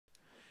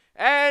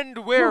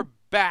And we're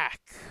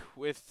back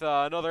with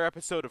another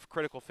episode of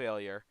Critical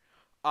Failure.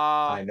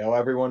 I know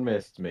everyone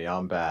missed me.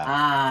 I'm back.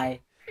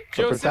 Hi. The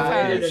Joseph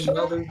protagonist. has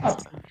Another.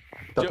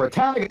 The jo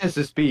protagonist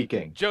is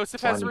speaking.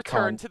 Joseph has Funny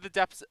returned cunt. to the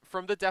depths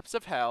from the depths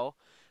of hell.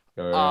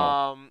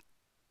 Yeah. Um,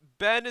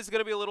 Ben is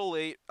gonna be a little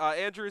late.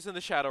 Andrew is in the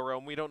Shadow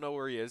Realm. We don't know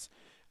where he is.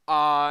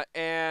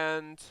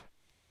 And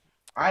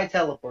I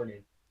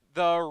teleported.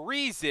 the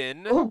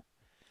reason Oh,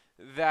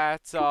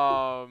 that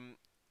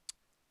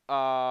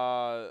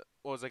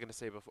what was I gonna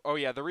say before? Oh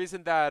yeah, the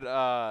reason that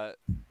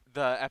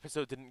the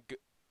episode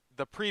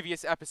the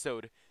previous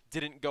episode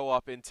didn't go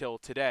up until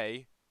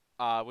today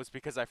was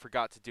because I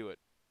forgot to do it.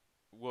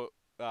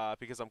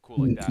 Because I'm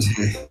cool like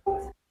that.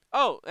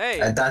 Oh,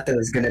 hey. I thought there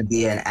was gonna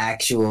be an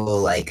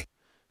actual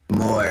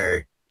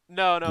more.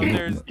 No,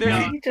 there's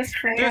No, you just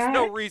there's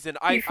no forgot. reason.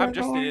 You I'm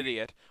just an forgot.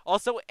 idiot.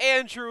 Also,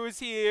 Andrew is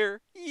here.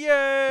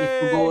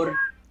 Yay! Forgot.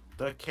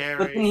 The But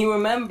carry. can he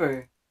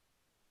remember?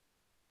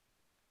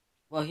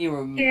 Well, he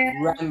Yeah.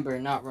 remember,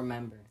 not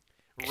remember.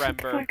 Shut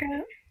the Remember. fuck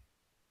up.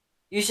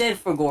 You said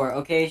forgot,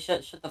 okay?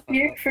 Shut the fuck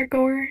You're up. for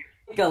gore.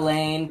 Pick a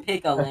lane.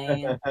 Pick a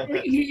lane.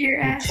 Eat your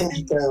ass.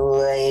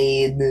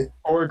 Delayed.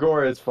 or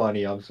Gore is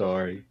funny. I'm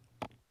sorry.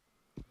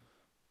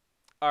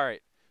 All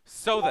right.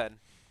 So then,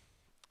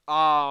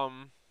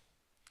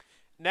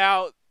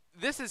 now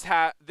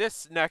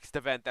this next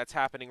event that's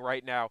happening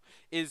right now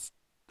is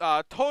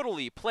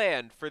totally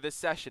planned for this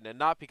session, and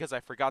not because I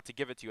forgot to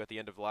give it to you at the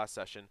end of the last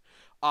session.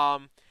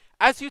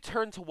 As you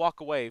turn to walk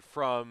away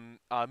from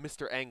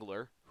Mr.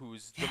 Angler,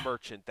 who's the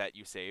merchant that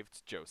you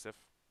saved, Joseph.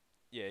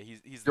 Yeah,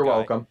 he's the You're guy.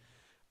 welcome.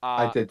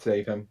 I Uh, did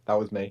save him. That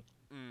was me.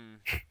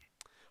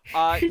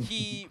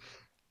 he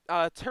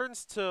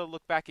turns to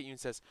look back at you and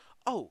says,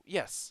 "Oh,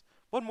 yes,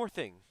 one more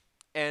thing,"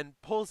 and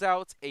pulls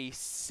out a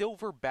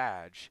silver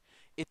badge.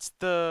 It's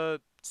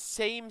the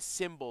same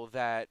symbol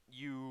that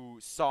you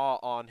saw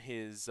on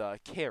his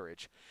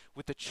carriage,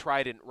 with the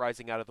trident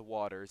rising out of the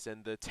waters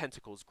and the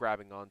tentacles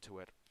grabbing onto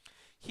it.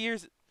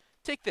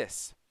 Take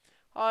this.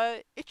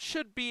 It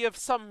should be of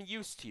some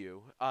use to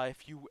you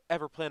if you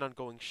ever plan on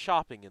going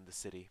shopping in the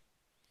city.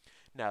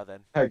 Now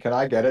then. Hey, can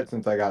I get it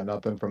since I got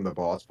nothing from the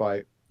boss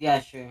fight? Yeah,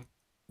 sure.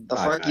 The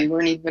fuck, you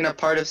weren't even a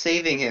part of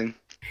saving him.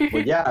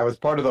 Well, yeah, I was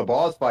part of the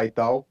boss fight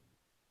though.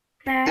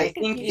 Nah, I I think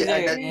think either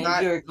you That's Andrew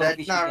not or Kofi that's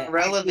should not get-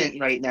 relevant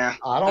right now.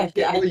 I don't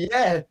Actually, get. Well,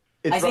 yeah,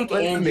 it's I think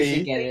relevant to Andrew me.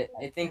 should get it.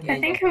 I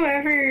think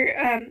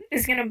whoever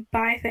is gonna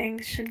buy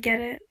things should get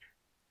it.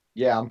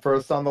 Yeah, I'm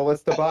first on the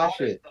list to buy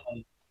shit.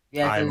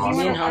 Yeah, I'm because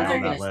me also and Hunter high are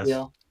on gonna that list.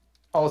 steal.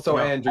 Also,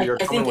 Yeah. Andrew, you're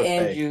I coming think with me.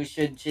 Andrew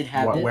should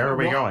have it. Where are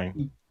we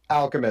going?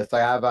 Alchemist, I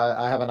have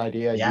an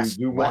idea. Yes,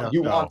 you let want us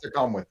you go. want to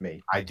come with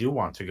me? I do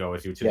want to go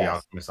with you to the Yes.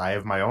 Alchemist. I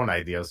have my own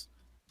ideas.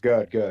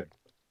 Good.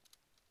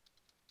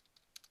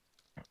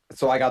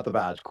 So I got the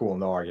badge. Cool,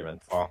 no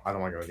arguments. Well, I don't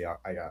want to go with the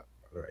I got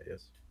other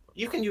ideas.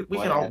 We can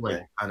What all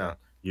idea? kind of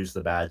use the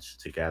badge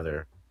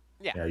together.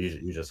 Yeah. Yeah,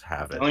 you just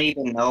have I it. don't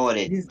even know what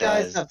it These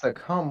guys does. have to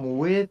come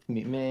with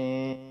me,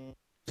 man.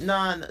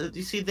 No,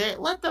 you see, they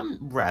let them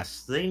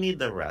rest. They need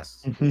the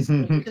rest. We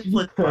can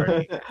split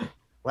party.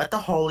 Let the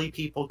holy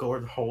people go where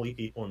the holy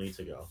people need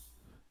to go.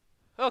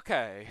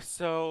 Okay,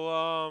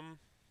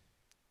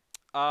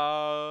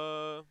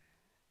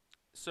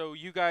 so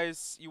you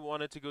guys, you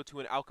wanted to go to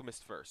an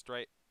alchemist first,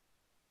 right?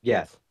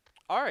 Yes,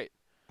 All right.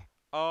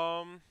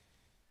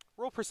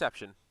 Roll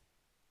perception.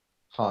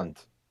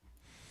 hunt.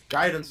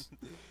 Guidance.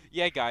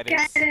 Yeah,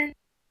 guidance. Guidance.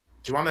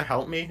 Do you want to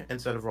help me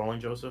instead of rolling,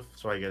 Joseph,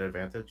 so I get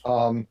advantage?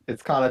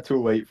 It's kind of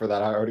too late for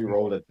that. I already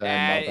rolled it.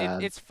 Then my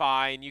bad. It's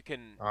fine. You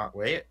can.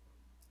 Wait.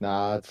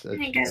 Nah, it's I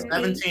think chill. it's-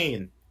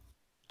 17.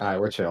 All right,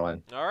 we're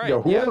chilling. All right.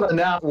 Yo, who yeah. had a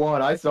nat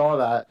one? I saw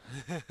that.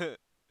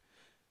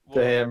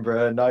 Well, Damn,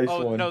 bro, nice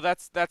oh one. no,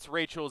 that's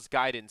Rachel's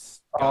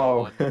guidance.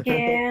 Oh. one.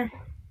 Yeah.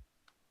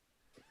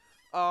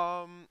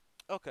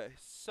 Okay,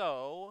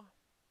 so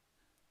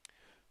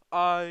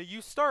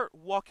you start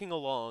walking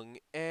along,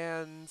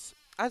 and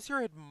as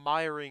you're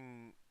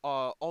admiring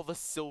all the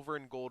silver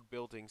and gold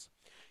buildings,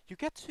 you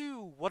get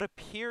to what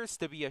appears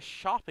to be a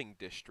shopping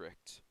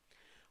district.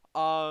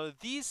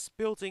 These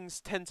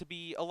buildings tend to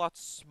be a lot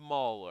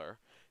smaller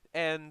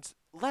and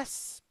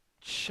less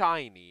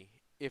shiny,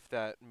 if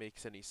that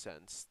makes any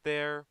sense.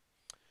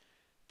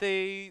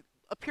 They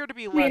appear to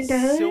be less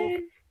silver.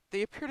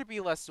 They appear to be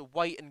less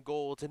white and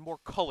gold and more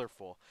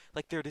colorful,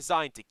 like they're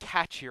designed to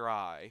catch your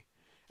eye.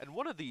 And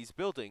one of these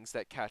buildings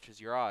that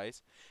catches your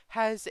eyes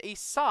has a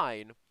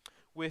sign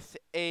with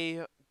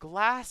a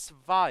glass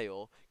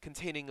vial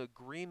containing a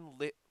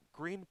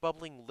green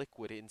bubbling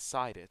liquid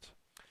inside it.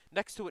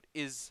 Next to it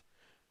is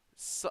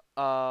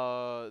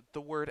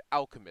the word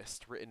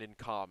alchemist written in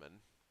common.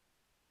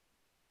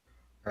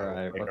 All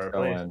right, Take let's our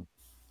go place. in.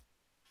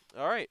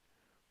 All right.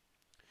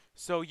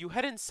 So you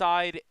head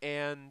inside,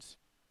 and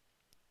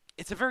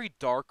it's a very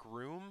dark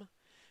room.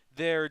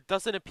 There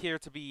doesn't appear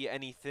to be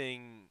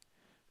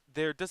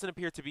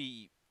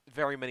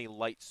very many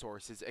light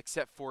sources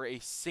except for a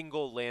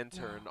single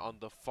lantern on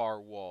the far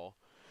wall.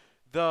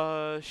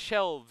 The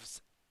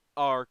shelves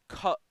are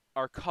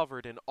are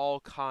covered in all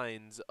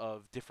kinds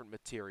of different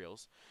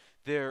materials.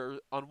 There,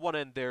 on one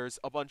end, there's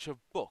a bunch of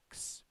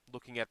books.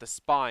 Looking at the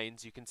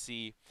spines, you can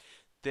see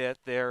that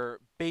they're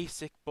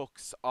basic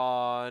books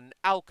on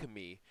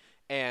alchemy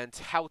and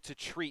how to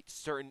treat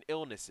certain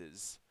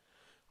illnesses.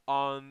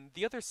 On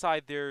the other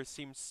side, there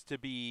seems to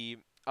be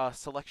a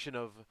selection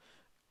of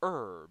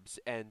herbs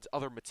and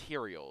other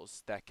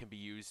materials that can be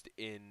used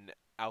in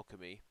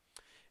alchemy.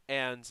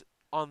 And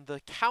on the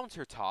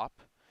countertop,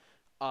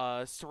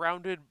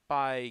 surrounded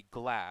by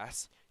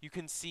glass, you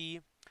can see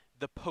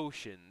the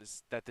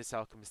potions that this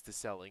alchemist is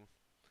selling.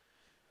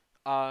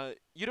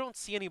 You don't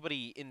see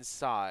anybody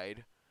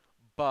inside,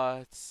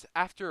 but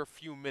after a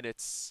few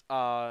minutes,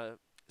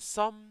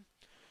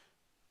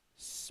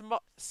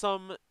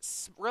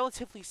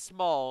 relatively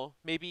small,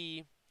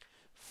 maybe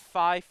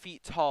 5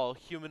 feet tall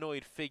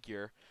humanoid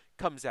figure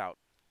comes out.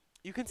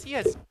 You can see he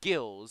has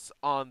gills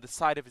on the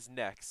side of his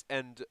neck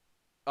and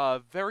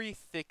very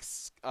thick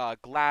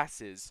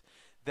glasses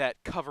that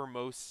cover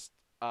most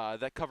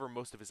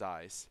of his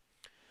eyes.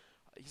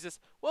 He says,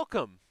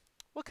 "Welcome.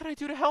 What can I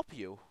do to help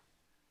you?"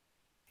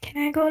 Can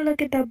I go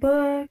look at the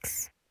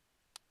books?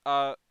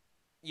 Uh,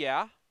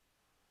 yeah.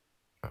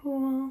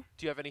 Cool.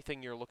 Do you have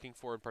anything you're looking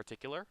for in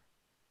particular?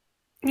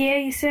 Yeah,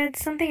 you said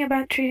something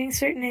about treating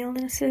certain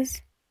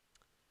illnesses.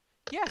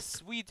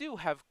 Yes, we do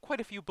have quite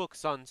a few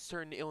books on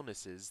certain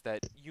illnesses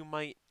that you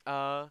might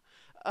find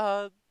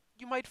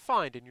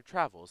in your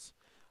travels.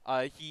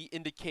 He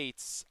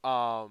indicates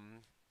uh,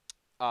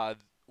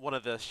 one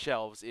of the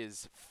shelves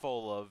is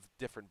full of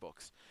different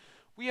books.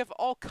 We have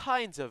all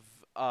kinds of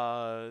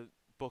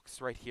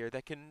books right here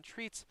that can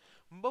treat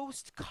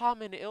most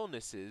common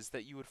illnesses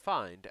that you would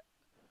find.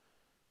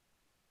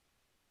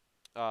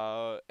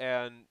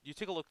 And you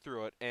take a look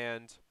through it,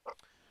 and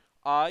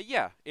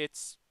yeah,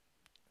 it's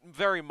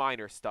very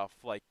minor stuff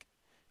like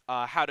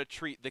how to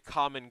treat the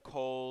common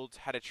cold,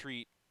 how to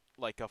treat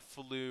like a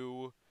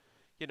flu,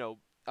 you know.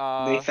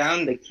 They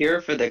found the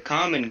cure for the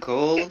common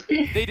cold.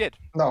 They did.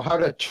 No, how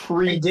to They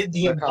treat did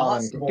the the common.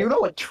 impossible. Do you know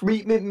what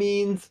treatment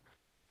means?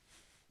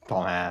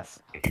 Dumbass.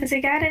 Does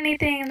it got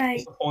anything like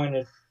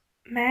Disappointed.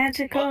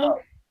 magical? Oh,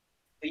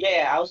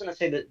 yeah, I was gonna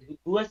say that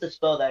who has the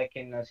spell that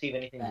can see if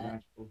anything is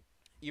magical?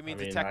 You I mean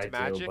mean, detect I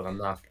magic? do, but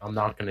I'm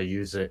not gonna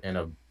use it in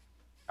a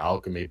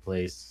alchemy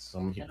place.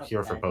 I'm Shut up,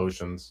 here for Daddy.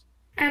 potions.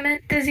 I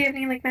meant, does he have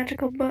any like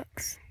magical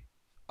books?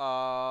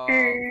 Roll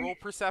A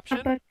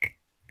perception. book.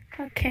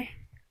 Okay.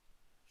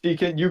 You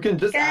can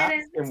just Got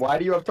ask it. him. Why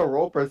do you have to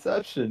roll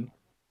perception?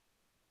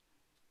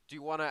 Do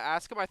you want to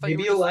ask him? I thought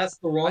Maybe you were you'll just,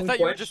 ask the I wrong thought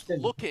you were just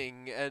question.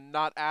 looking and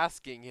not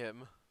asking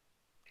him.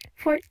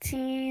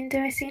 14. Do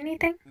I see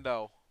anything?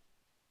 No.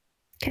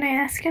 Can I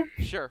ask him?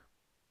 Sure.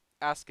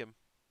 Ask him.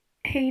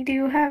 Hey, do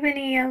you have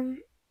any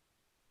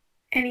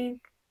any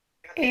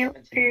ale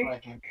or you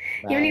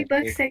have any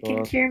books that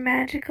can cure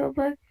magical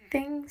book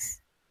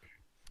things?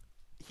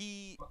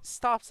 He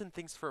stops and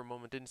thinks for a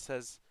moment and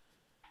says,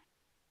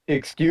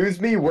 Excuse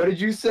me, what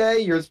did you say?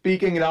 You're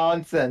speaking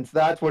nonsense.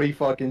 That's what he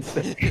fucking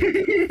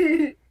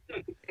said.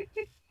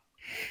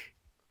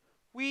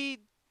 "We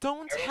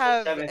don't Everyone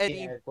have says 17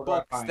 any and what do I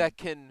books find? that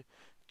can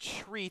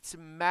treat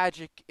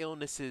magic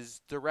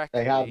illnesses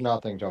directly. They have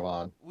nothing,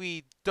 Jovan.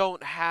 We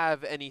don't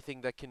have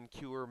anything that can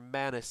cure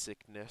mana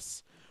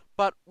sickness,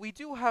 but we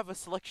do have a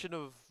selection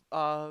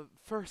of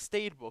first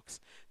aid books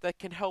that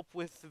can help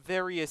with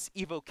various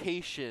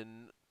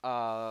evocation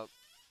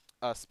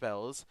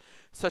spells,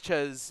 such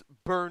as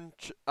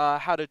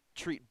how to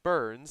treat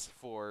burns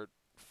for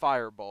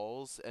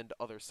fireballs and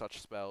other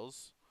such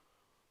spells."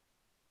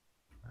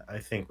 I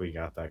think we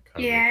got that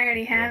covered. Yeah, I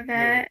already have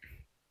that.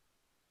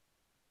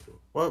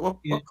 What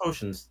Yeah.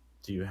 potions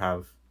do you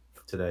have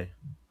today?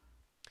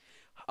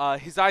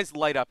 His eyes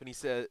light up, and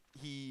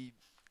he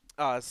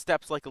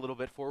steps like a little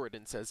bit forward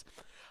and says,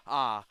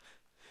 "Ah,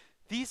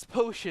 these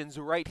potions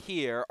right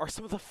here are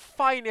some of the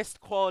finest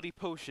quality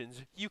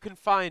potions you can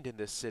find in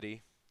this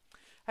city.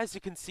 As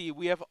you can see,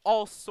 we have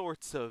all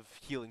sorts of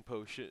healing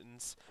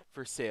potions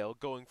for sale,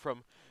 going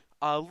from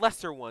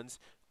lesser ones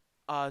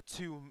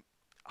to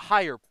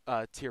higher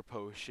tier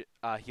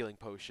healing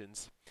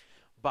potions.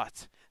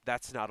 But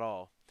that's not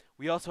all.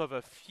 We also have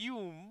a few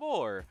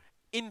more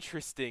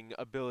interesting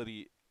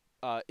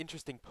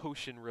interesting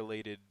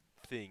potion-related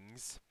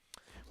things.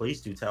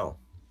 Please do tell.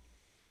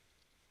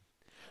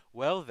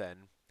 Well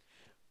then,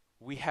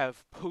 we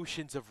have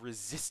potions of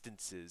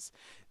resistances.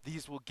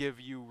 These will give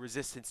you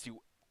resistance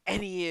to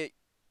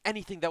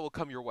anything that will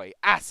come your way.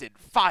 Acid,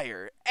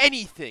 fire,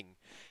 anything.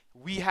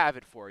 We have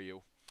it for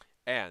you.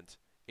 And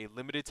a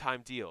limited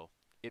time deal.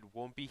 It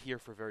won't be here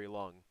for very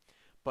long,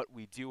 but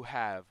we do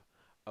have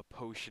a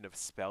potion of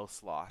spell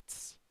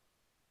slots."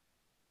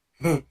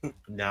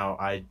 Now,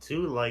 I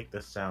do like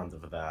the sound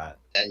of that.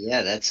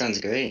 Yeah, that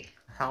sounds great.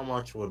 How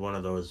much would one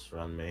of those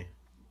run me?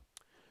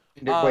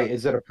 Wait,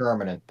 is it a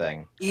permanent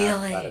thing? Ask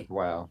that Really? as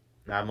well.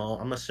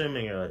 I'm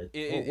assuming.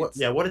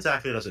 It's- What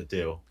exactly does it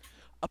do?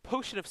 A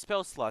potion of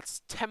spell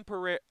slots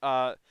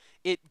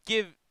it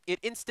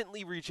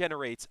instantly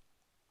regenerates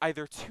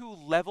either 2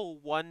 level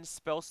 1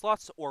 spell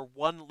slots or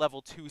 1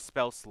 level 2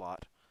 spell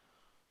slot.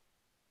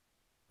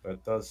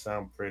 That does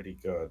sound pretty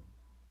good.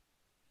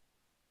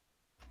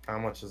 How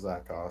much does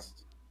that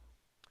cost?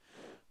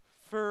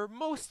 For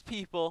most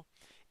people,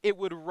 it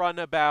would run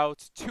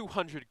about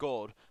 200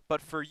 gold,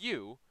 but for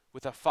you,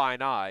 with a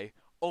fine eye,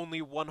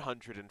 only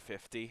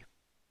 150.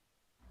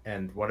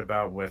 And what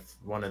about with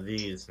one of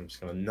these? I'm just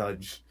gonna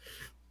nudge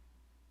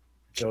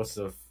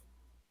Joseph.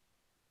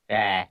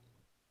 Yeah.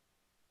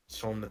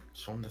 Show him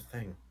the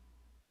thing.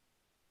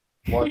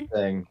 What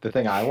thing? The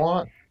thing I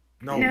want?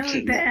 No,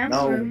 the the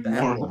emblem.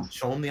 emblem.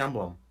 Show him the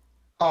emblem.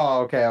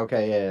 Oh,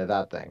 okay, yeah,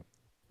 that thing.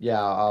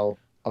 Yeah, I'll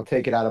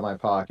take it out of my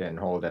pocket and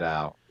hold it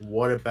out.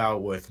 What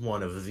about with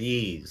one of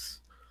these?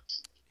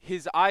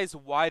 His eyes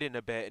widen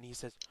a bit and he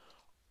says,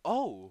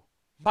 "Oh,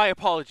 my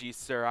apologies,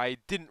 sir. I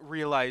didn't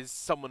realize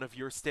someone of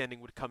your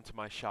standing would come to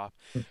my shop.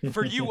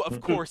 For you,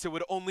 of course, it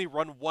would only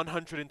run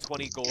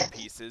 120 gold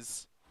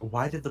pieces."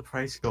 Why did the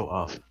price go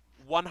up?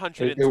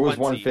 120. It was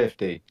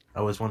 150.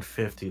 Oh, it was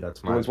 150. That's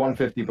It my. was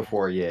 150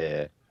 before,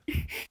 yeah.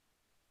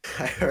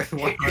 I heard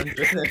 100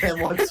 and then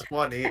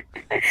 120.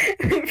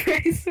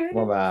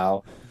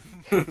 Wow.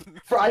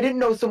 I didn't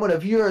know someone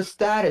of your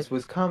status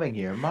was coming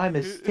here. My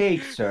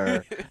mistake,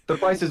 sir. The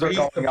prices are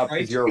going up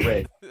because you're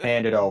rich.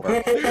 Hand it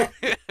over.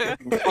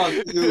 Fuck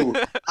you.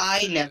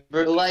 I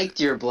never liked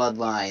your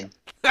bloodline.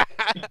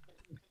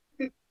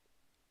 The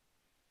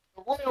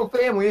royal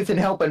family isn't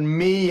helping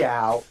me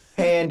out.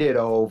 Hand it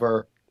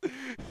over.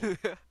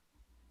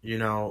 You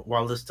know,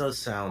 while this does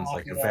sound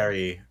like a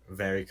very,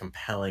 very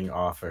compelling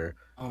offer,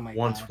 Oh my god.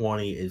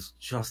 120 is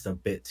just a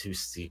bit too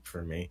steep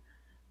for me.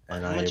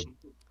 And How I much-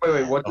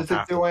 Wait, what I'll does it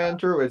have to do, pass.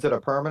 Andrew? Is it a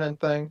permanent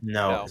thing?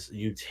 no, No.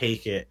 you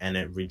take it and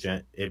it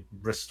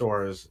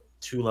restores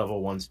 2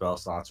 level 1 spell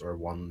slots or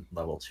 1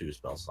 level 2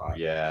 spell slot.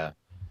 Yeah.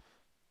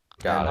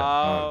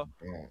 Got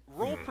it.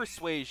 Roll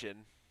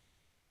persuasion.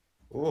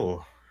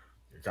 Ooh,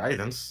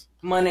 guidance.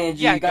 Come on,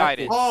 Andrew. Yeah, you got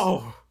guidance. this.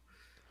 Oh.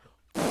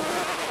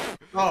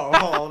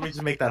 Oh, let me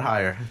just make that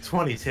higher.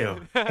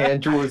 22.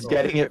 Andrew was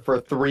getting it for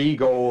 3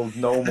 gold,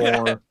 no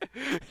more.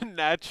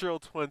 Natural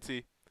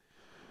 20.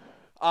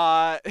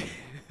 I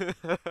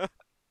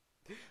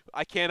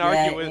can't Yeah,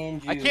 argue with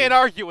Andrew. I can't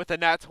argue with a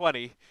nat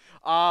 20.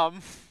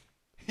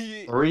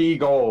 He 3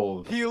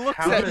 gold. he looks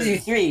How at many-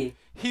 2-3.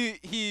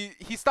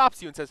 he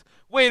stops you and says,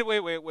 "Wait.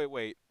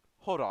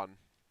 Hold on.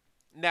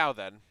 Now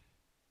then.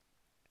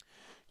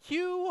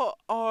 You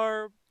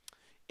are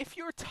if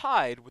you're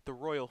tied with the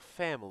royal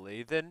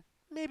family, then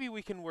maybe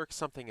we can work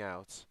something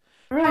out.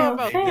 Royal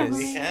about Maybe this?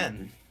 we family.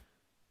 can.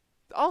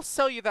 I'll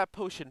sell you that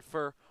potion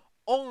for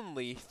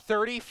only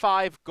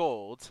 35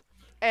 gold,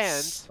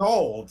 and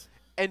Sold.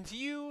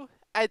 you,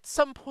 at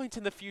some point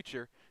in the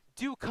future,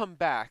 do come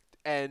back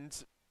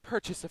and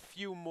purchase a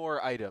few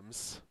more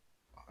items."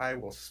 I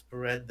will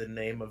spread the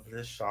name of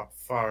this shop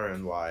far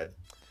and wide.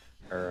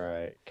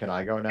 Alright, can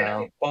I go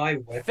now? Buy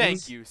weapons?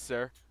 Thank you,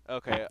 sir.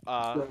 Okay,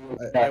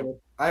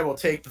 I will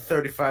take the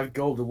 35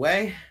 gold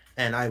away,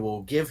 and I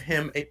will give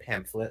him a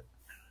pamphlet.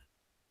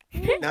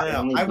 No, I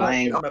Only won't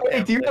buying- give him a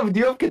Hey, do pamphlet.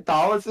 you have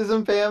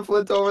Catholicism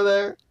pamphlets over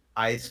there?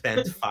 I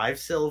spent 5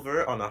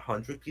 silver on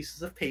 100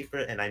 pieces of paper,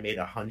 and I made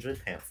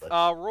 100 pamphlets.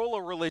 roll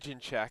a religion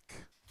check.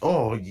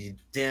 Oh, you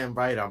damn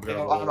right! I'm gonna.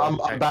 roll I'm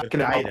one check backing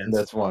with him up on guidance.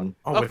 this one.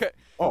 Oh, with- Okay,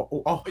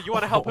 oh, you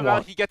want to help him hold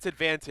out? He gets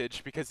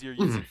advantage because you're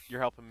using, you're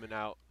helping him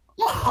out.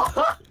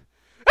 on.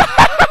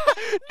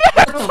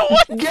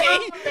 With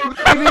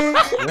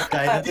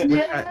guidance,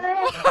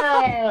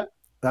 Yeah!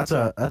 that's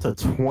a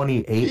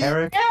 28,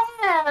 Eric.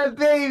 Yeah,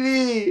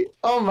 baby!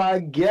 Oh my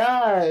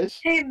gosh!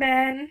 Hey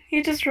Ben,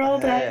 you just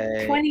rolled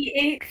Hey. a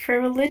 28 for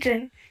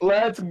religion.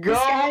 Let's go!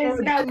 guy is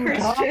now Getting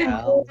Christian.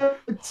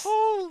 converts.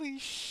 Holy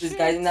shit! This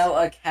guy's now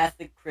a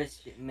Catholic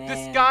Christian, man.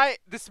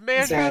 This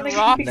man Exactly.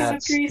 drops. Become a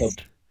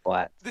priest.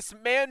 What? This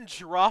man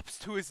drops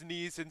to his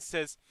knees and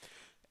says,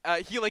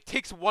 he like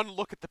takes one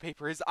look at the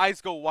paper. His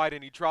eyes go wide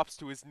and he drops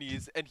to his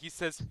knees and he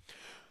says,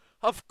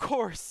 "Of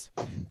course,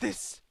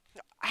 this.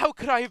 How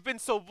could I have been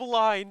so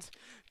blind?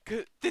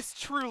 This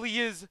truly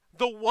is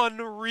the one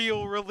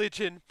real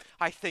religion.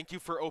 I thank you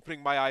for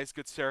opening my eyes,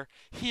 good sir.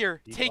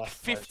 Here, He take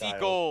blessed my 50 child."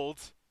 gold."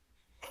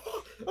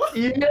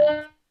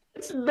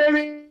 Yes,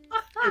 baby!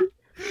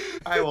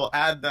 I will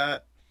add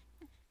that.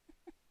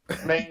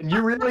 Man,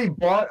 you really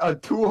bought a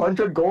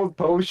 200 gold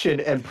potion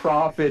and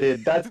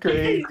profited. That's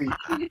crazy.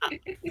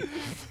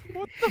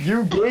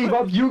 You gave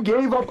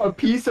up a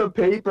piece of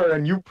paper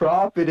and you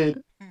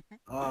profited.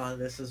 Oh,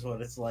 this is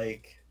what it's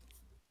like.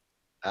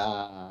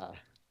 Ah.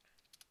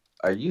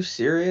 Are you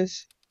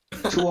serious?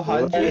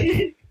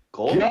 200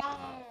 gold?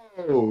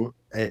 Yo!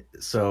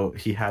 So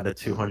he had a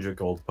 200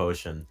 gold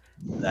potion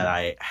that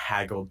I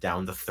haggled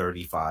down to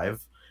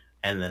 35,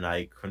 and then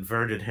I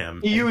converted him.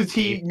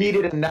 He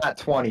needed a nat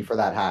 20 for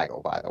that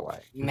haggle, by the way.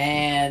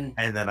 Man.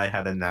 And then I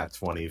had a nat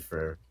 20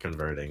 for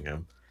converting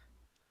him.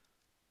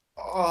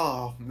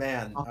 Oh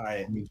man! All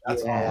right,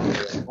 that's Yeah. all.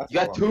 That's You all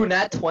got I'm 2 doing.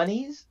 nat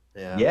 20s?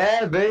 Yeah.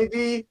 Yeah,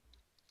 baby.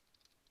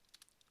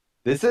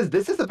 This is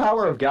the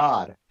power of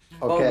God.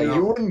 Okay,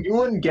 no. you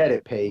wouldn't get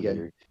it,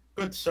 Pagan.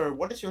 Good sir,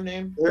 what is your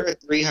name? There are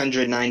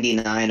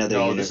 399 other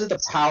No, universes. this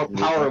is the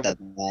power of That's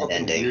a bad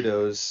ending.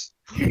 weirdos.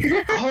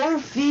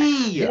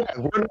 Kofi! Yeah,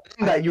 we're not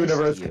in I that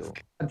universe. missed you.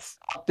 God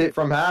stopped it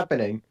from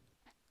happening.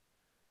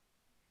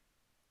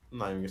 I'm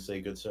not even gonna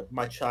say good sir.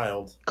 My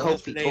child. What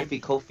is your name?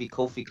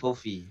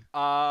 Kofi.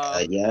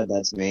 Yeah,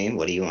 that's me.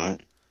 What do you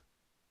want?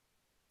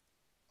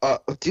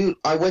 Dude,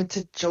 I went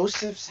to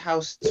Joseph's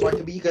house so I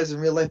could meet you guys in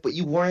real life, but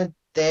you weren't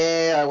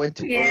there. I went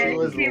to Yeah, It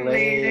was you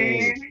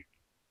late. later.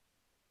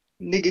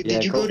 Nigga, Yeah,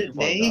 did you go Kofi fucked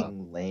today? up.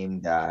 lame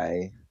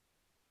guy.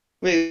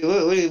 Wait,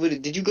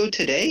 did you go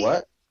today?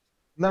 What?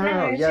 No,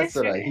 No, it was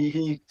yesterday. yesterday.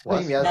 He What?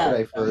 came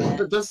yesterday No,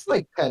 for no. just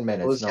like 10 It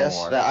minutes, was no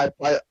yesterday.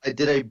 more. I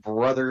did a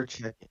brother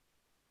check-in.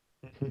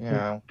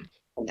 Yeah.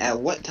 At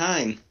what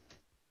time?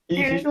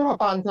 He showed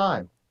up on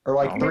time. Or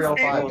like Oh, It was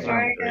Just 3:05 before on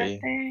I maybe.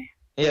 got three.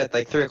 there. Yeah, it's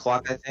like 3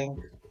 o'clock, I think.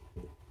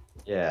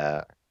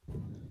 Yeah.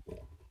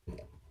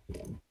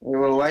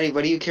 Well, why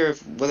do you care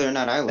whether or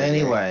not I was there?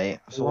 Anyway,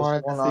 so what's wanted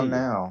to going see on you.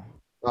 now?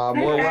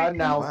 We're Okay. at I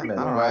announcement.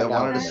 don't know. We're I at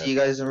wanted to announcement. see you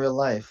guys in real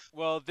life.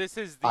 Well, this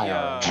is the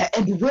IRL.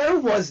 And where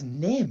was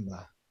Nim?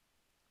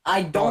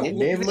 I don't Oh,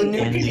 live in Nim New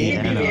lives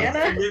in Indiana.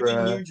 I live in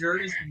Bruh. New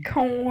Jersey.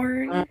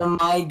 Corn. Oh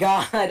my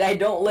god, I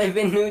don't live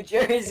in New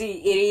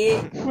Jersey,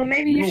 idiot. Well,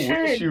 maybe you You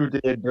wish should. you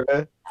did,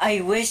 bruh. I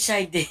wish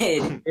I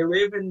did. I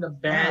live in the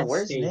bad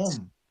Where's states.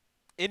 Nim?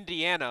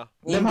 Indiana.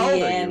 Nim, how old are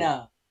you?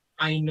 Indiana.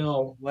 I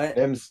know. What?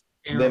 Nim's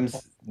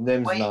Terrible.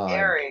 9.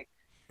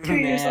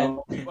 Man.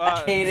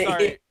 I hate it.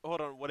 Sorry,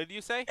 hold on. What did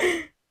you say?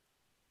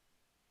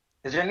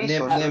 Is there any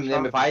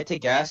Nim, if I had to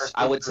guess,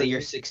 I would say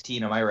you're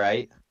 16, am I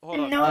right? Hold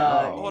on. No.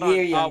 Hold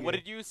year on. younger. What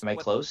did you? Am I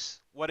What,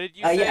 close? what did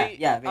you Yeah, say?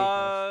 yeah, very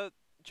close.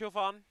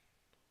 Jovan.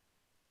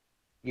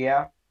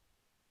 Yeah.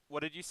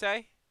 What did you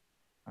say?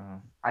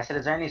 I said,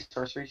 is there any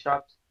sorcery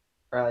shops?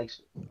 Or like,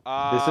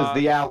 This is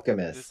the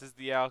Alchemist. This is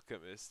the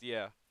Alchemist.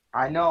 Yeah.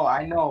 I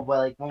know, but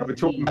like, Go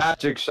to a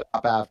magic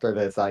shop after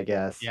this, I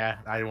guess. Yeah,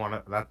 I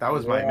want to. That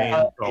was my Yeah.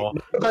 main goal.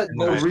 But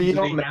the Nice.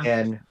 real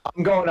man.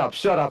 I'm going up.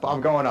 Shut up.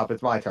 I'm going up.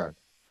 It's my turn.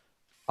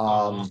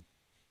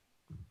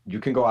 You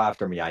can go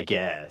after me, I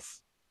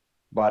guess.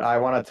 But I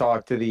want to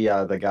talk to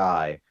the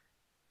guy.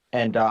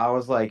 And I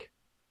was like,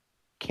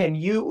 can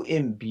he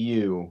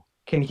imbue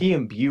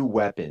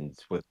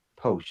weapons with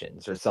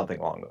potions or something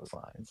along those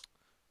lines?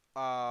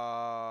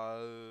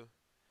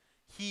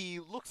 He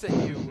looks at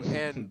you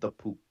and The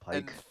poop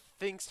and pike.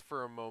 thinks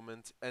for a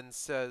moment and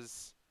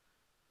says,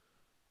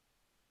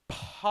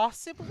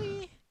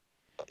 possibly?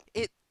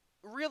 It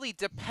really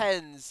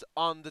depends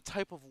on the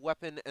type of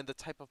weapon and the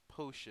type of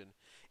potion.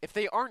 If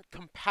they aren't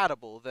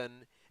compatible,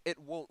 then it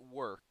won't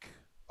work.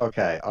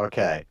 Okay.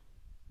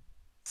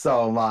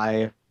 So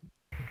my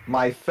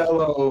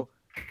fellow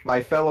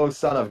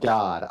son of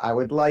God,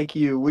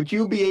 would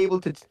you be able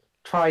to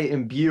try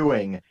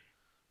imbuing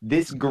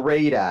this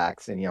great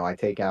axe, and I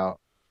take out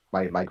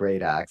my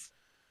great axe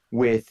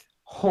with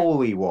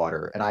holy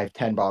water, and I have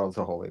 10 bottles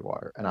of holy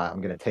water, and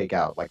I'm gonna take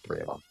out like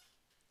 3 of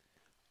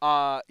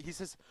them. He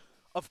says,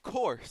 of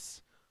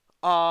course.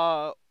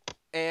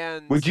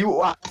 And Would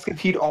you ask if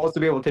he'd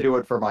also be able to do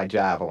it for my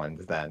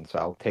javelins then? So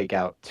I'll take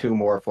out 2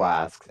 more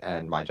flasks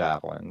and my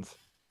javelins.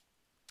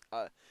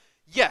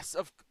 yes,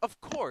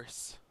 of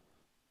course.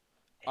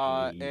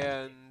 Hey.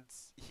 And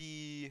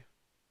he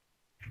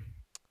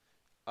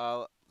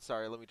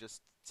sorry, let me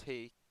just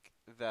take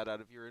that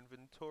out of your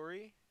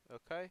inventory.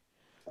 Okay.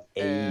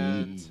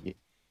 And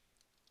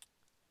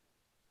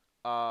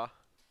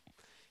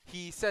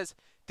he says,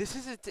 this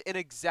isn't an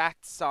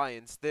exact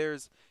science.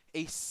 There's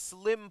a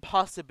slim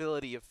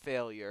possibility of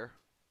failure.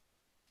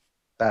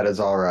 That is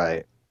all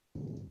right.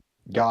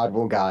 God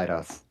will guide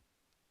us.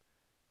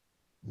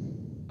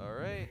 All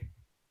right.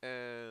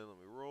 And let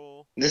me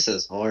roll. This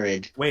is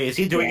horrid. Wait, is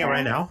he doing it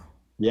right now?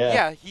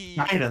 Yeah, he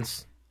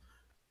Guidance.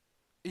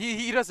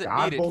 he doesn't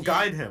God need it. will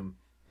guide him.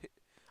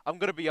 I'm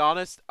gonna be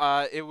honest.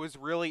 It was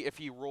really if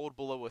he rolled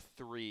below a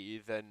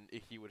 3, then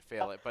he would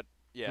fail it. But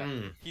yeah,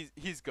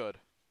 he's good.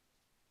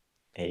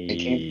 I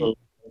can't believe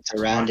I'm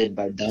surrounded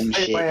by dumb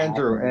Hey, shit.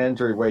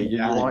 Andrew, wait, you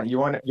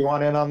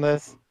want in on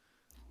this?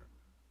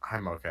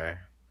 I'm okay.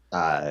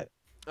 Okay.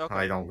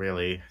 I don't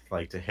really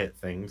like to hit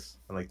things.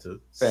 I like to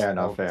Fair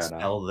enough.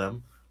 spell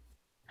them.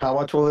 How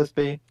much will this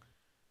be?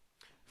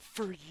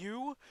 For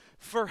you,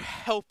 for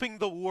helping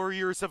the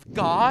warriors of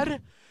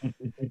God,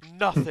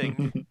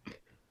 nothing.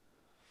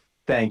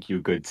 Thank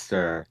you, good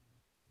sir.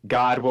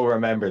 God will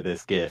remember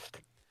this gift.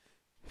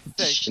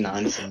 Thank you.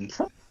 Nonsense.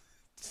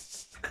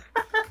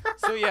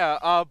 So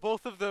yeah,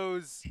 both of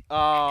those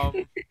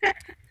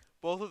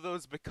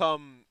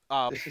become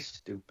This is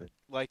stupid.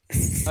 like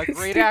a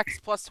great axe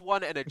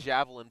 +1 and a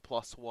javelin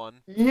 +1.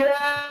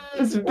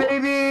 Yes,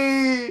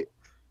 baby!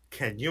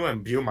 Can you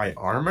imbue my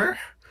armor?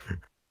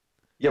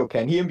 Yo,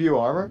 can he imbue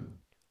armor?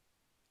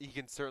 You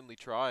can certainly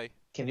try.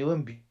 Can you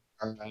imbue?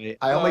 Alright.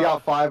 I only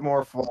got 5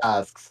 more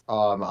flasks.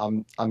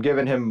 I'm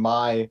giving him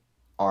my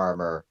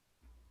armor,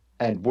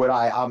 and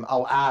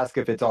I'll ask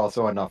if it's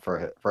also enough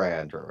for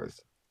Andrew's.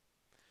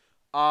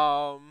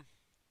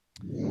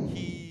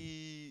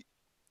 He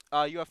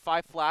You have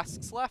 5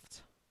 flasks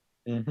left.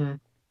 Mm-hmm.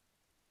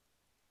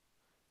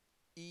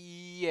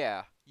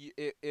 Yeah,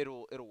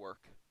 it'll work.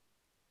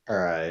 All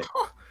right.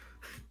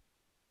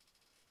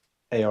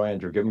 Hey, yo,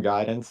 Andrew, give him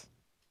guidance.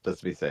 Just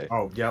to be safe.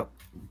 Oh, yep.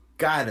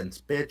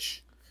 Guidance,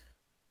 bitch.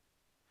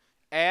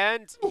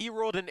 And he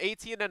rolled an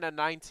 18 and a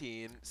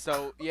 19,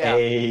 so yeah.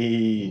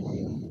 Hey.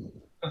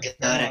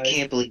 God, I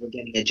can't believe we're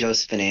getting a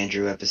Joseph and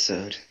Andrew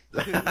episode.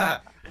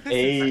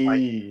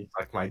 Hey.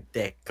 Like my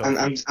dick.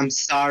 I'm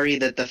sorry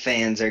that the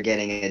fans are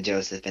getting a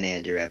Joseph and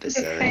Andrew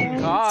episode.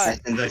 fans. God, I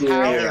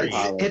sincerely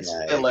how- It's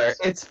apologize. filler.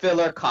 It's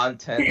filler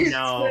content.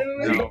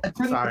 No,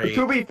 sorry.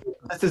 To be fair,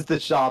 this is the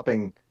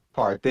shopping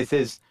part. This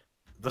is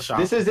It's just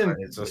this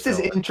is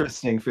filler.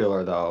 interesting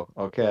filler though.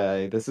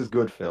 Okay, this is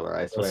good filler.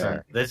 I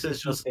swear. Listen,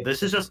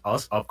 this is just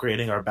us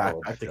upgrading our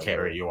backpack to filler.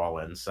 carry you all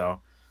in. So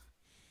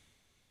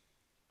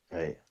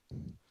Right.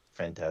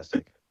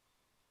 Fantastic.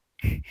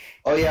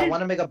 Oh yeah, I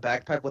want to make a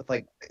backpack with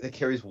like that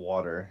carries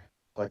water.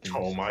 So I can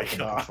Oh my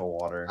God. control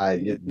water.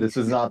 This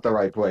is not the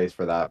right place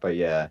for that, but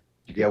yeah.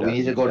 Yeah, we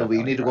need to go to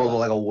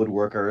like a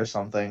woodworker or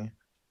something.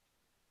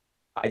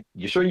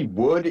 You sure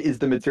wood is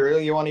the material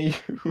you want to use?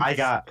 I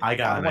got I an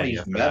want to idea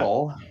use for that.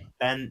 metal.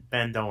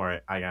 Ben, don't worry.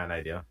 I got an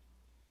idea.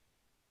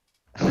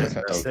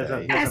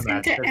 Okay. Ask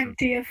him to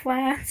empty a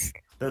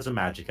flask. There's a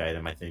magic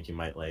item I think you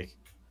might like.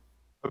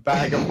 A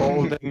bag of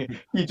holding.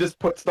 He just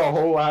puts the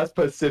whole ass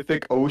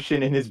Pacific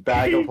Ocean in his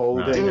bag of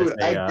holding.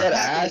 Dude, I Yeah. dead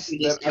ass. You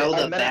just filled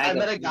a I bag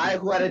met of a guy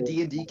who had a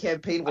D&D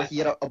campaign where he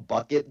had a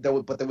bucket,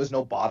 but there was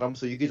no bottom,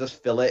 so you could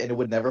just fill it and it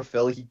would never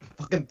fill. He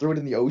fucking threw it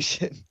in the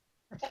ocean.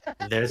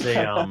 There's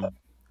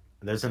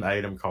there's an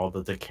item called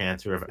the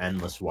Decanter of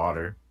Endless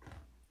Water.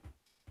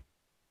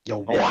 Yo, Oh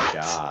what? my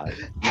god.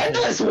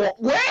 Endless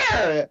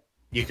where?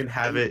 You can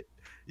have it.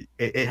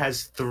 It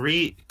has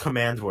 3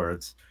 command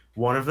words.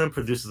 One of them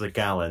produces a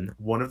gallon.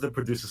 One of them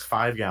produces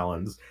 5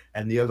 gallons,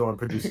 and the other one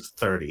produces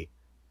 30.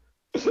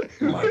 I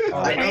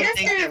don't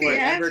think that we're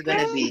Yeah, ever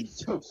gonna be.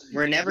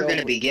 We're never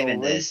gonna be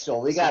given this. So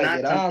we It's gotta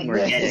not get something on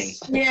we're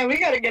this. Yeah, we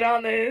gotta get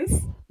on this.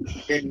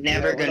 You're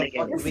never gonna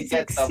get This We is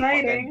get the fucking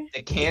exciting.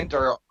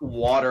 decanter,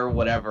 water,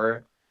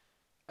 whatever.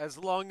 As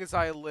long as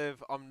I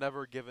live, I'm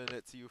never giving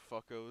it to you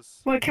fuckos.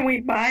 What, can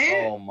we buy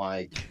it? Oh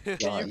my You god!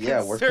 can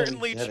Yeah, where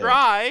certainly can we get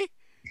try.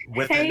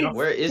 With Hey, enough,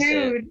 Where is it?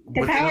 dude,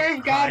 the With power enough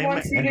of God time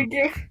wants you to and-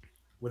 give.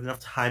 with enough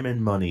time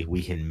and money,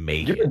 we can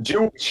make You're it.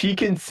 Jewish. He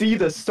can see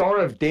the Star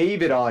of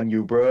David on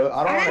you, bro.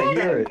 I don't want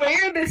to hear it.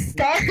 Wear the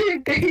Star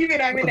of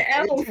David. I'm an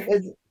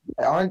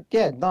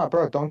elf.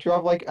 Bro. Don't you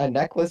have like a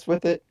necklace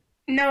with it?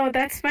 No,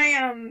 that's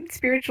my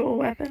spiritual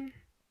weapon.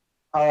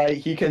 All right,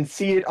 he can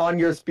see it on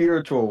your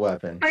spiritual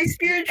weapon. My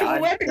spiritual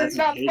God weapon is doesn't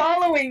not hate-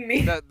 was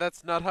me.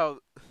 That's not how.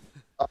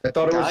 I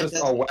thought it was God just a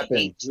doesn't weapon.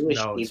 hate Jewish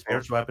No, people.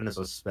 spiritual weapon is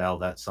a spell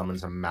that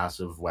summons a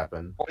massive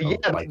weapon Well, of,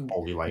 yeah, like but-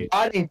 holy light.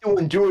 God ain't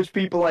doing Jewish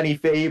people any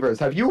favors.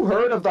 Have you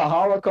heard of the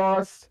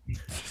Holocaust?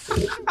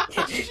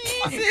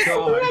 Jesus!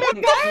 God. What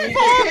a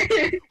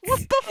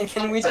bad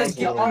Can we just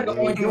get on God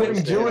going ain't doing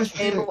with Jewish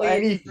people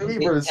any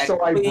favors,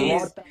 so I Please.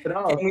 brought that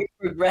up. Can we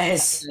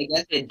progress? I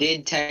guess it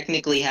did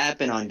technically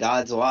happen on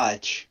God's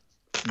watch.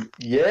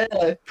 Yeah.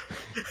 What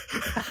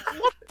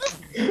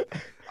the?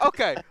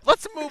 Okay,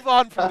 let's move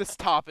on from this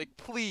topic,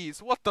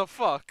 please. What the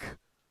fuck?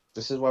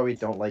 This is why we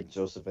don't like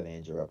Joseph and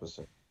Andrew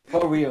episode.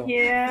 For real.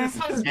 Yeah.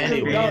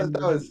 Anyway. That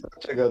was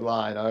such a good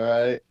line,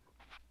 alright?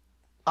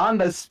 On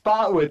the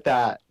spot with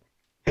that.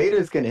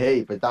 Haters can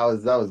hate, but that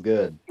was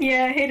good.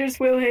 Yeah, haters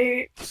will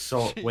hate.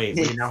 So wait,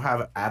 we now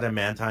have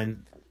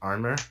adamantine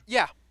armor.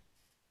 Yeah,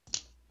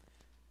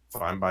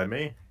 Fine by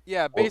me.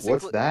 yeah. Basically,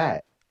 What's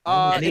that?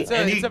 it's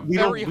a we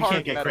very we hard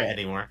can't get metal. crit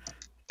anymore.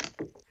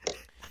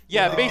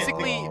 Yeah, No.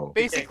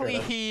 basically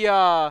he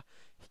has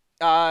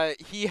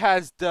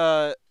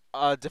the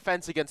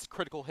defense against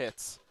critical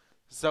hits,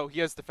 so he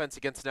has defense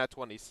against nat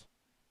 20s.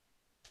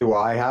 Do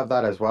I have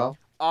that as well?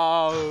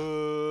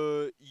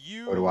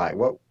 You. Or do I?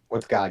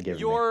 What's God giving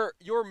me? Your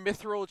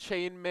mithril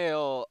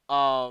chainmail,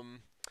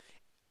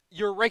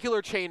 your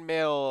regular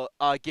chainmail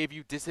gave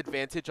you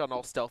disadvantage on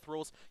all stealth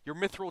rolls. Your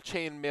mithril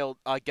chainmail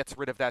gets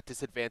rid of that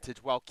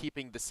disadvantage while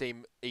keeping the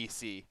same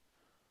AC.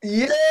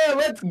 Yeah,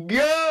 let's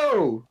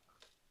go!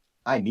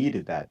 I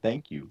needed that.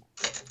 Thank you.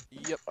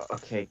 Yep.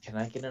 Okay, can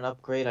I get an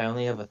upgrade? I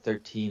only have a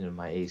 13 in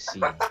my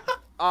AC.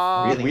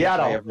 Really? We had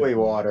try a holy everything.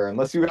 water,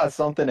 unless you got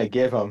something to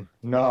give him.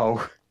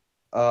 No.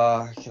 Can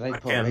I I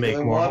put can't make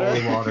regular more water?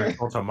 holy water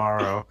until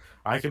tomorrow.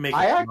 I can make. it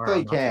I tomorrow,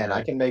 actually not can. today.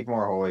 I can make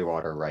more holy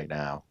water right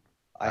now.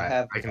 I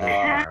have. I can make it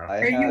tomorrow. I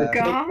Are you have.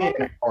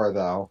 God? Or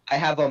though. I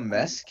have a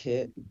mess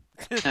kit.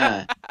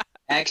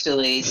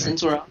 Actually,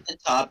 since we're on the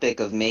topic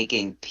of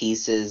making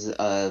pieces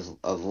of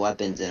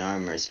weapons and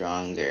armor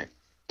stronger,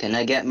 can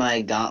I get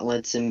my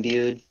gauntlets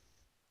imbued?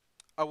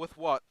 With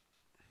what?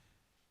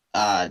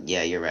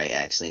 Yeah, you're right.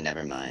 Actually,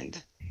 never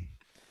mind.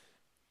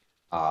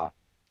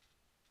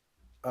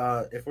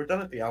 If we're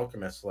done at the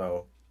alchemist,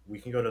 though, we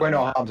can go to. Wait,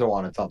 no, Hobbs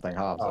wanted something.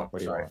 Hobbs, Oh, what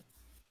do you sorry.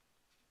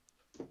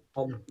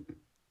 want?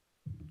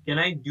 Can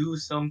I do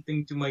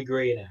something to my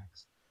great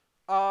axe?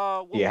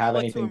 What Do you have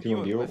would anything to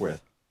imbue it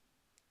with?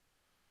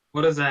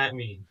 What does that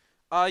mean?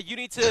 You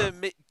need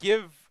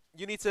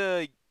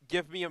to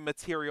give me a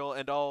material,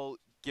 and I'll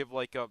give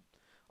like a,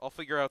 I'll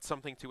figure out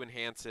something to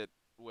enhance it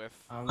with.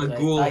 I A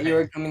ghoul thought you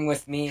were head. coming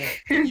with me.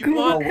 You Ghoul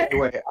Oh, want? head.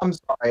 wait. I'm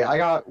sorry. I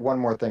got one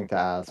more thing to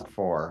ask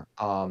for.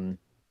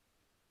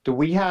 Do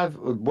we have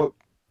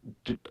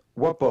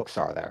what books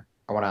are there?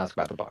 I want to ask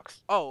about the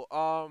books.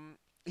 Oh,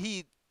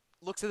 he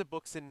looks at the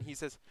books and he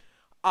says,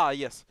 "Ah,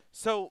 yes.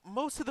 So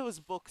most of those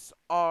books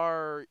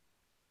are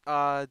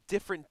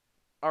different,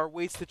 are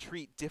ways to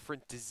treat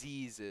different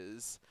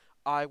diseases.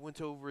 I went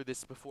over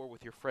this before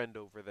with your friend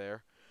over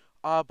there.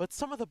 But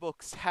some of the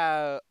books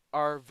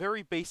are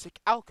very basic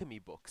alchemy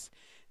books.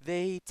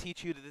 They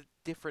teach you the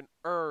different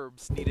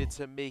herbs needed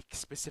to make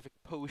specific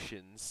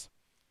potions.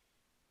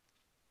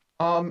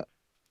 Um,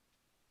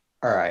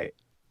 all right.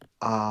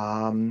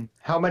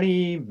 How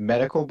many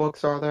medical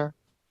books are there?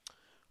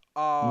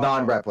 Uh,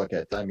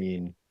 Non-replicates, I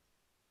mean,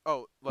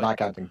 oh, like, not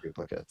counting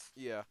duplicates.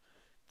 yeah.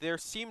 There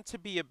seem to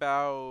be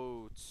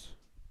about,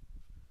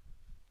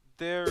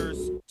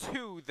 there's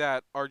two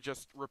that are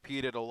just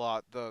repeated a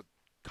lot, the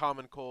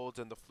common colds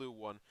and the flu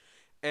one.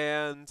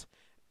 And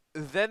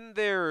then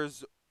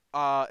there's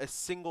a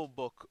single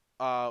book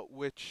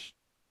which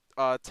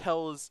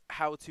tells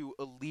how to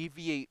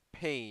alleviate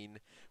pain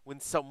when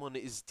someone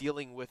is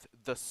dealing with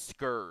the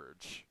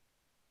scourge.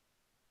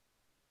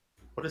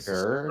 What is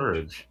Scourge?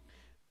 scourge?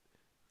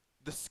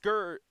 The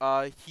scourge,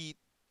 he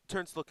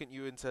turns to look at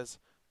you and says,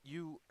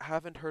 "You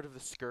haven't heard of the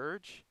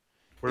scourge?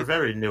 We're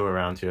very new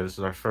around here. This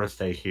is our first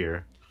day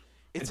here.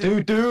 It's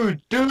Dude!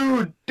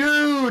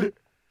 Did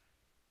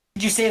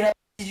you say that?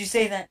 Did you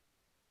say that?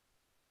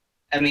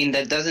 I mean,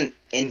 that doesn't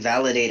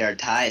invalidate our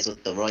ties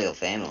with the royal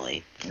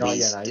family. Oh, We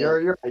yeah, no,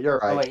 still, you're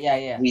Oh right. wait,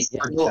 yeah. we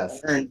still Yes.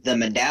 earned the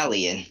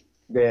medallion.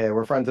 Yeah,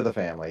 we're friends of the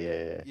family.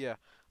 Yeah. yeah,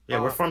 Yeah,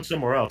 we're from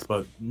somewhere else,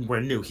 but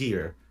we're new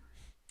here.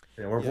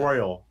 Yeah, we're Yeah.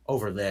 royal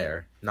over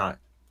there, not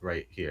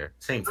right here.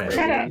 Same family.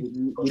 Shut up.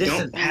 You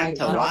Distant, don't have to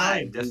not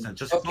lie. distant,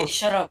 just Okay,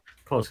 shut up.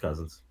 close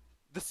cousins.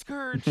 the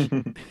scourge.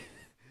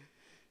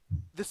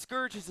 The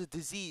scourge is a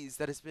disease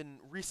that has been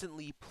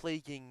recently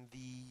plaguing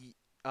the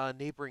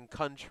neighboring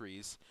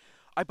countries.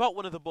 I bought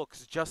one of the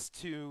books just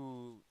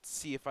to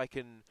see if I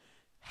can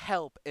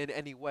help in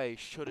any way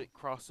should it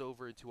cross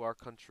over into our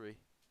country.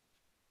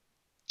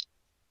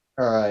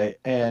 All right,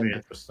 Very and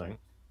interesting.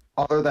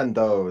 other than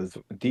those,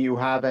 do you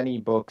have any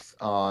books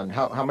on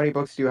how many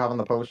books do you have on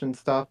the potion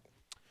stuff?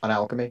 On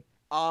alchemy?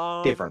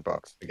 Different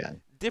books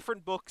again.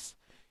 Different books.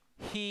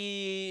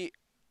 A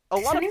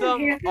Does lot of anyone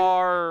hear them them?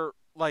 are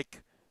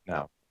like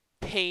No.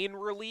 pain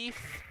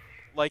relief,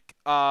 like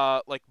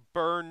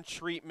burn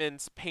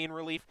treatments, pain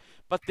relief.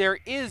 But there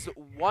is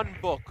one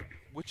book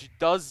which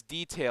does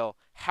detail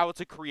how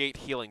to create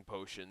healing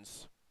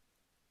potions.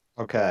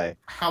 Okay.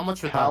 How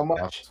much would How that much?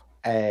 cost?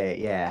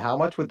 How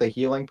much would the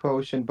healing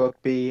potion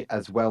book be,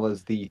 as well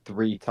as the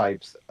three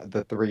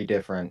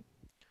different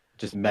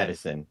just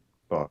medicine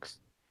books?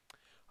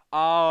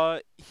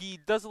 He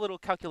does a little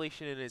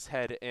calculation in his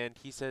head, and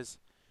he says,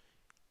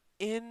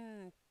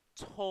 in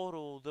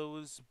total,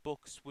 those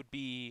books would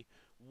be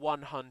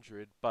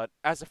 100, but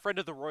as a friend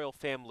of the royal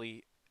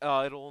family,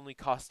 it'll only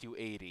cost you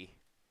 80.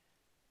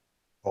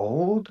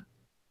 Gold?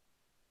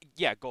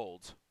 Yeah,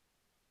 gold.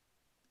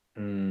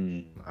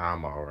 Hmm.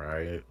 I'm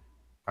alright.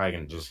 I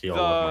can just heal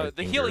with my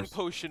The healing fingers.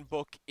 potion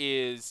book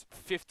is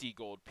 50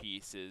 gold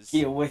pieces.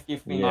 Heal with your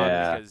finger.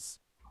 Yeah. Because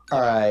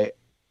All right.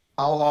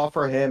 I'll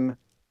offer him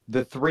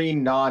the three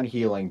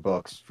non-healing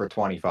books for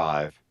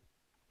 25.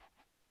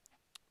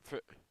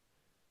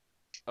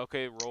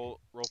 okay, roll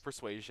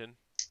persuasion.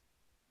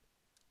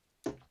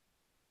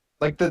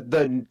 Like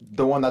the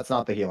one that's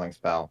not the healing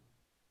spell.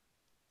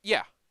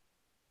 Yeah.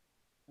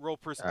 Roll All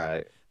persuasion.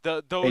 right.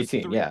 Those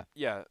 18, three. yeah.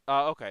 Yeah.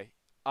 Okay.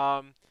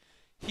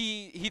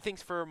 He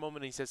thinks for a moment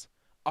and he says,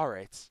 "All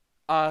right.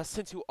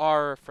 Since you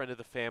are a friend of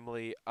the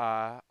family,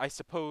 I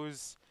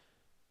suppose,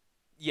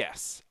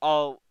 yes,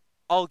 I'll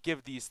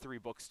give these three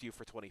books to you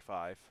for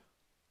 25."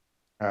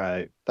 All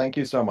right. Thank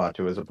you so much.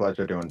 It was a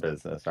pleasure doing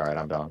business. All right,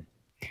 I'm done.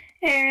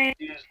 Eric.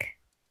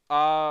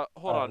 Hold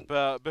on.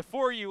 But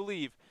before you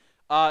leave,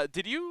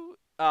 did you,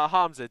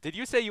 Hamza, did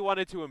you say you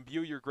wanted to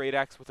imbue your great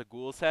axe with a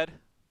ghoul's head?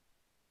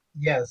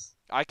 Yes.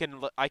 I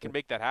can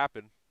make that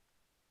happen.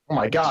 Oh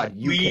my God,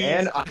 you Please.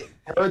 can? I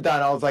heard that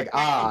and I was like,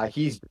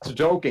 he's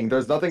joking.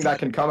 There's nothing that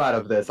can come out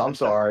of this. I'm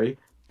sorry.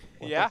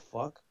 Yeah? The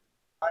fuck?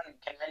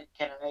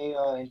 Can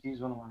I infuse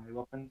one of my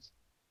weapons?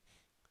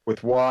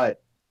 With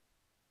what?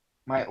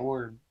 My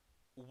orb.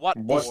 What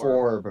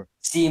orb?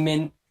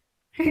 Semen.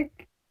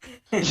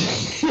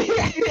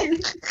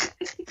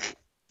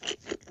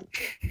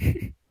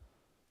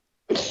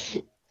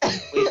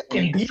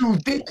 Imbue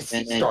this!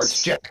 He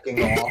starts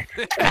jacking off.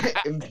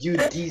 Imbue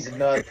these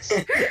nuts.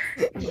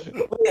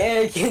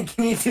 Eric, can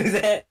you do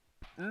that?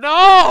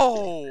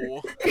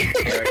 No!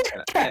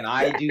 Can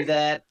I do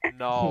that?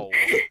 No.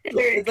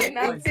 Eric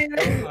cannot do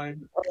that.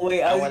 Oh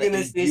wait, I I was wanna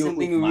gonna say imbue it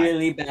something with my-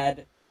 really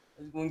bad.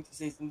 I was going to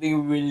say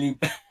something really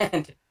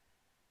bad.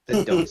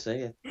 Then don't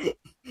say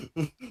it.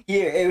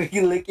 Here, Eric,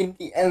 look in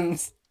the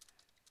M's.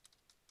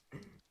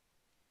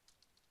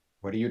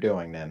 What are you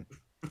doing then?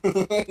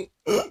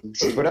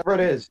 Whatever it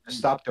is, just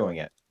stop doing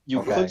it. You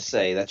Okay. could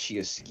say that she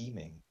is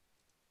scheming.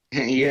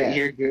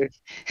 You're good.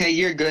 Hey,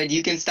 you're good.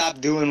 You can stop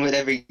doing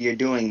whatever you're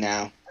doing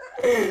now.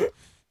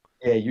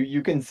 Yeah,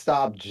 you can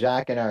stop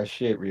jacking our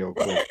shit real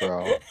quick,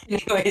 bro.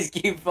 Anyways,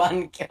 keep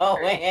on going.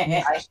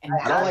 I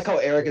don't like how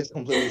Eric is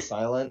completely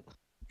silent.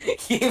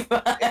 Keep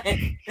on.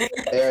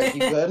 Eric, you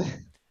good?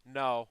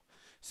 No.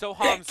 So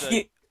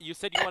Hamza, you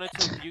said you wanted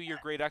to imbue your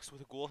great axe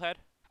with a ghoul head?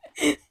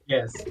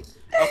 Yes.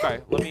 Okay,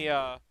 let me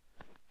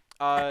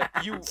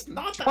you It's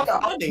not that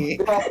funny.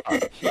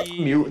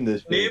 he Muting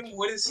this bitch. Name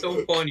what is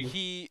so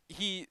funny.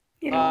 You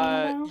don't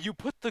know. you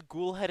put the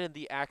ghoul head and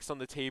the axe on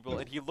the table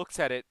and he looks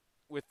at it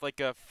with like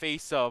a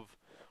face of,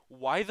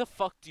 why the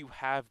fuck do you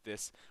have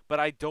this? But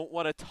I don't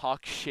want to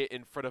talk shit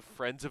in front of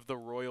friends of the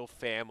royal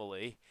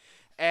family.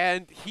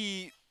 And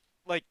he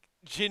like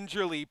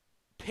gingerly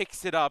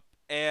picks it up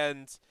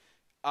and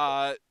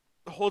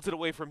holds it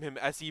away from him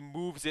as he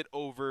moves it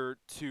over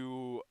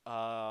to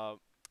a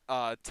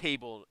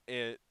table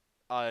near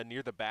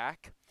the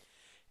back,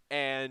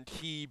 and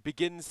he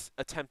begins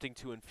attempting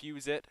to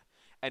infuse it,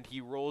 and he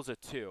rolls a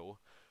 2.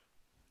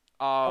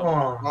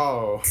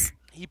 Oh.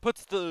 He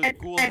puts the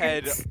ghoul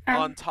head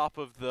on top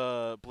of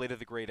the blade of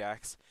the great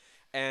axe,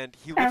 and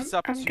he lifts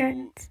up to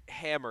good.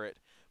 hammer it,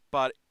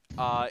 but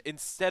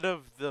instead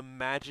of the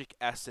magic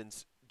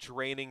essence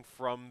draining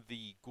from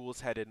the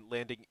ghoul's head and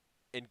landing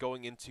and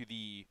going into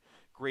the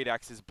great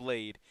axe's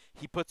blade,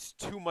 he puts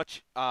too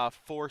much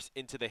force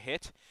into the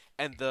hit,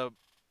 and the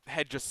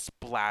head just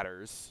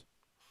splatters.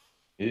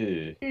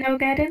 Ew. No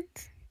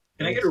guidance?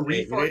 Can I get a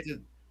refund?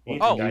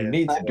 Oh. You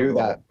need to do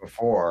that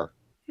before.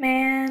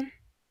 Man.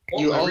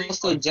 You Oh,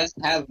 also just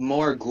have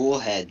more ghoul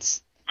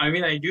heads. I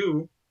mean, I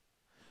do.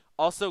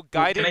 Also,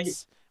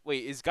 guidance.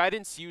 Wait, is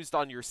guidance used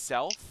on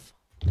yourself?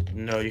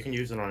 No, you can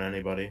use it on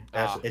anybody.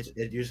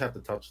 You just have to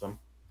touch them.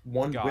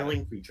 One Got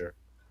willing creature.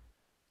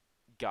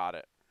 Got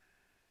it.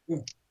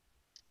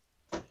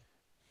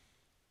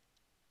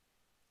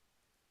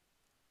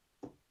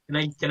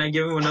 Can I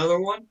give him another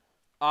one?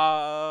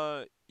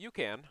 You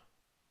can.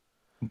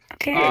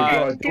 Okay,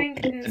 Yeah, I'm doing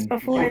guidance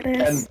before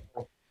this.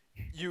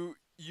 You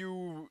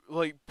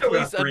like Still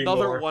got place 3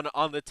 another more. one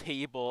on the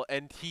table,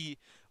 and he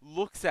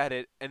looks at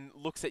it and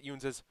looks at you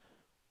and says,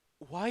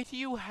 "Why do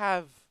you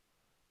have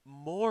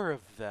more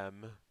of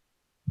them?"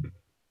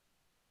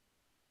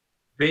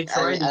 They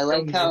tried to I tell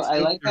like me how it's I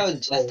like how over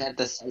just soul. at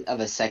the sight of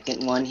a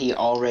second one, he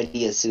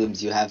already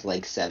assumes you have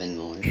like 7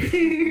 more.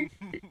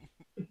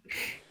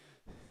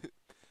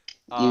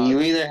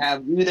 You either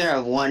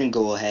have one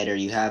ghoul head or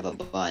you have a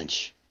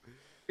bunch.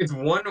 It's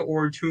one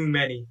or too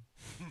many.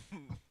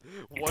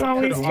 One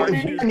always could too argue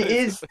many. One this-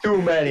 is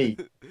too many.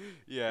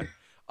 Yeah.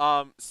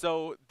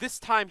 So this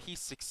time he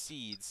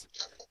succeeds,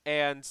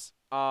 and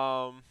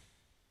the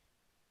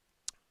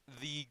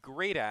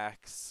great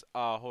axe.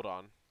 Hold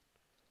on.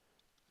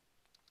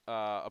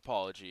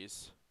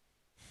 Apologies.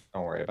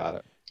 Don't worry about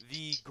it.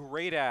 The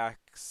great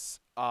axe.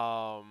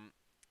 The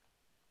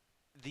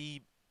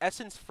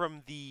essence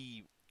from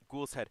the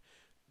ghoul's head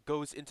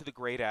goes into the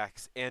great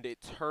axe, and it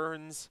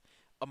turns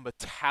a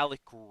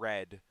metallic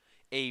red,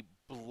 a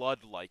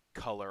blood-like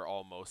color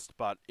almost,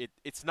 but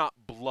it's not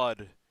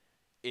blood.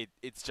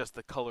 It's just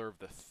the color of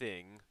the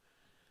thing.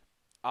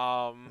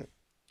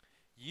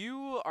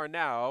 You are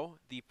now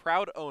the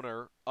proud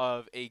owner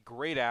of a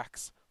great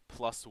axe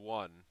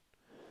 +1.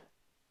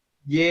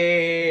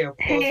 Yeah,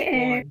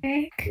 Hey,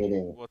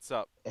 +1. What's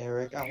up?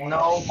 Eric, I want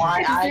No, my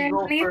Is I there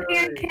go anything I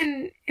first.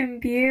 can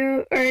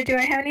imbue, or do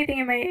I have anything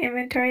in my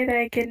inventory that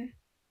I can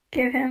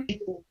give him?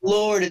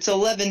 Lord, it's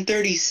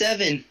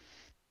 11:37.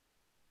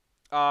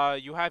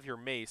 You have your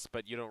mace,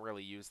 but you don't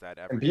really use that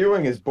ever.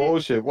 Imbuing is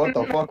bullshit. What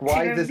the fuck?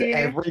 Why is this Imbue.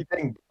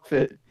 everything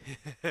fit? Do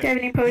you have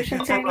any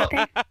potions or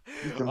anything?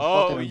 You can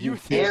Oh, fucking you imbue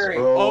think? shit, Eric,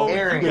 bro. Oh,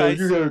 Eric. you guys.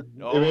 You got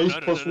No, an no, ace no,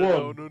 plus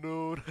no, one.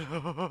 no.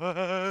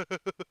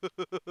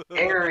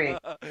 Eric.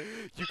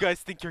 You guys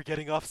think you're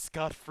getting off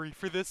scot-free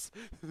for this?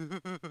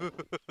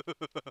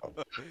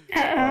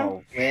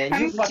 Uh-oh. Man,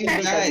 you I'm fucking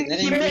guys, I didn't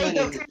you do made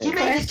the anything. you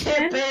made the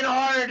campaign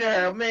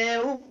harder,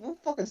 man. Who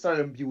fucking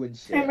started imbuing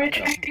shit? I'm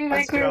retracting my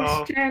Let's go.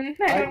 question.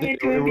 I don't need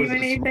to It imbue was a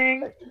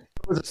anything.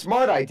 It was a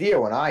smart idea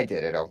when I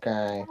did it,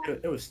 okay?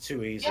 It was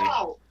too easy.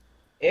 Yo,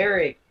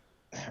 Eric.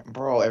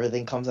 Bro,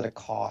 everything comes at a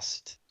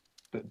cost.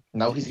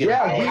 Now he's getting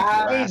Yeah, all he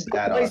harassed paid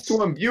the at price us.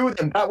 to imbue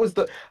them. That was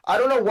the. I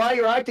don't know why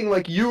you're acting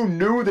like you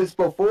knew this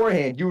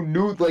beforehand. You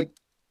knew, like.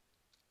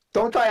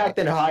 Don't try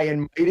acting high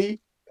and mighty.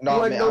 No,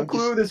 you had man, no I'm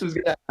clue just, this was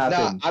gonna nah,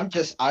 happen.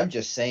 I'm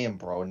just saying,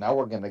 bro. Now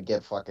we're gonna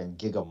get fucking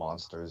Giga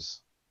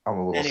Monsters. I'm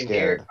a little Anyway,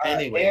 scared.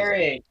 Anyways.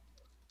 Eric,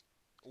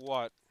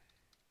 What?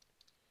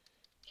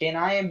 can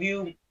I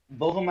imbue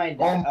both of my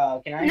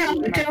can I No,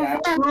 imbue my don't,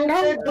 dad?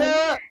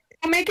 no,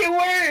 don't make it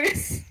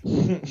worse.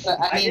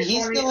 I mean, just he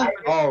wanted- still,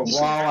 Oh, he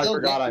wow, I still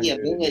forgot got I the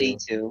muted ability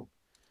you.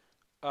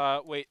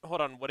 to. Wait,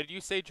 hold on. What did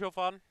you say,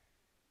 Jovan?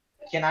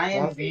 Can I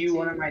Well, imbue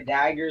one of my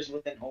daggers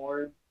with an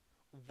orb?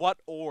 What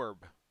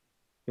orb?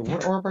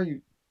 What orb are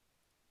you?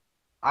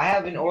 I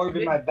have an orb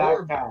in my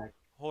backpack.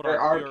 hold Or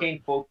on.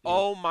 arcane focus.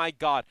 Oh my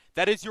god,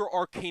 that is your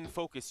arcane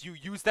focus. You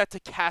use that to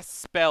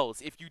cast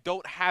spells. If you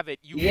don't have it,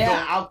 you Yeah,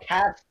 don't. I'll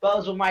cast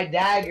spells with my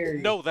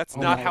daggers. No, that's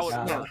Oh not my how it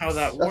God. That's not how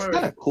that That's kind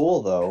works. of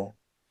cool though.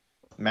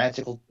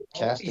 Magical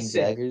casting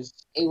sick. daggers.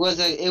 It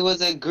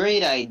was a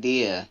great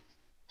idea.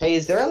 Hey,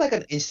 is there like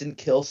an instant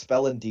kill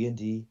spell in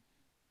D&D?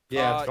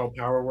 Yeah, it's called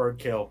Power Word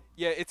Kill.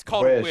 Yeah, it's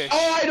called Wish.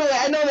 Oh, I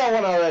know that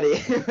one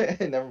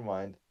already. Never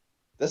mind.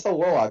 That's the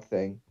warlock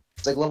thing.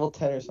 It's like level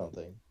 10 or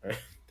something.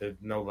 There's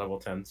no level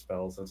 10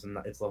 spells.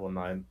 It's level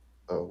 9.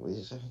 Oh,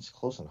 it's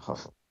close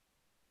enough.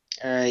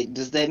 Alright,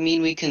 does that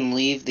mean we can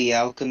leave the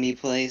alchemy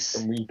place?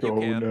 We You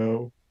can.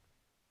 now.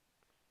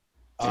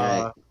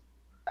 Alright.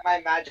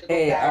 My magical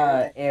Hey,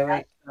 dagger.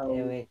 Eric.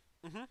 Eric.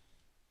 Mhm.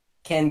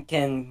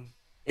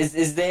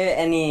 Is there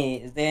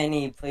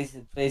any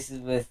places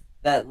with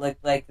that look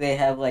like they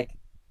have like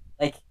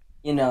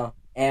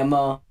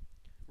ammo?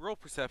 Roll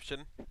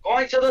perception.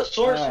 Going to the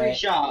sorcery Alright.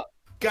 shop.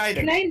 Can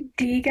Guidance. I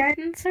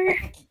D-guidance her?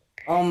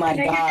 Oh my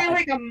Can I give her god.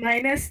 like a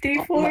minus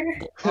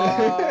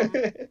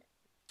D4?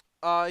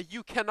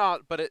 You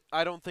cannot, but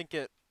I don't think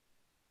it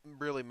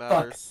really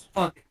matters.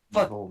 Fuck.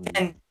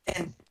 10.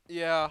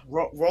 Yeah.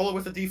 Roll it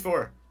with a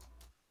D4.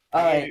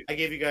 Alright, I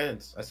gave you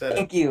guidance. I said it.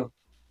 thank you.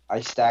 I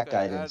stack Okay,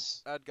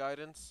 guidance. Add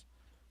guidance.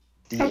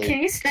 Oh, can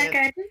you stack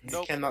guidance?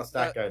 Nope. Cannot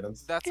stack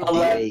guidance. That's a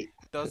Eleven.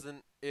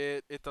 doesn't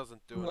it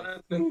doesn't do What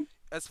anything. happened?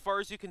 As far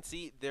as you can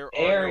see, there are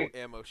Eric.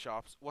 no ammo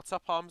shops. What's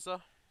up, Hamza?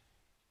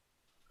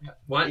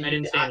 What? I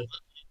didn't say anything.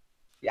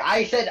 Yeah,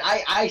 I said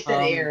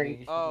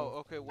Aerie.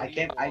 Oh, okay. What I do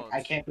can't. you want?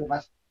 I can't put my.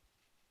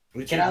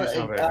 We Can choose I?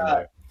 yourself every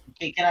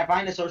day. Can I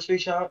find a sorcery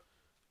shop?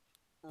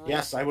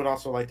 Yes, I would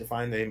also like to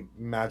find a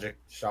magic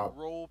shop.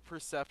 Roll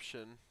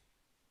perception.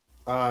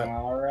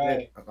 All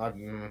right.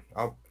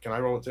 Can I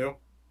roll it too?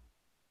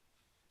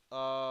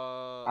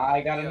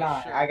 I got a yeah,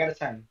 9. sure. I got a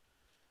 10.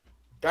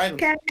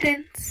 Guidance.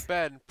 Guidance.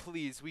 Ben,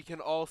 please, we can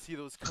all see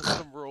those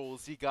custom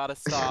rolls. You gotta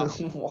stop.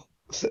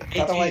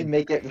 How do I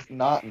make it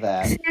not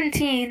that?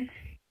 17.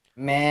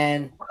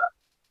 Man.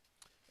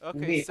 Okay,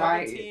 Be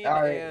fine. 17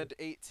 Alright. and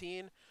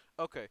 18.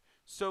 Okay,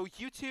 so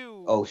you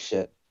two. Oh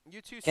shit.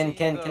 You two Can see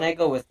can the... can I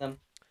go with them?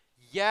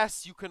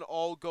 Yes, you can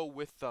all go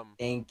with them.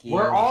 Thank you.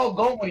 We're all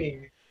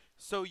going.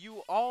 So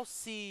you all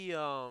see, you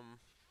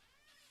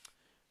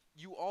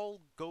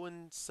all go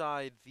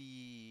inside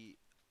the,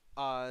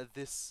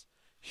 this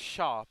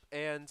shop,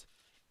 and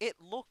it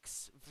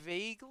looks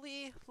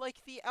vaguely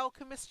like the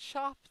alchemist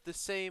shop. The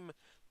same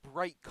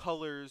bright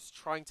colors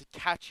trying to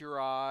catch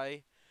your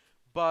eye,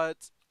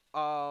 but,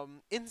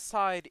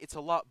 inside it's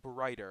a lot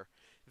brighter.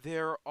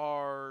 There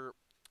are,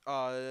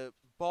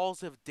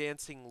 balls of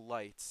dancing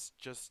lights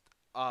just,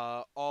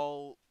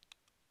 all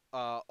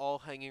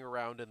hanging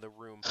around in the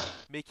room,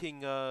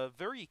 making a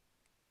very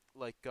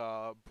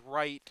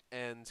bright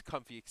and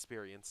comfy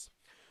experience.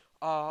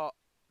 Uh,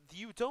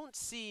 you don't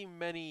see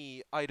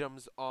many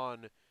items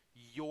on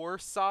your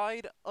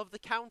side of the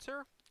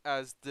counter,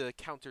 as the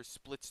counter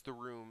splits the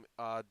room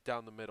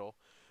down the middle,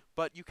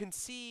 but you can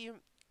see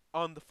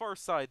on the far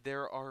side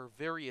there are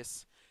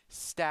various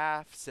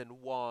staffs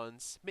and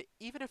wands,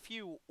 even a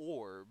few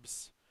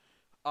orbs.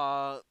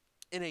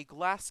 In a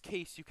glass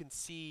case, you can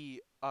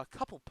see a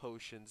couple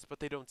potions, but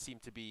they don't seem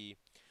to be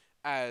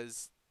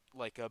as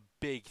like a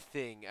big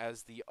thing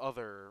as the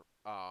other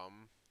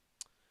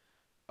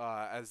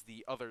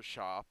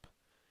shop.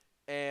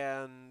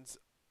 And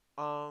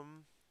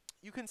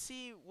you can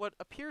see what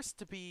appears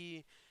to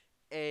be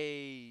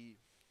a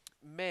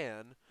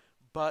man,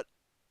 but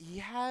he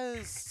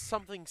has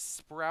something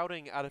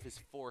sprouting out of his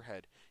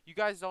forehead. You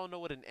guys all know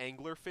what an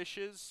anglerfish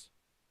is?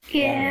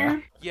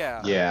 Yeah.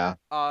 Yeah. Yeah.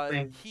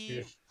 Thank He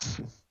you.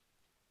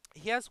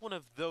 he has one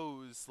of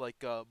those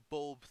like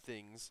bulb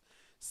things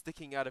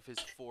sticking out of his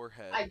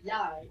forehead,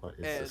 What is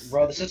And- this?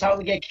 Bro, this is how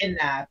we get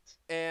kidnapped.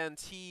 and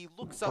he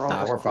looks up. Bro,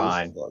 at we're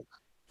fine.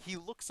 He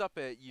looks up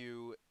at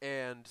you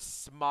and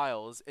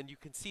smiles, and you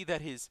can see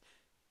that his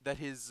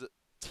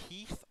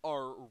teeth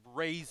are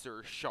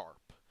razor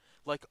sharp,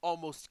 like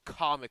almost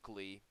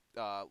comically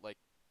like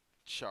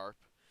sharp,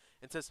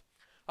 and says,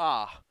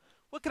 "Ah,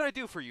 what can I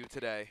do for you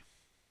today?"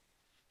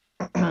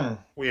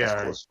 We That's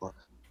are close one.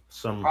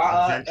 some Uh,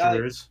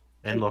 adventurers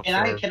and look Can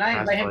I for can I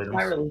invite him to items.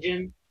 my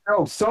religion?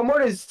 No,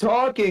 someone is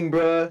talking,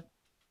 bruh.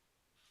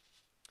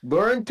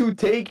 Learn to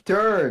take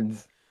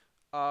turns.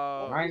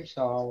 I'm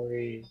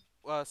sorry.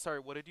 Sorry,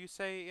 what did you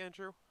say,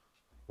 Andrew?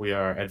 We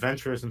are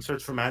adventurers in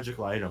search for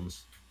magical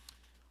items.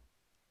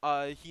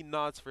 He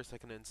nods for a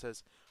second and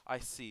says, "I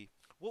see.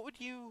 What would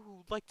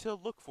you like to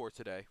look for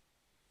today?"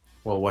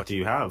 Well, what do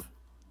you have?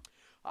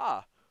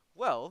 Ah,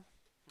 well,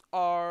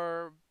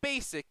 our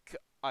basic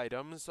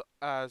items,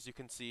 as you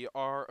can see,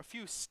 are a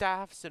few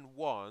staffs and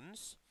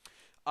wands.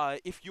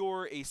 If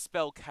you're a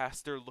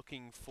spellcaster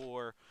looking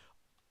for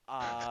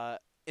an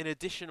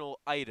additional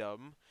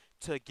item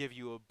to give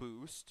you a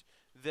boost,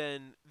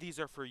 then these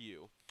are for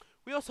you.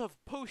 We also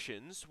have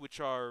potions, which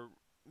are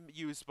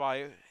used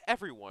by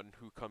everyone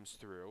who comes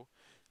through.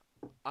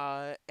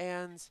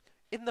 And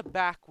in the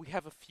back, we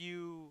have a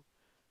few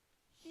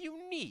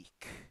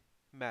unique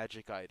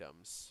magic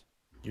items.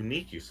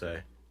 Unique, you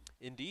say?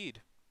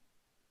 Indeed.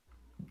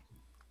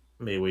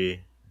 May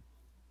we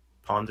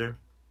ponder?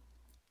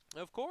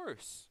 Of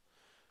course.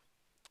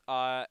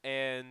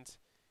 And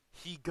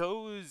he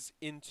goes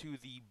into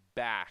the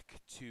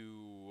back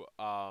to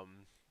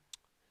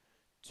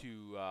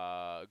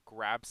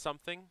grab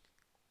something.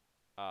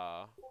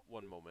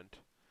 One moment.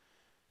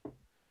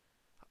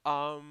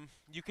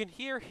 You can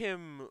hear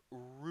him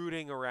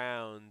rooting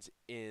around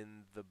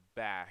in the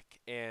back,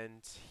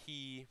 and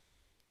he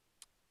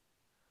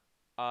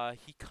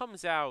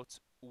comes out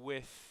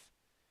with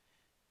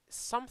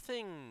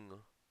something.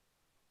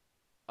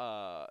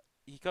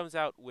 He comes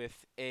out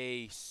with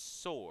a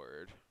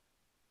sword.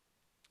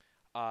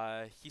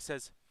 He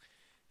says,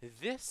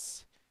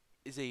 "This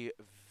is a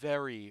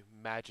very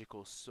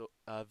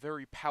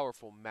very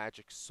powerful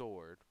magic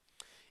sword.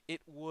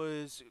 It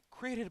was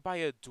created by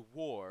a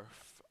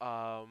dwarf.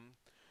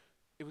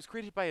 It was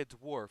created by a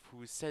dwarf who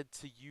was said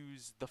to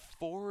use the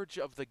forge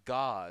of the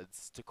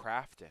gods to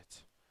craft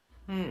it."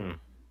 Hmm.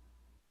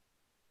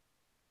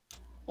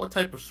 What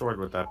type of sword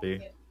would that be?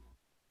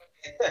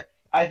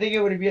 I think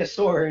it would be a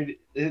sword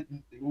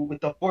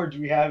with the forge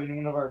we have in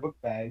one of our book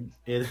bags.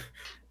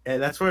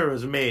 And that's where it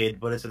was made,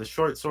 but is it a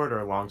short sword or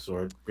a long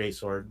sword? Great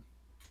sword.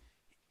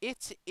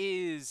 It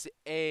is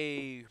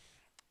a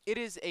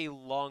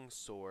long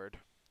sword,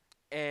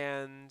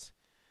 and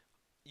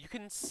you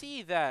can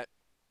see that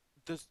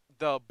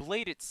the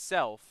blade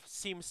itself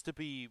seems to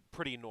be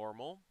pretty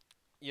normal.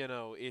 You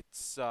know, it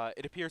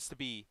appears to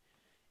be,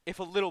 if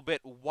a little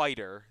bit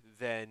whiter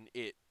than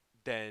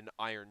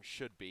iron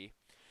should be.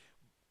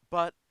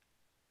 But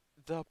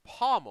the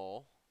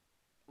pommel,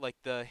 like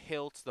the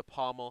hilt, the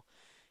pommel,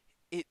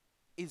 it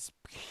is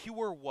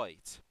pure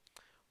white.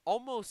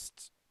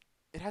 Almost,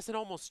 it has an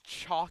almost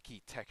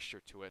chalky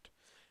texture to it,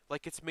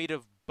 like it's made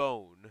of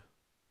bone.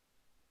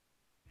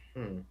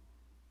 Hmm.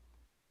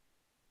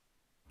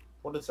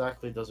 What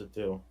exactly does it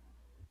do?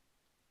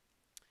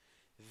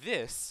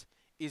 This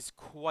is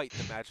quite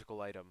the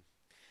magical item.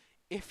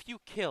 If you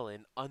kill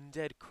an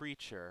undead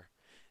creature,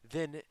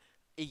 then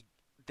a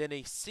then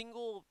a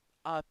single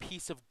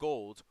piece of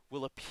gold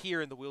will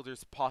appear in the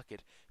wielder's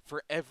pocket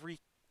for every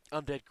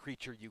undead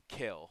creature you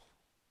kill.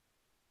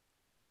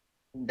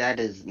 That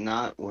is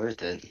not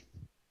worth it.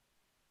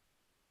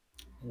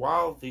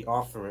 While the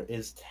offer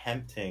is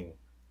tempting,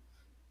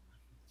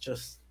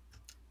 just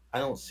I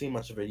don't see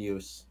much of a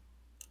use.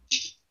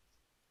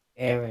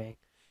 Eric.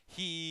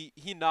 He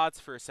nods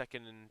for a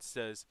second and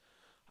says,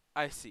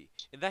 "I see.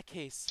 In that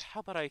case, how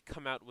about I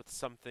come out with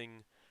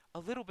something a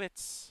little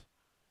bit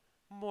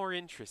more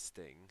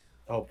interesting?"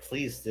 Oh,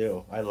 please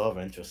do. I love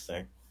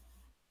interesting.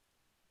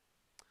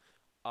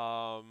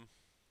 Um,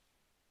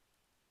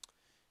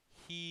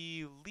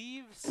 he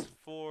leaves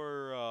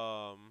for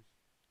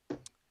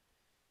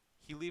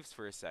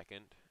a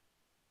second,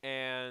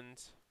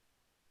 and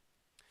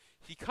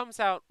he comes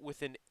out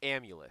with an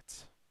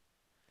amulet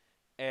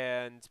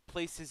and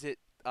places it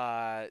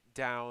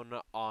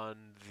down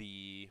on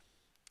the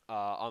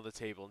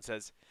table and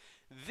says,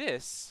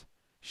 "This,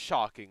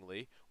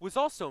 shockingly, was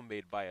also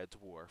made by a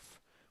dwarf,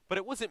 but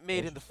it wasn't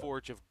made in the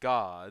Forge of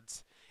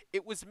Gods.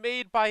 It was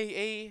made by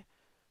a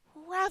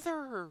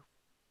rather,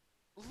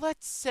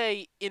 let's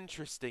say,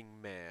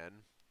 interesting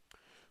man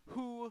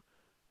who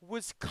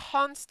was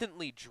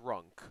constantly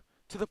drunk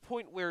to the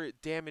point where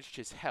it damaged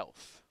his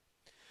health.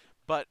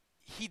 But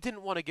he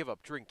didn't want to give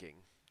up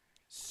drinking,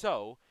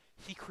 so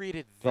he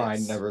created Fine,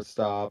 this. never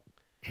stop.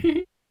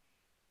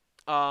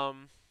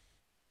 Um,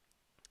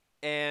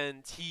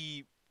 and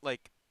he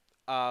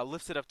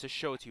lifts it up to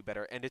show it to you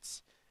better, and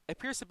it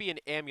appears to be an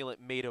amulet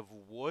made of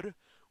wood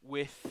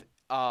with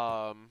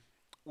a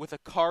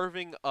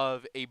carving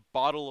of a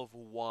bottle of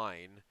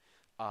wine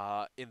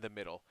in the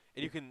middle,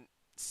 and you can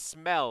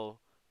smell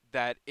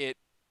that it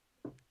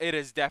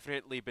has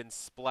definitely been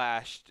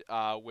splashed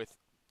with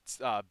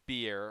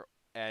beer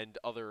and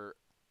other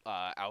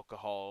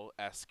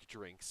alcohol-esque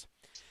drinks.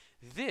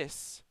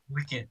 This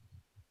Wicked.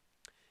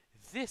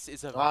 this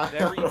is a I don't know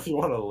very if you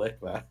want to lick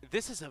that.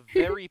 this is a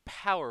very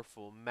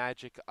powerful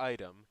magic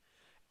item,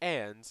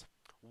 and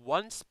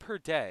once per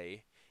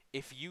day,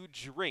 if you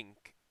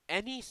drink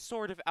any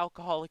sort of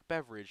alcoholic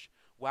beverage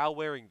while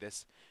wearing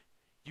this,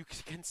 you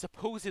can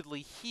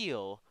supposedly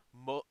heal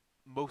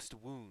most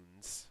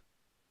wounds.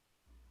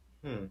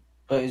 Hmm.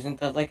 But isn't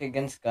that like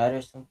against God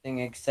or something?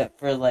 Except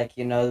for like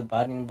the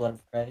body and blood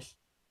of Christ.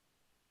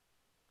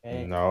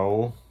 Right?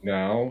 No.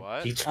 No.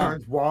 What? He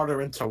turned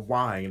water into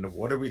wine.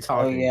 What are we Oh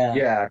talking? yeah.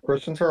 Yeah,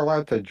 Christians are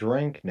allowed to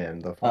drink, Nim.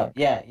 The Oh fuck?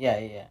 yeah.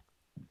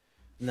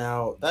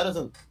 Now, that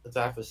doesn't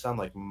exactly sound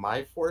like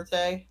my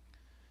forte,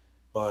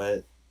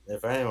 but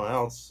if anyone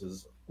else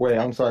is... Wait,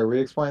 I'm sorry.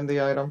 Re-explain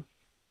the item.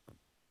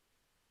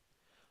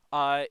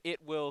 It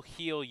will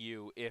heal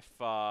you if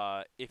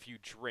you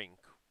drink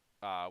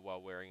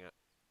while wearing it.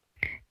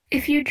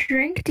 If you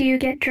drink, do you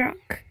get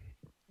drunk?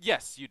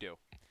 Yes, you do.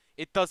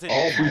 It doesn't.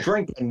 Oh, if you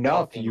drink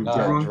enough, fucking you God.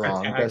 get Drunk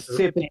drunk. attacker. A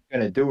sip ain't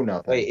gonna do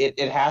nothing. Wait,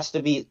 it has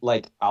to be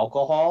like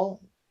alcohol?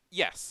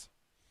 Yes.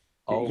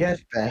 Oh, Yes,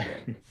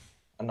 Ben.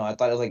 No, I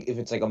thought it was like if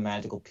it's like a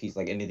magical piece,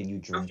 like anything you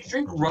If drink. you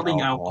drink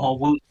rubbing alcohol,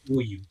 will it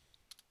kill you?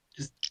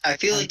 I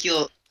feel like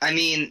you'll. I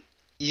mean,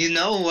 you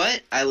know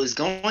what? I was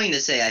going to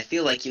say I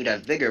feel like you'd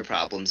have bigger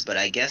problems, but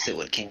I guess it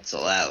would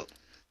cancel out.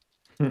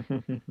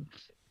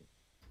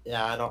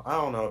 Yeah, I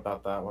don't know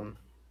about that one.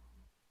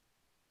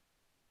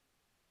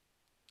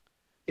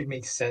 It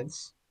makes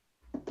sense.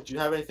 Do you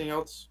have anything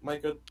else, my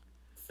good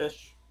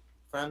fish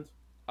friend?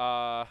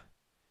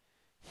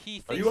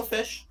 He Are you a thinks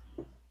fish?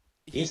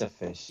 He's a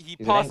fish. he He's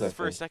an pauses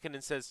for a anglerfish. second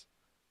and says,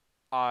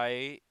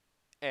 "I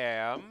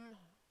am.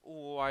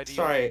 Why do you?"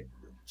 Sorry,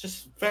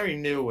 just very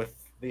new with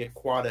the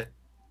aquatic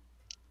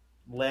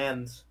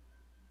land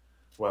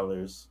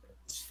dwellers.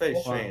 It's very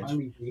strange.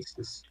 I'm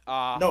racist.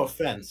 No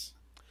offense.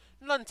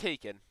 None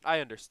taken. I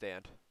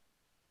understand.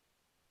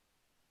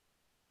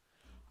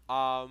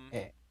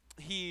 Eh.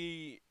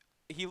 He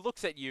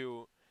looks at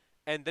you,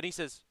 and then he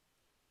says,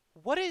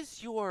 "What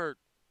is your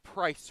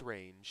price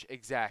range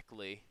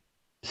exactly?"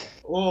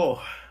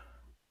 Oh,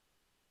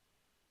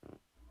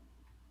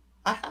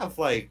 I have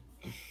like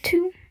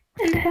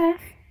 2.5.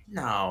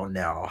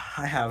 no.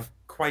 I have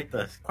quite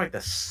the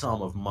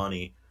sum of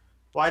money.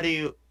 Why do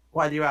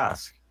you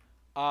ask?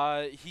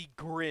 He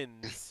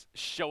grins,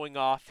 showing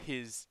off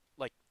his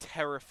like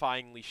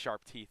terrifyingly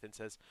sharp teeth, and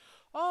says,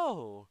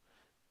 "Oh,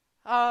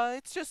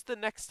 it's just the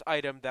next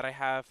item that I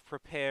have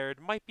prepared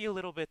might be a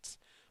little bit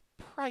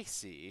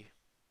pricey."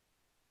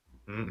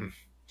 Mm,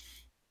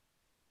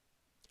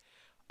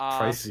 Uh,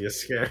 pricey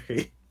is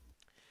scary.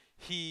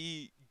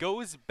 he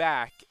goes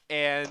back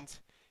and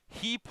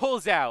he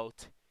pulls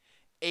out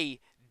a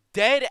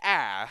dead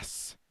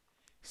ass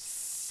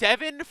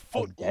 7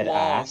 foot Dead long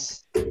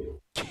ass.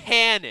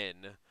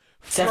 cannon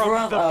Sephiroth?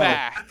 from the Oh.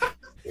 back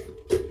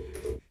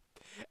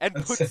and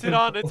puts it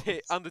on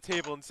on the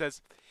table and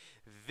says,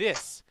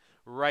 "This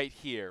right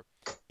here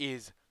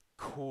is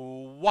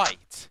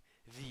quite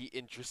the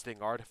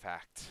interesting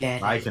artifact."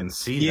 I can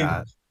see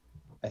that.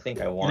 I think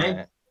I want Can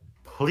I- it.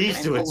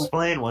 Please do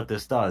explain what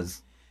this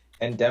does.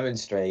 And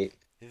demonstrate.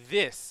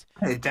 This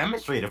Hey,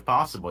 demonstrate if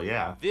possible,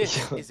 yeah.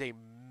 This is a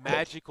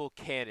magical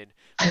cannon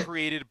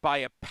created by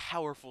a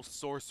powerful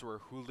sorcerer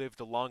who lived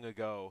long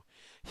ago.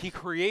 He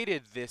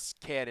created this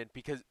cannon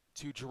because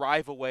to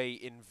drive away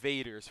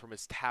invaders from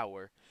his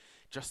tower.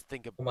 Just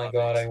think about Oh my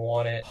god, it. I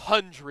want it.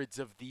 Hundreds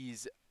of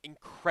these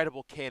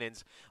incredible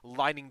cannons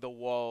lining the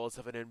walls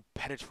of an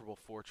impenetrable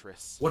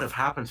fortress. What have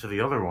happened to the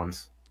other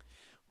ones?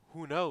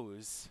 Who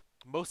knows?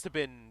 Most have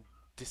been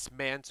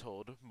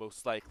dismantled,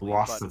 most likely,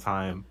 Lost but the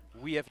time.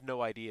 we have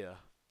no idea.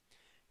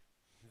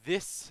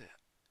 This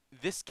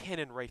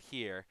cannon right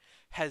here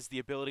has the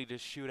ability to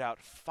shoot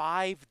out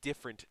 5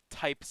 different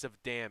types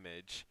of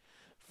damage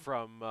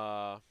from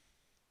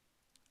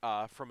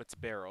its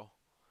barrel.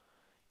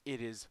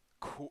 It is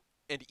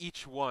and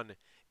each one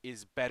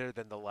is better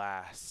than the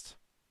last.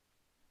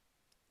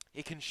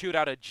 It can shoot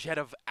out a jet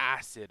of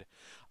acid,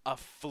 a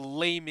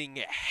flaming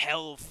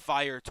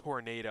hellfire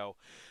tornado,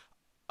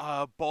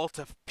 a bolt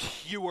of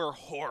pure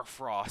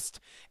hoarfrost,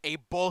 a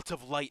bolt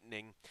of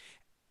lightning,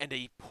 and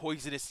a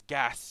poisonous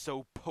gas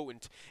so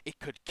potent it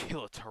could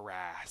kill a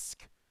Tarask.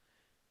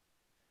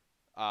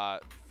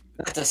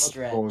 That's a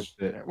stretch.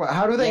 Bullshit. Well,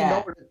 how do they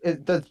know?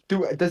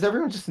 Does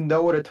everyone just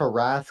know what a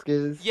Tarask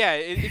is? Yeah,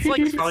 it's like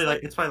It's probably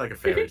like a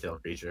fairy tale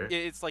creature.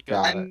 it's like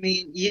Got I it.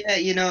 mean, yeah,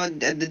 you know,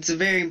 it's a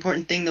very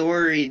important thing to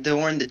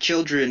warn the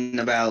children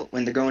about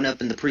when they're growing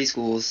up in the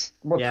preschools.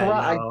 Well, Yeah,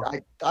 no.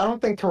 I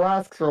don't think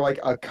Tarasks are like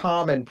a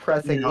common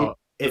pressing issue.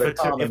 If for the if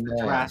common the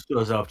man. trash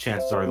goes up,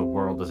 chances are the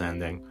world is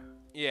ending.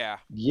 yeah.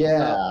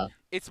 Yeah.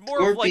 It's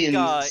more of like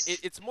Scorpions.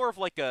 it's more of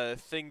like a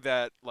thing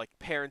that like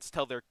parents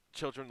tell their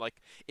children, like,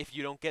 if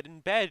you don't get in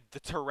bed, the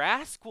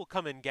Tarask will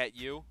come and get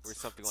you, or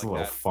something It's a like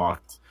little that.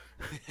 fucked.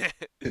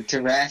 The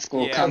Tarask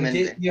will Yeah. come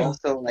and Yeah.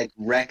 also like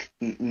wreck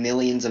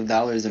millions of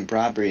dollars in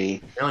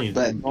property, Millions.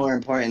 but more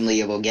importantly,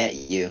 it will get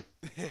you.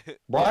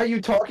 Why are you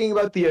talking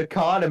about the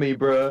economy,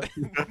 bruh?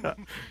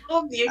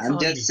 Love the I'm economy.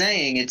 just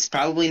saying, it's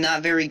probably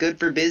not very good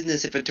for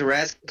business if a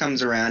Tarask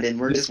comes around, and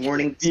we're just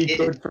warning Be kids.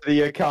 good for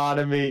the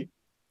economy.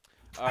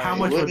 How Alright,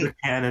 much would the wouldn't-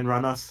 cannon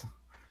run us?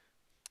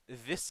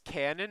 this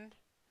cannon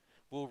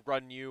will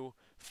run you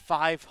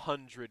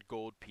 500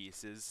 gold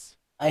pieces.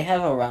 I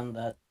have around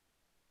that.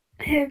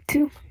 I have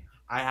 2.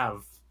 I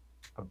have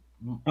How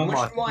much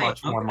much, do I?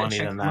 much I'm more gonna money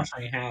check than how much that.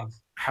 I have.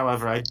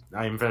 However,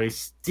 I am very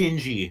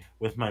stingy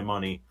with my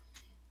money.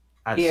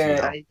 That's, Here, you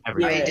know, I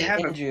everything. here. have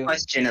Andrew. a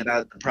question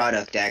about the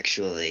product,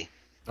 actually.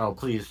 Oh,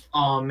 please.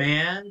 Oh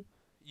man.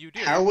 You do.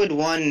 How would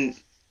one,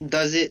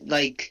 does it,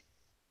 like,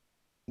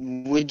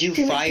 would you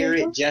Do it fire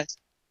double? it just,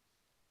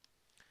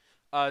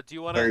 Do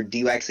you want or to? do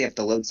you actually have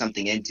to load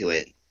something into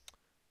it?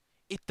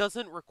 It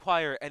doesn't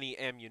require any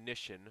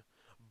ammunition,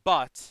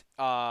 but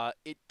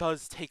it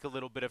does take a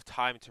little bit of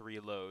time to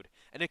reload,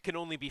 and it can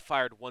only be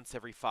fired once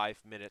every 5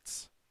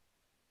 minutes.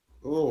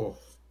 Oh.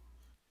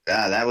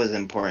 Ah, that was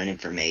important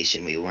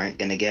information we weren't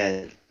gonna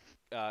get.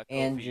 Kofi,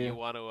 Andrew. you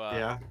want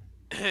to?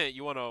 Yeah.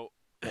 You want to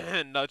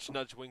Nudge,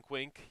 nudge, wink,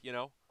 wink. You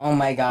know. Oh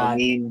my I god.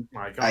 mean,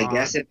 My I God.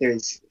 guess if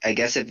there's, I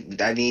guess if,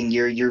 I mean,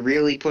 you're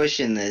really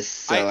pushing this,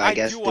 so I I do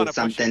guess want to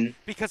there's push it something.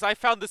 because I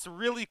found this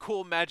really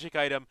cool magic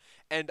item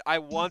and I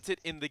want it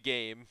in the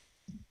game.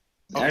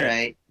 All Okay,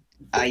 right.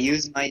 I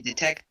use my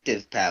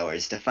detective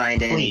powers to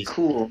find any please.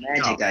 cool No.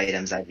 magic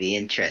items I'd be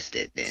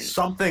interested in.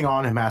 Something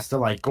on him has to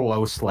like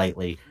glow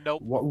slightly.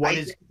 Nope. What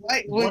is?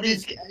 What What would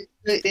is?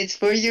 it's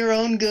for your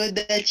own good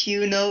that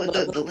you know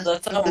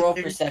Let's all roll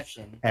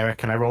perception. Eric,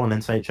 can I roll an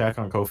insight check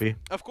on Kofi?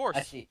 Of course.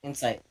 Actually,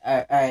 insight.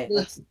 Alright,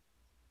 let's.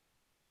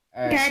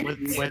 Alright.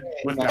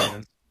 With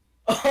guidance.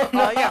 Oh,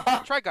 no.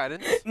 Yeah. Try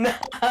guidance. No.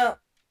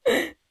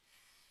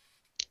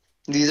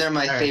 These are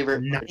my Eric,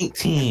 favorite.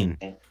 19.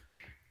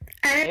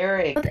 I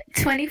rolled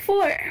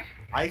 24.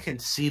 I can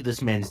see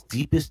this man's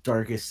deepest,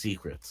 darkest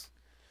secrets.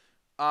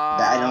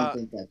 I don't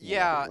think that's how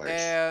Yeah, it works.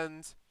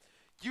 and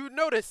you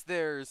notice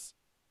there's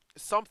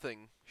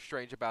something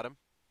strange about him.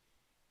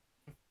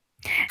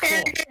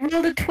 And I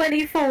rolled a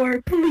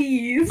 24,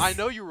 please. I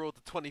know you rolled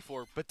a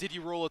 24, but did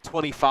you roll a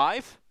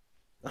 25?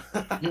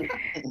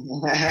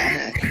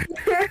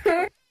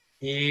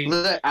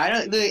 Look, I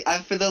don't. Look,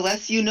 for the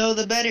less you know,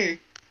 the better.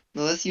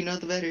 The less you know,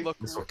 the better. Look,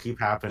 This will keep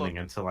happening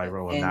until I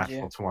roll a Andrew.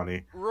 natural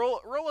 20.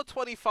 roll a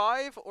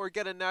 25 or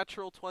get a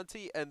natural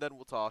 20, and then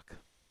we'll talk.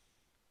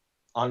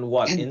 On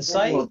what? And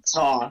Insight? We'll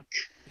talk.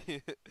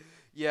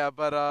 Yeah,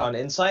 but On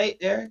insight,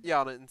 Eric?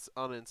 yeah,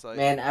 on insight.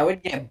 Man, I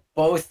would get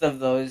both of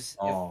those.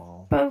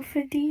 Oh. Both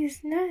of these,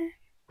 no.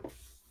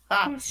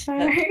 I'm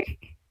sorry.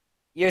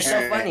 You're so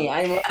Alright. funny.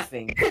 I'm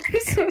laughing. I'm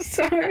so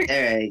sorry.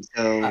 All right.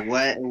 So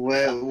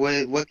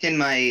what can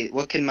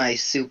my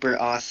super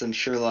awesome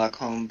Sherlock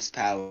Holmes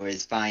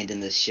powers find in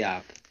this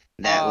shop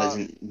that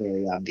wasn't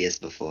very obvious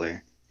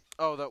before?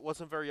 Oh, that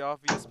wasn't very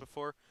obvious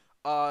before.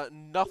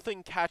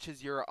 Nothing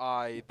catches your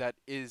eye that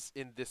is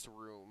in this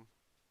room.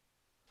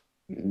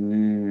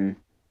 Can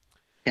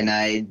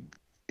I?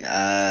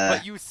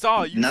 But you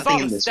saw the nothing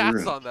in this stats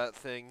room. on that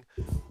thing.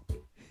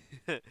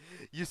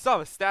 You saw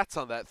the stats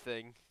on that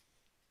thing.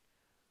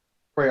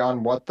 Wait,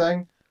 on what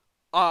thing?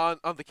 On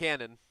the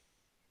cannon.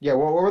 Yeah,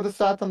 what were the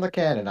stats on the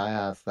cannon? I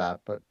asked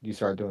that, but you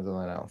started doing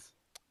something else.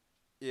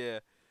 Yeah.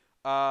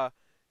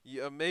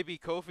 Yeah, maybe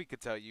Kofi could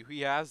tell you.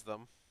 He has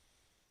them.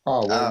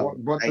 Oh, well, Oh,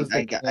 what does the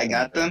I cannon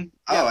got do? them.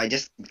 Yeah.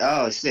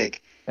 Oh,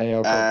 sick. Hey,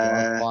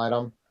 okay, slide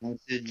them.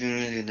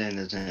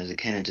 The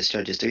cannon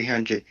discharges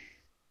 300.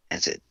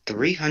 That's it.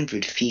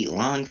 300 feet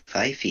long,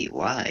 5 feet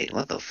wide.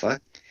 What the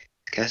fuck?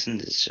 Casting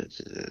this,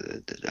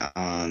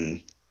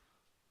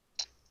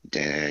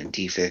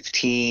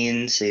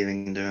 D15,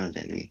 saving their own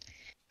enemy.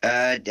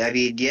 I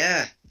mean,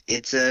 yeah,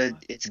 it's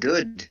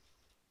good.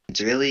 It's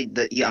really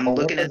yeah. I'm Well,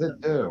 looking what at does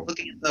it do?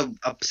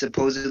 the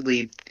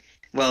supposedly,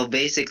 well,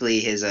 basically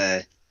his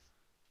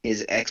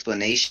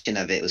explanation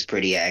of it was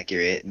pretty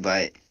accurate,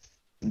 but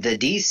the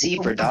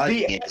DC for dodging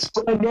The it is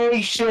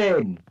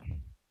explanation!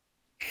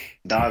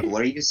 dog.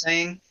 What are you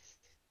saying?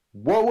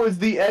 What was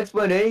the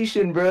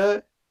explanation,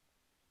 bruh?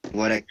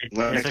 What It's a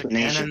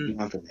explanation cannon- do you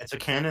want for that? It's a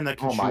cannon that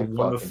can Oh my shoot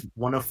fucking-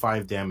 one of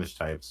 5 damage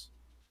types.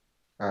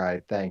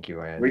 Alright, thank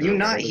you, Andrew. Were you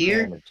not What are the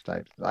here? damage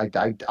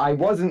types? I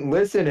wasn't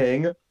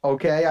listening,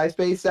 okay? I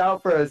spaced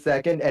out for a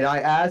second, and I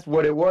asked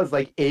what it was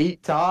like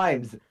 8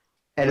 times.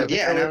 And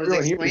Yeah, and I was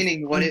everyone here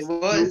explaining what it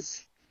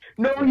was.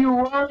 No, you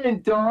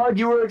weren't, dog.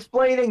 You were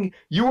explaining.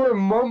 You were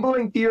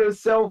mumbling to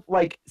yourself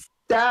like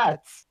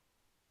stats.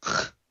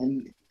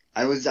 And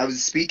I was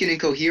speaking in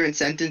coherent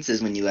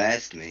sentences when you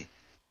asked me.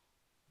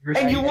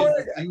 And you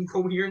were.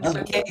 Incoherent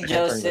Okay, sentence.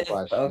 Joseph.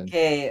 question.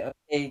 Okay,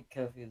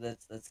 Kofi.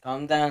 Let's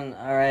calm down.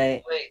 All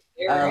right. Wait,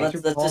 Why Eric, don't let's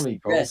you call just me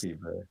rest. Kofi,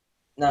 bro?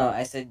 No,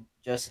 I said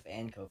Joseph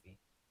and Kofi.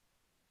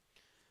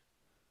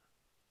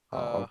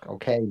 Oh,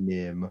 okay,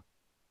 Nim.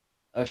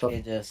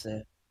 Okay,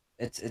 Joseph.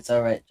 It's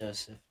all right,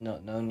 Joseph. No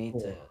need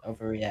to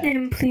overreact.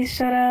 And please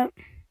shut up.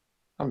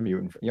 I'm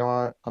muting. You know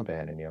what? I'm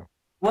banning you.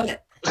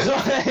 What?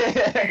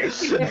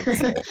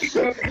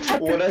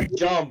 What a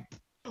jump!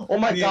 Oh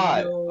my Yeah,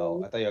 god! no.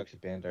 Oh, I thought you actually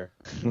banned her.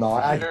 No,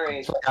 I Alright.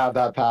 actually have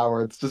that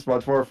power. It's just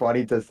much more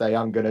funny to say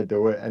I'm gonna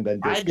do it and then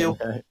I do.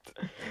 disconnect.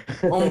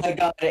 Oh my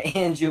God,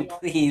 Andrew,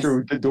 please.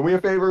 Dude, do me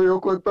a favor real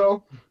quick,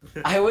 bro.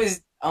 I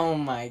was. Oh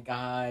my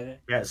God.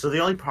 Yeah, so the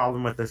only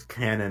problem with this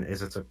cannon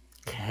is it's a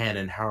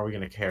cannon. How are we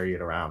going to carry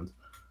it around?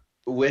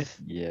 With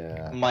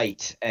Yeah.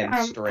 might and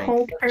strength.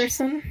 Whole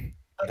person.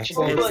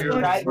 Actually, It's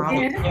you're not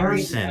right. a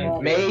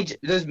person. Mage,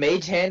 does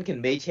Mage Hand, can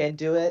Mage Hand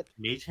do it?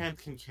 Mage hand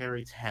can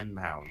carry 10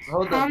 pounds.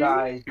 Hold up,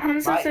 guys.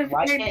 Hamza's a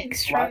Why very can't- big,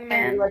 strong why can't we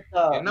man. let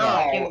the- You know,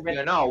 why can't we let-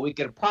 you know, we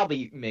could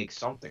probably make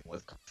something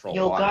with control.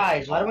 Yo,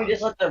 guys, why don't we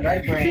just let the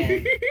red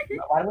brand?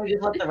 Why don't we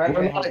just let the red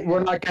brand? We're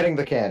not getting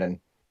the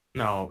cannon.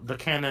 No, the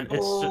cannon, it's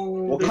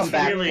We'll it's come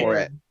back really, for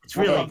it. It's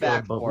We'll really come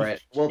back good, but for we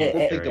it. We'll Yeah,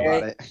 think yeah,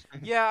 about it.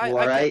 Yeah,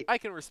 All right. I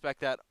can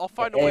respect that. I'll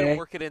find a way to Eric?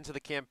 work it into the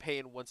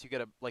campaign once you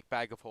get a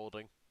bag of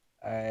holding.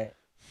 All right.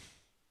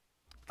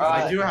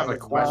 I do have a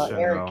question,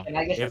 Eric, though. can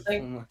I get If-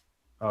 something?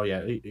 Oh,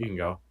 yeah, you can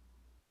go.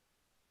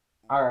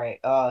 All right.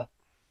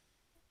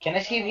 Can I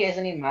see if he has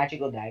any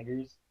magical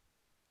daggers?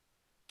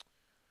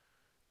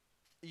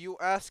 You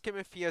ask him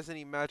if he has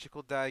any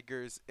magical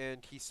daggers,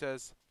 and he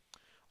says,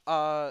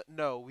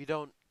 no, we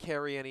don't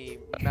carry any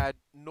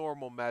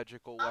normal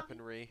magical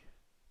weaponry."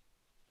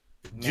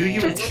 Do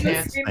you Man. Just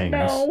enchant say things?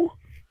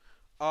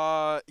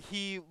 no.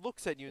 He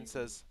looks at you and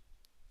says,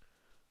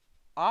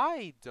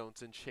 "I don't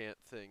enchant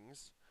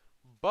things,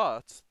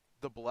 but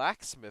the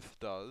blacksmith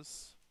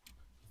does."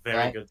 Very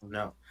Right. good to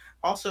know.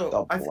 Also,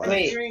 The I've been black-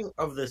 hearing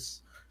of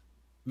this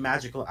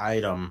magical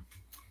item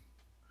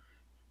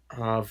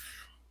of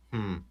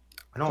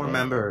I don't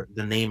remember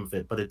the name of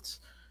it, but it's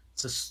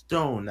a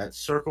stone that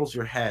circles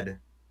your head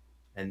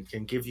and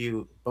can give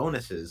you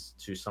bonuses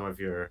to some of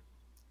your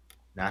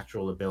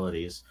natural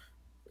abilities.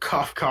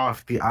 Cough,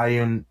 cough. The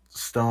Iron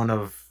Stone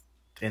of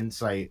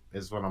Insight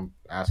is what I'm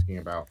asking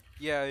about.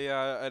 Yeah,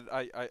 yeah, and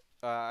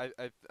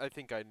I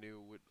think I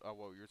knew what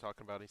you were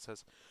talking about. He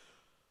says,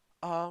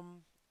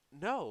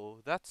 no,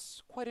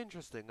 that's quite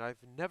interesting.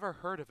 I've never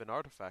heard of an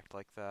artifact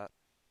like that."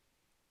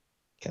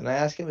 Can I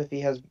ask him if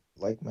he has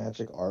like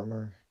magic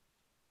armor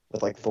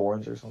with like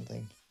thorns or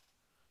something?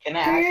 Can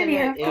I Do we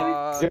ask him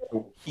already have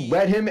if He,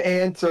 Let him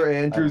answer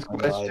Andrew's Oh my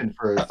question God.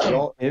 first.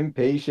 Don't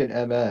impatient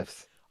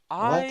MFs. What?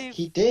 I,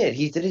 He did.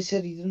 He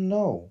said he didn't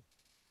know.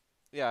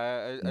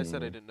 yeah, I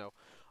said I didn't know.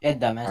 Yeah,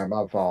 dumbass.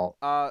 My fault.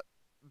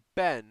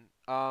 Ben,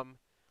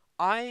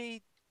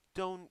 I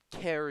don't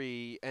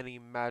carry any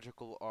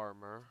magical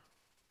armor.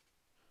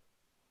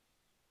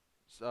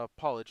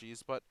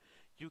 Apologies, but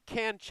you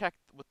can check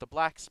with the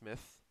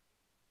blacksmith.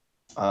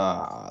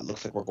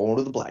 Looks like we're going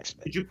to the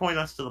blacksmith. Could you point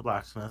us to the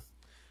blacksmith?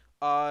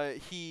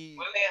 He.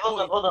 Wait,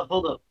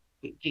 hold up.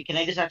 Can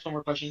I just ask one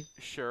more question?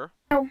 Sure.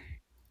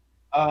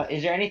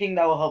 Is there anything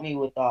that will help me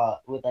with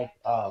like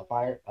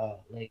fire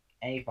like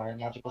any fire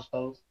magical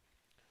spells?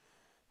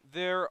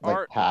 There Like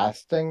are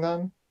casting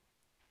them?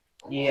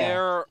 Yeah.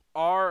 There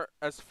are,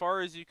 as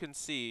far as you can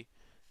see,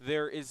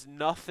 there is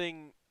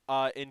nothing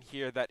in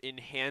here that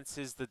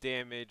enhances the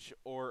damage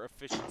or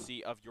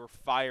efficiency of your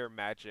fire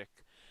magic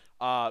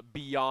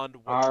beyond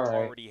what you Alright.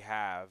 already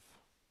have.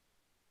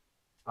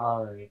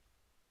 Alright.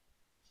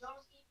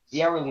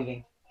 Yeah, we're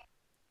leaving.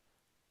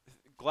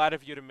 Glad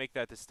of you to make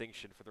that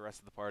distinction for the rest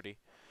of the party.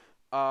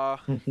 Uh,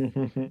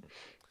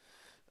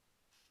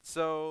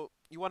 so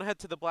you want to head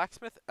to the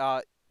blacksmith?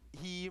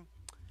 He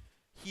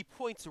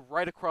points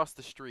right across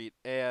the street,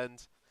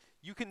 and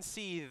you can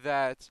see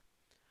that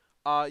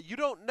you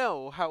don't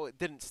know how it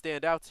didn't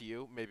stand out to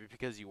you, maybe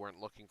because you weren't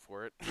looking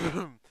for it.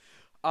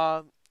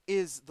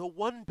 Is the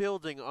one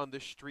building on the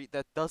street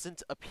that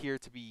doesn't appear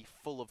to be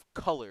full of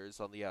colors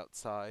on the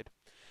outside.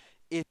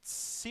 It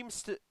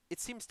seems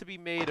to be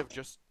made of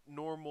just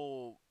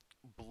normal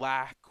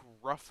black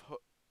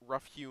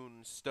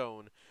rough-hewn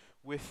stone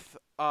with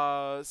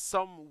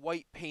some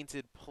white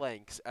painted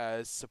planks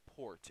as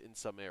support in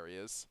some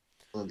areas.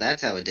 Well,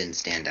 that's how it didn't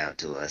stand out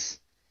to us.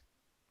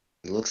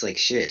 It looks like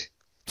shit.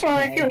 Well,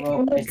 I feel like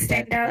Roll it would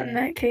stand out in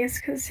perception. that case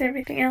because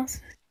everything else.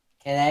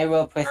 Can I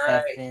roll Alright,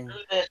 perception?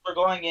 screw this. We're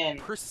going in.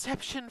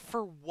 Perception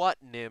for what,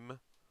 Nim?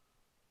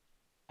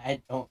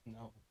 I don't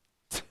know.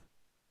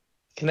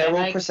 Can I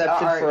roll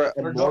perception for a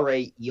we're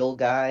moray eel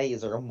guy?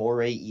 Is there a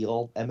moray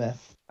eel MF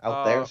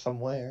out there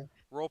somewhere?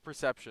 Roll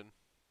perception.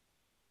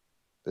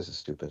 This is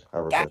stupid. I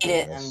regret Got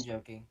it. doing I'm this.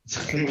 joking.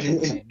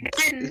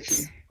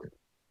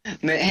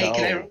 Man, hey,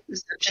 can I No. roll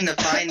perception to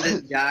find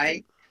this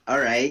guy?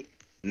 Alright.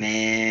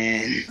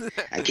 Man,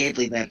 I can't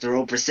believe I have to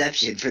roll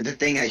perception for the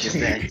thing I just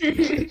said.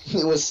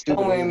 It was stupid.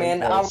 Don't worry, it was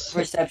man. I'll roll impulse.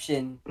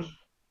 perception.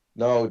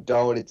 No,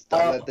 don't. It's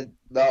Oh.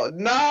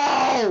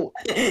 no.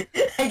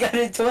 I got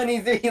a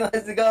 23.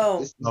 Let's go.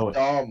 This is No.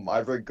 dumb. I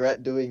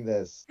regret doing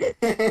this.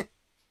 I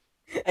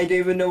don't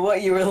even know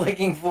what you were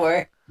looking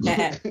for.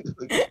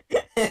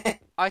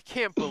 I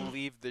can't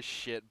believe this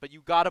shit, but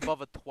you got above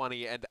a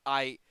 20, and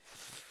I...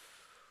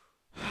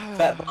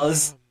 Fat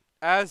balls.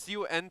 As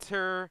you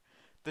enter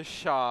the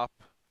shop,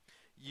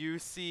 you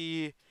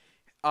see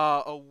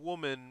a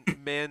woman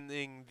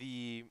manning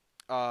the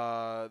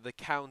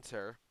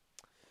counter.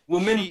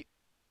 Woman.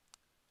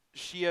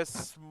 She has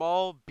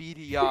small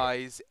beady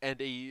eyes and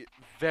a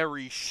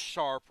very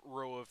sharp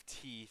row of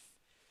teeth.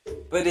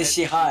 But is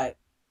she hot?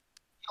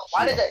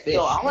 Why did that?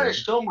 Yo, I want to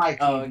show my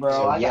teeth,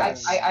 bro. I got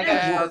Yes.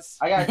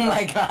 Oh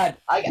my god.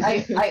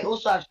 I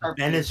also have sharp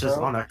Ben teeth, is just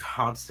bro. on a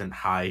constant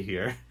high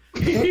here.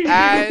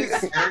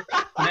 As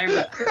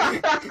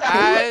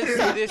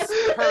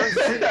this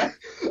person,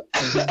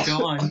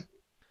 Gone.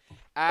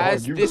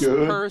 as you this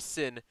good?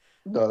 person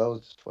No, that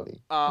was just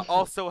funny.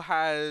 also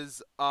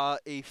has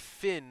a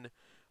fin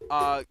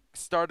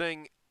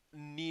starting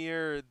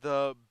near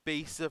the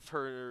base of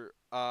her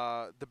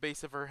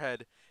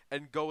head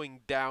and going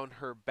down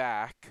her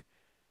back.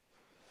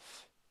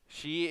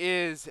 She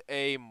is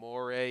a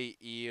moray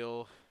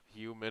eel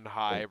human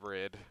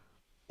hybrid.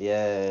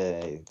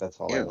 Yay! That's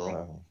all I Ew.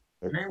 want.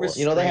 Can I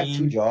You know they have two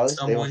restrain jaws.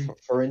 They have someone? a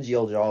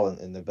pharyngeal jaw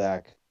in the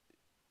back.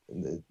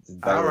 In the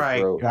back All of the right,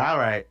 throat. all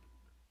right.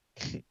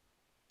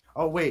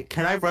 Oh wait,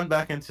 can I run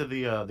back into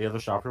the other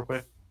shop real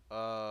quick?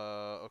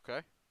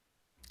 Okay.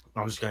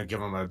 I'm just gonna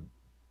give him a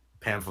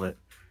pamphlet.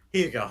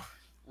 Here you go.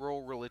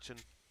 Roll religion.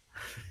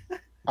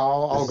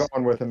 I'll go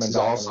on with him and He's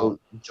knock him also out.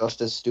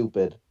 just as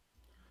stupid.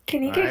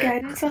 Can you get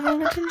Alright. guidance on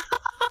religion?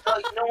 No,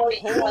 you know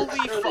what?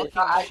 Holy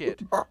fucking shit.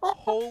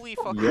 Holy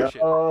fucking shit.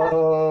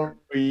 Yo,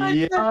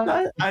 yeah.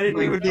 I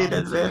didn't even need Do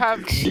you it.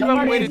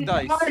 have weighted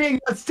dice? Fighting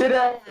us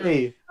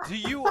today. Do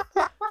you...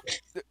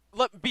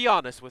 Be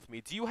honest with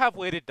me. Do you have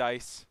weighted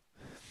dice?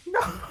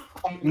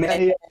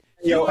 Man,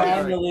 Yo,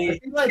 finally.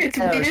 It's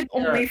weighted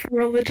only for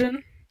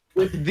religion.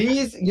 with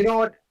these, you know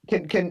what?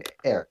 Can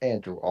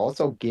Andrew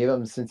also give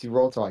him, since you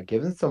rolled so high,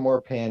 give him some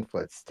more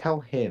pamphlets. Tell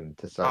him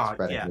to start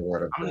spreading Yeah. the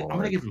word of I'm the gonna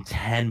Lord. give him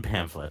 10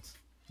 pamphlets.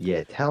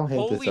 Yeah, tell him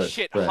to Holy start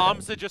shit, spreading.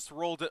 Hamza just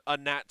rolled a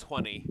nat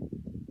 20.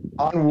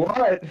 On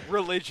what?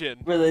 Religion.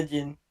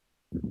 Religion.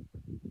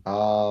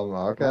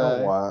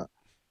 Okay. What?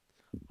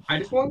 I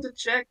just wanted to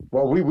check.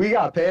 Well, we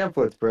got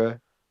pamphlets, bruh.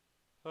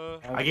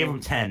 I gave him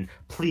 10.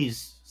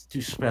 Please to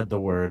spread the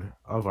word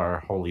of our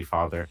Holy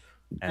Father.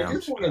 And I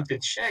just wanted to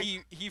check.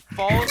 He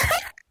falls...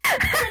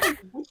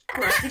 Which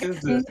crap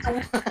is this?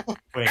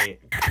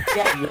 Wait.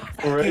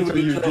 Rachel,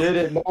 you did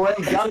it. No way,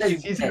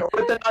 guys. He's an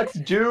Orthodox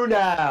Jew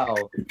now.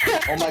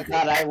 Oh my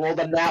god, I rolled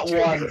a nat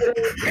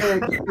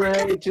 1.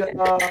 Great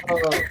job.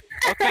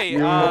 Okay,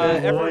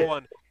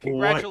 everyone,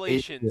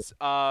 congratulations.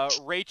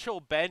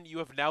 Rachel, Ben, you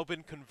have now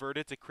been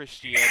converted to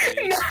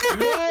Christianity.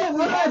 No,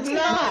 that's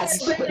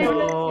not.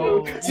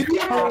 No.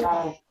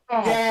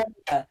 Yeah,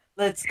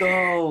 let's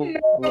go.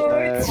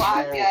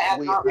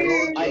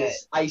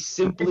 I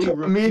simply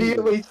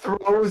Immediately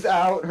throws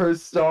out her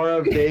Star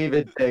of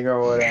David thing or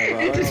whatever.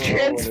 I It don't just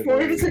know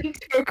what it transforms is.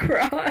 into a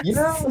cross.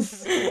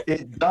 Yes,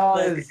 it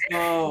does. Let's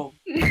go.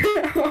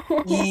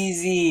 No.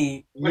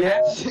 Easy.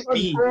 Yes,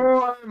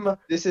 transform.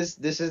 This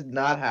is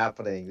not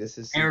happening. This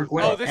is Eric,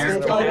 Oh, this is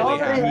It's totally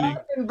already happening.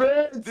 happened, bro.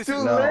 It's This too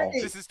is late.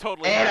 This is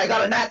totally And I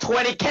got a happening. nat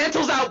 20.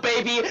 Cancels out,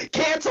 baby.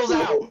 Cancels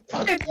out.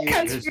 Fuck you.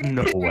 There's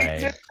no way.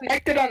 Just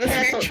connected on the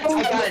Cancel.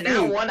 I got a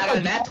nat 1. I got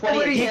a nat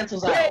 20. It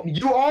cancels out.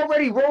 You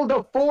already rolled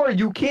a 4.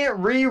 You can't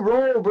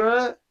re-roll,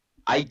 bruh.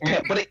 I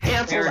can't, but it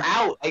cancels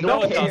out. I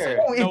No, don't it care. doesn't.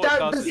 No, it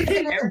doesn't.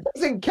 It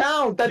doesn't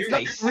count. That's You're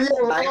not nice.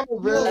 real I roll, feel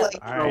bruh. like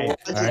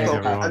Alright, the alright, logical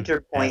everyone.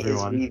 counterpoint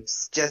Everyone. is we've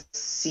just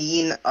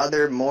seen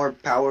other more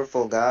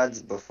powerful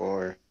gods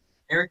before.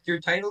 Eric, your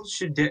title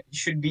should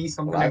be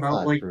something Well, that's about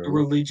not like true. the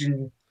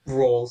religion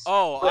roles.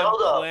 Oh, Well,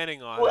 hold I'm up.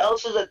 planning on Who it.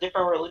 else is a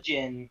different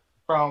religion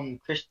from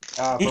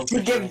Christian? You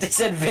should give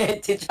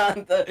disadvantage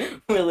on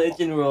the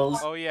religion rolls.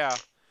 Oh, yeah.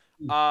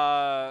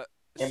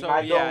 Am So, I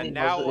yeah, going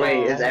now... Muslim?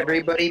 Wait, is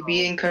everybody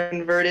being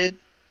converted?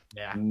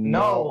 Yeah.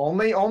 No,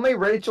 only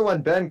Rachel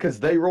and Ben, because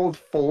they rolled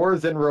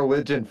 4s in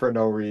religion for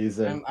no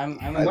reason. I'm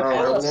I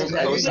rolled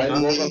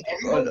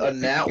Everyone- a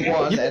nat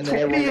 1 and then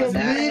I rolled a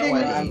nat Meeting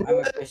 20. I'm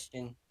a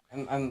Christian.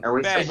 I'm Are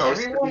we Ben,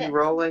 supposed to be everyone-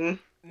 rolling?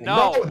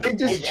 No. They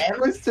just Is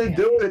chose to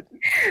do it.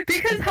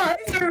 Because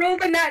Hamza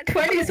rolled a nat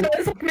 20, so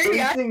it's already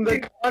Facing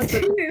the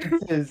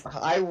consequences.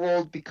 I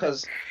rolled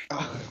because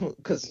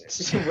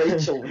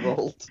Rachel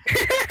rolled.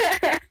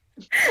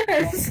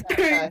 I'm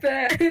sorry,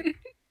 Ben.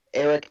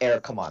 Eric,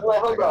 come on. Wait, I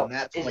hold got up.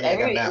 nat Is 20, I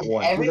got every- nat is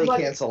 1. Do they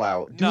everybody- cancel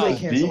out? Do No. they Be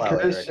cancel out,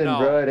 Eric? Christian, No.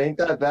 bro. It ain't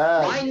that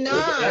bad. Why We're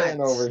not?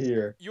 getting over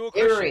here. You a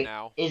Christian Eric,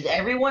 now. is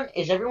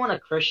everyone a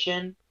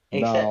Christian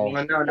except No. me?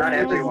 Well, no, not No.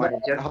 everyone.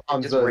 Just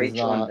Hamza is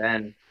Rachel not. and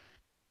Ben.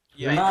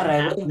 Yeah. not.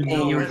 I love No,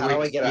 being. you're How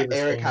do I get out?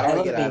 Eric, how do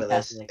I get out of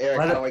this? Eric,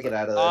 how do I get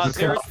out of Let's this?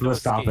 get There's off no this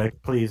escape.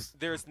 topic, please.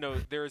 There is no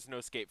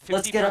escape.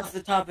 Let's get off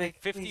the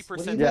topic.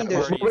 50% Yeah, of we're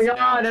parties moving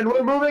now. on, and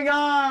we're moving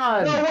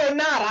on. No, we're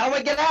not. How do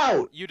I get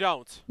out? You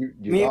don't. You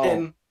Mute don't.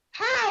 him.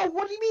 How?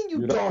 What do you mean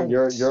you You don't?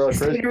 You're a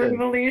State Christian.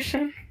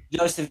 revolution.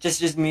 Joseph,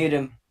 just mute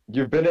him.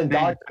 You've been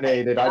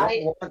indoctrinated. I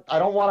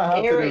don't want to have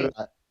to do Eric.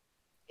 that.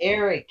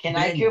 Eric, can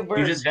I Ben, convert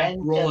you just have Ben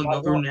to roll to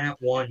another Muslim? nat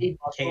 1. Muslim?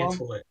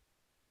 Cancel it.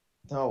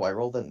 No, I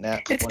rolled a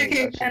nat 20. It's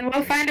okay, That Ben.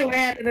 We'll find a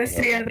way out of this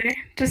together.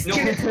 Just No,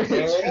 do it.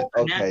 should-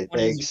 Okay, Nat 20 is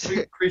thanks. a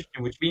true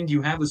Christian, which means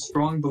you have a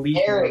strong belief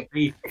Eric.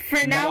 in your faith.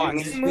 For now, Watch.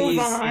 let's move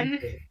on.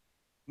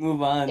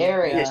 Move on.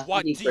 Eric. Yeah.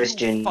 What do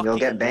Christian, you you'll fucking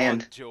get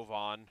banned. want,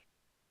 Jovan?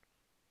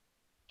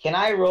 Can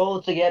I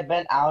roll to get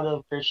Ben out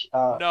of Christian?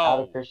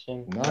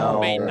 No,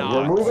 may we're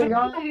not. moving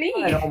What about on. me?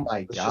 Oh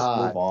my Let's just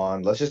move god.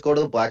 on. Let's just go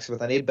to the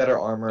blacksmith. I need better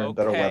armor and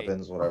better Okay.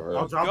 weapons, whatever.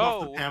 I'll drop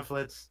off the Go.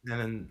 pamphlets, and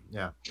then,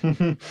 yeah.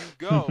 You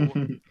go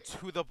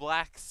to the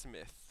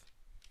blacksmith.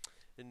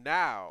 And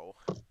now,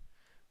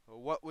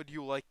 what would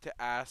you like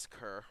to ask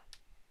her?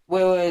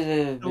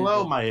 Wait.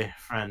 Hello, my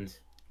friend.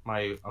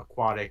 My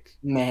aquatic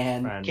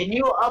Man. friend. Can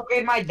you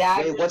upgrade my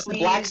dagger? Wait, what's the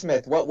please?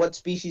 blacksmith? What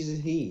species is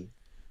he?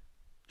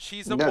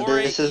 She's a No,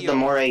 moray this is the eel.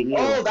 moray eel.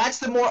 Oh, that's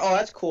the more. Oh,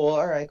 that's cool.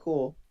 All right,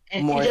 cool.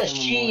 And More it's a than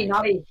she, more.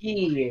 not a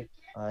he.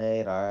 All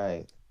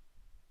right.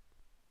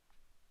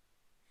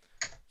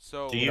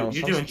 So, Do You know,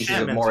 you some do species of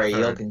enchantments moray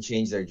with her. eel can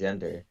change their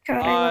gender.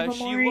 God, I love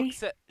a Maury.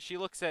 she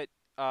looks at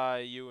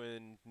you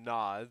and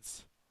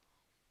nods.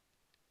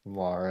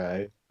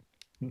 Alright.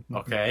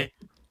 Okay.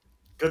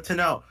 Good to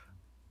know.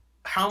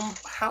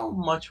 How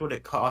much would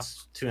it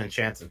cost to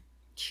enchant a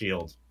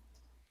shield?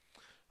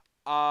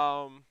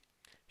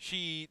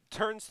 She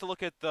turns to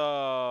look at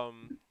the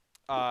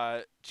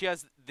she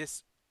has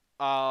this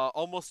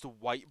almost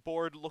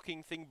whiteboard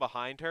looking thing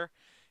behind her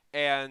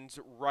and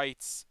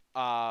writes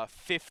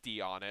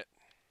 50 on it.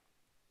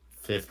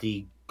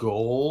 50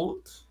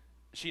 gold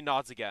She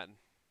nods again.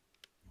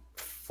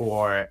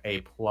 for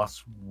a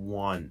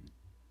 +1.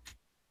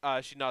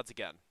 She nods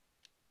again.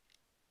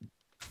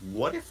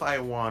 What if I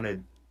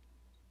wanted?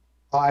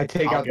 I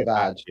take I'll out the get back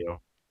badge. to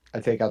you. I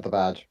take out the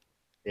badge.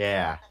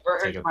 Yeah.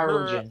 Take it. My Her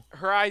religion.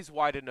 her eyes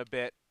widen a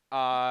bit,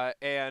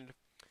 and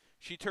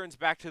she turns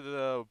back to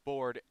the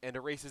board and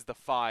erases the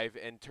 5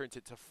 and turns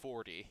it to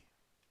 40.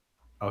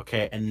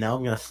 Okay, and now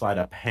I'm gonna slide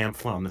a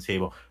pamphlet on the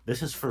table.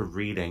 This is for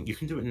reading. You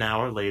can do it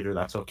now or later.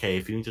 That's okay.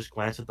 If you can just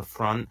glance at the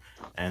front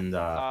and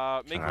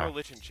Make a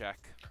religion check.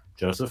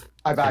 Joseph.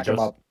 I back him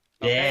Joseph. up.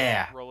 Okay,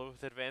 Yeah. roll it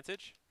with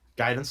advantage.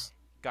 Guidance.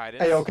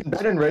 Guidance. Hey, yo, can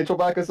Ben and Rachel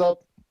back us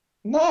up?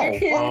 No,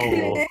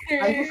 Oh,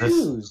 I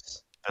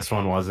refuse. this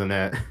one wasn't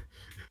it.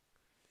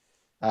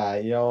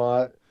 You know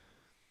what?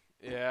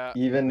 Yeah.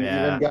 Even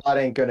Yeah. God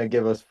ain't gonna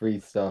give us free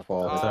stuff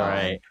all the That's Um, all time.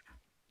 right.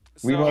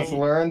 We So, must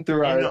learn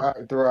through You know-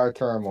 our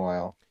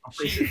turmoil. I'll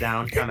place it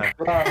down, kind of.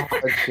 Through our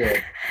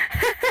hardship.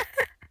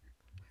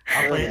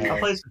 I'll Okay.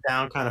 place it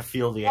down, kind of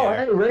feel the Oh,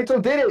 air. hey, Rachel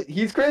did it.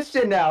 He's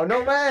Christian now.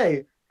 No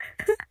way.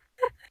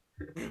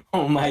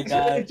 Oh my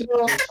god.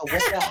 Rachel, So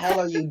what the hell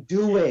are you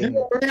doing?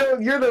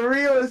 you're the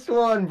realest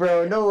one,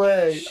 bro. No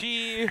way.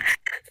 she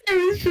I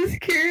was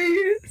just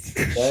curious.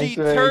 she Thanks,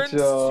 turns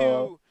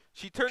Rachel.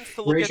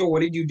 to look Rachel, what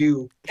did you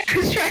do? I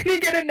was trying to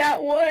get a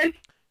nat 1.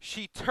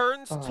 She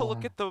turns to look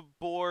Ah. at the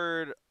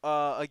board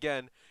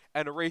again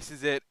and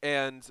erases it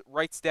and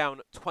writes down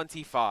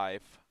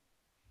 25.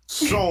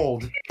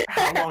 Sold.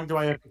 How long do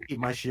I have to keep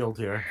my shield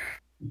here?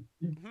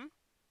 Mhm.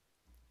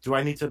 Do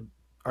I need to?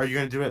 Are you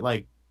gonna do it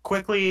like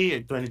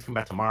quickly? Do I need to come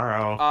back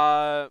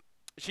tomorrow?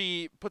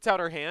 She puts out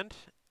her hand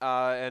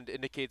and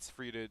indicates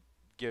for you to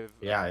give.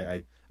 Yeah, I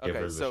give Okay,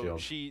 her the so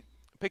shield. she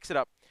picks it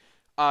up.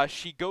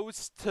 She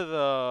goes to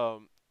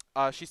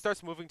the. She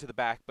starts moving to the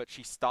back, but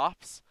she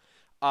stops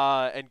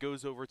and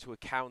goes over to a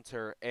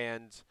counter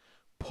and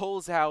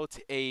pulls out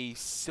a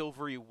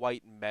silvery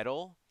white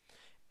metal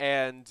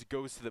and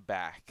goes to the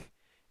back.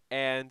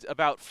 And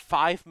about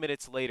 5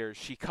 minutes later,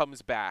 she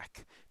comes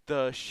back.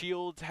 The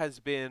shield has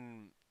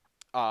been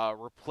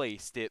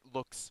replaced. It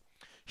looks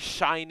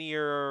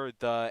shinier,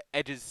 the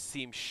edges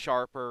seem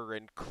sharper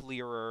and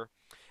clearer,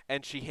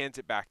 and she hands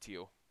it back to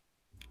you.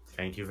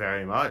 Thank you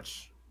very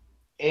much.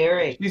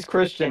 Eric, She's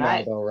Christian Can now,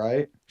 I- though,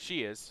 right?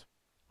 She is.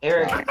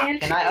 Eric, And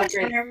can I she's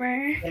upgrade?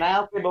 armor. Can I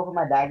upgrade both of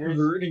my daggers?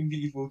 Hurting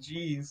people,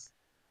 jeez.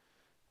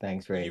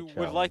 Thanks, You Rachel.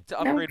 would like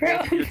to No upgrade both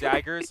of your problem.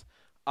 daggers.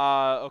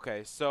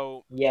 Okay,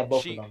 so Yeah,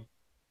 both She- of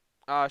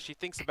them. she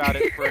thinks about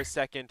it for a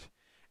second,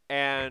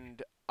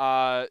 and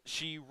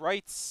she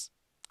writes.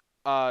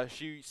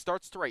 She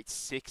starts to write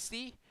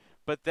 60,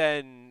 but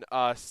then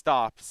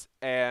stops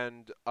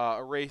and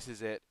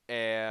erases it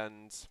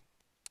and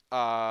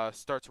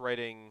starts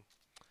writing.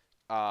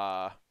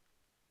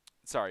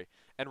 Sorry,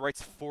 and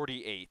writes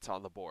 48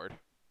 on the board.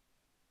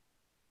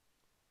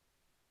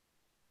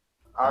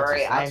 All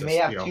right, I that's a may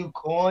have steal. 2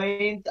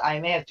 coins. I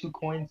may have 2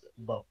 coins,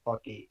 but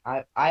fuck it.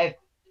 I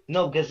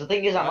no, because the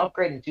thing is, I'm What?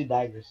 upgrading 2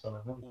 daggers, so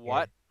I'm not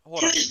What?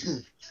 Hold on.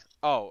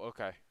 Oh,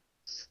 okay.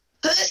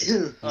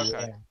 scared. Okay.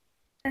 Yeah.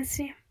 Let's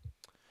see.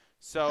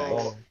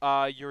 So,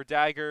 your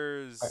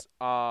daggers,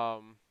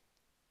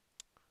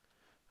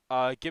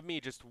 give me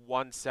just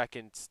 1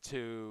 second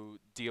to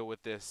deal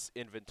with this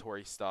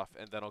inventory stuff,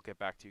 and then I'll get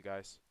back to you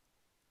guys.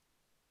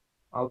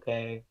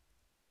 Okay.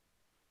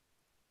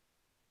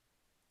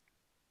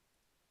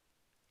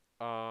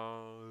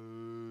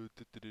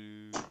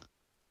 Do-do-do.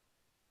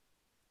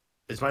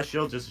 Is my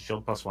shield just a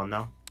shield +1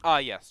 now?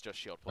 Yes, just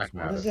shield plus That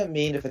What one. does it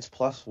mean if it's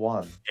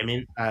 +1? I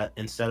mean,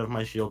 instead of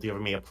my shield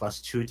giving me a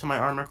 +2 to my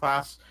armor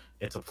class,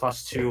 it's a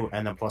 +2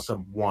 and then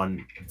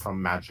 +1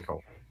 from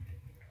magical.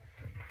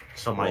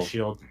 So my Well,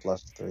 shield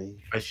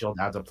 +3.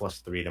 adds a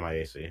 +3 to my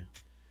AC.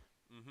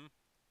 Mm-hmm.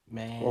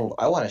 Man. Well,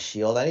 I want a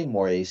shield. I need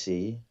more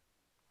AC.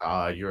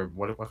 You're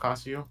what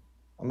class are you?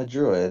 I'm a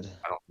druid.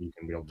 I don't think you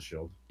can wield the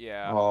shield.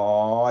 Yeah.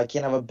 Oh, I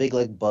can't have a big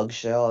like bug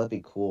shell. That'd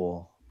be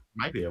cool.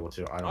 Might be able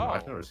to. I don't know.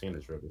 I've Oh. never seen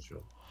this druid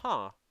shield.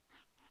 Huh.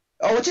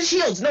 Oh, it says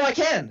shields. No, I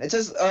can. It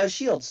says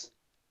shields.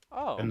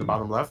 Oh. In the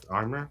bottom left,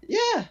 armor.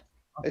 Yeah.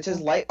 It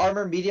says light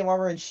armor, medium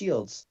armor, and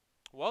shields.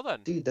 Well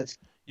then, Dude, that's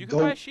you can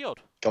buy a goat- shield.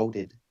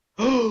 goated.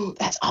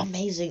 That's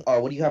amazing. Oh,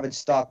 what do you have in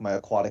stock, my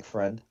aquatic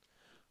friend?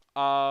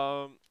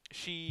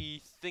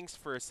 She thinks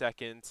for a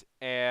second,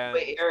 and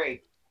Wait,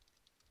 Eric.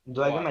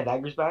 Do I What? get my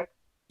daggers back?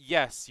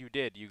 yes, you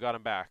did. You got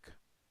him back.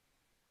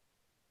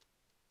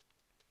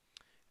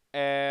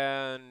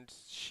 And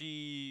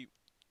she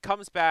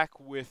comes back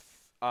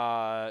with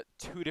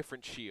two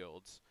different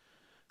shields.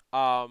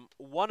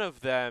 One of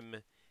them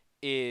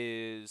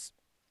is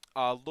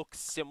looks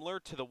similar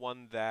to the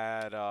one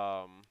that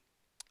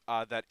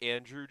that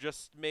Andrew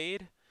just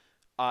made,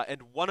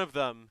 and one of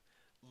them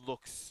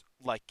looks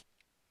like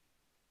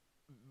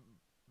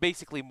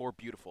basically more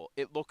beautiful.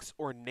 It looks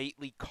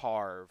ornately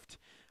carved,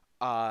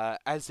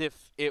 as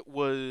if it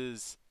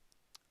was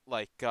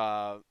like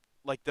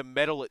like the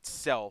metal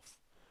itself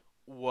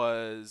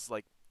was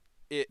like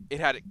it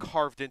had it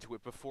carved into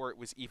it before it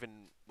was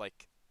even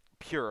like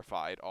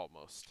purified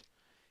almost.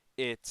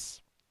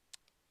 It's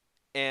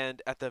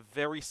and at the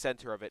very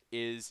center of it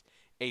is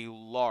a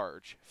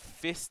large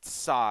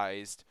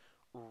fist-sized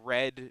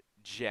red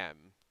gem.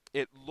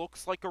 It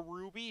looks like a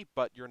ruby,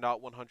 but you're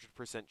not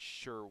 100%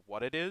 sure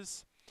what it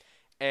is.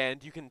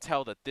 And you can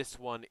tell that this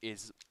one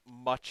is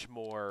much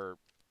more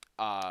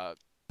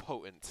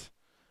potent,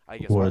 I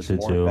guess. What does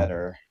it More do?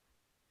 better.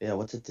 Yeah,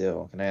 what's it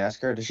do? Can I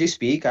ask her? Does she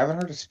speak? I haven't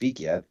heard her speak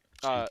yet.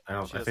 Uh,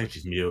 I she think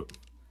she's mute.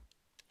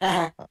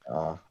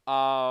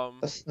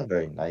 That's not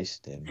very nice,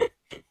 Dim.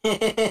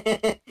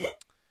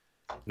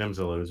 Nim's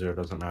a loser. It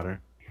doesn't matter.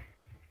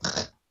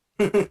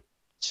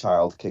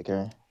 Child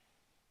kicker.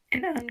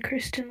 An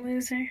unchristian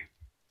loser.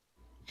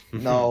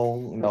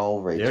 No,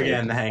 Rachel. You're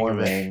getting the hang of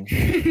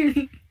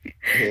it.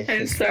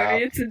 I'm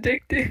sorry, it's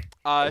addictive.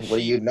 What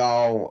do you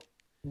know?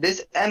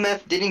 This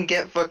MF didn't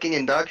get fucking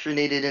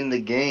indoctrinated in the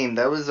game.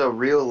 That was a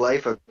real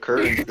life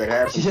occurrence that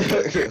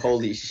happened.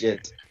 Holy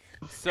shit.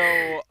 So,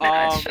 You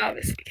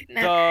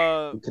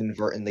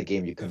convert in the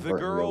game, you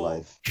convert in real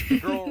life. The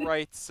girl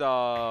writes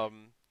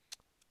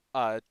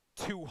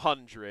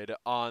 200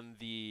 on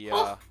the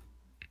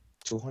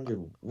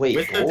 200. Wait,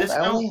 with the gold,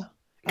 discount? Ellie?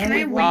 Can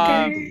I wink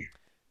at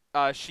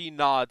her? She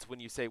nods when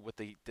you say with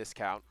the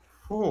discount.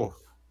 Oh.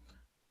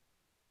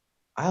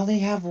 I only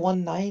have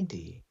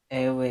 190.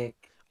 Hey, wait.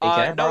 Hey, can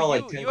I No, borrow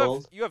like 10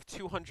 gold? you have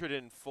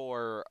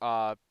 204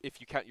 if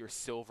you count your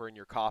silver and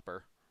your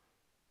copper.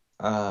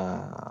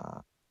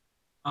 I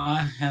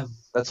have.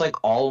 That's like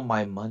all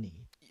my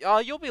money.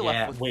 You'll be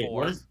left with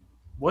 4.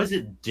 What does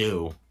it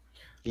do?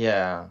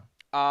 Yeah.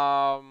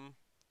 Um.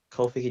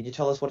 Kofi, can you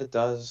tell us what it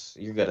does?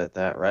 You're good at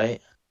that, right?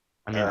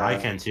 I mean, I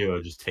can too.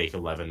 It'll just take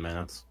 11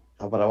 minutes.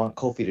 But I want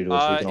Kofi to do it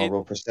so we can all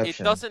roll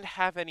perception. It doesn't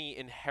have any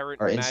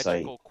inherent Or magical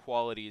insight.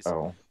 qualities,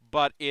 Oh.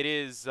 but it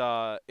is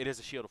a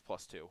shield of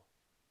 +2.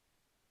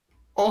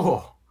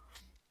 Oh.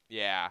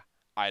 Yeah,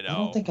 I know. I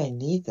don't think I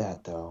need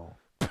that though.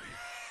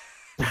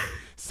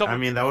 I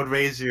mean, that would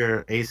raise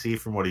your AC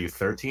from what are you,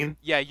 13?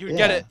 Yeah, you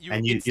get it. You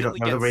and you don't instantly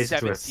get raise it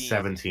to a 17.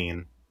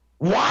 17.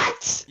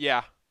 What?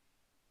 Yeah.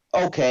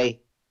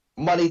 Okay.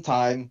 Money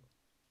time.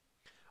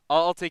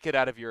 I'll take it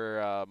out of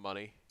your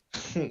money.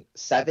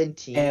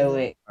 17. Hey,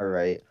 wait.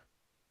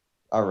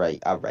 All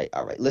right.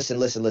 Listen.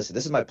 This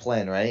is my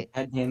plan, right?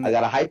 I damn it.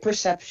 got a high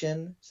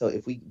perception, so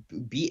if we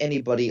beat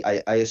anybody,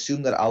 I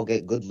assume that I'll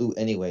get good loot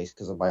anyways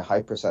because of my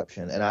high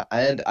perception, and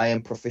I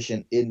am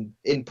proficient in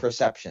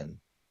perception,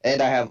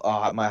 and I have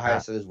my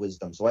highest is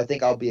wisdom, so I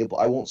think I'll be able.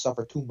 I won't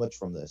suffer too much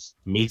from this.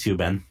 Me too,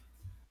 Ben.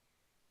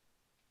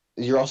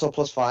 You're also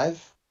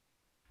 +5.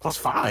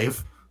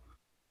 +5?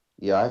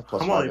 Yeah, I have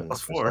 +5 I'm only in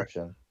 +4.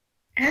 perception.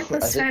 I have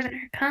 +5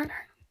 in Arcana.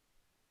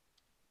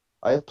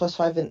 I have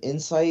 +5 in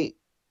insight.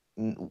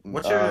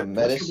 What's your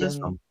medicine?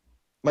 wisdom?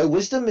 My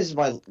wisdom is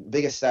my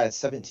biggest stat. It's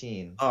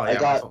 17. Oh yeah, I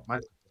got.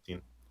 mine's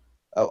 15.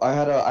 Oh, I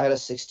had a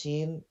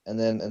 16, and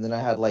then I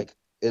had like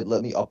it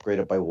let me upgrade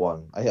it by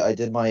 1. I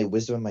did my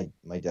wisdom and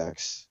my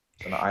dex,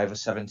 and I have a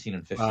 17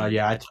 and 15.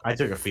 Yeah, I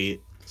took a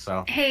feat,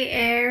 so. Hey,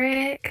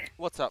 Eric.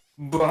 What's up?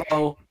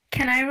 Bro.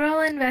 Can I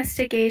roll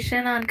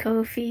investigation on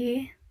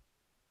Kofi?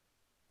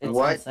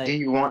 What do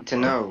you want to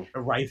know?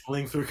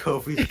 Rifling through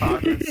Kofi's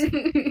pockets.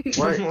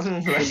 What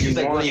She's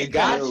like, what do you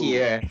got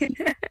here?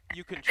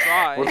 You can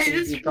try. What do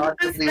you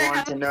possibly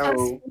want to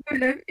know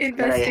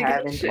that I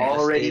haven't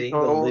already The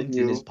told lint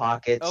in his you?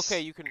 pockets. Okay,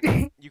 you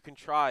can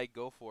try.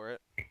 Go for it.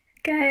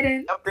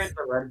 Guidance. Upgrade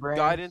the red brand.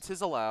 Guidance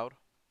is allowed.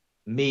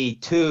 Me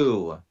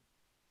too.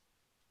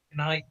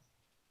 How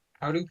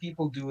do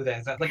people do that?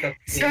 Is that like a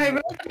So I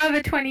rolled above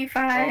a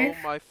 25.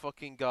 Oh my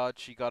fucking god,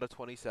 she got a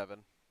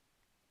 27.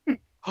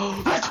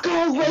 Let's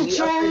go,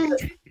 Rachel!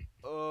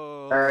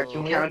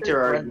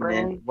 Counter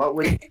argument. What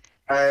would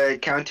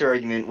counter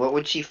argument? What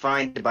would she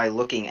find by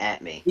looking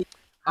at me?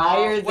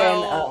 Higher than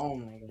oh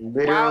my god.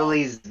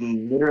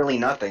 Literally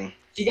nothing.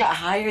 She got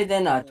higher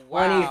than a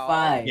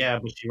 25. Yeah,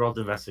 but she rolled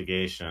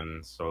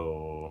investigation,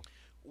 so.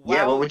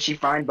 Yeah, what would she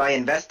find by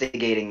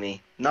investigating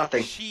me?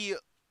 Nothing. She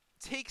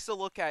takes a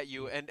look at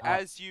you, and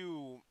as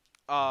you,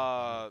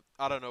 I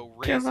don't know,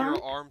 raise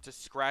your arm to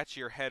scratch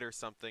your head or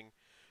something,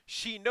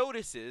 she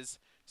notices,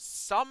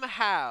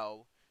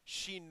 somehow,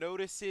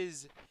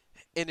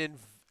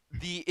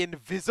 the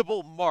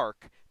invisible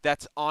mark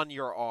that's on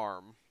your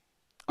arm.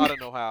 I don't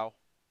know how.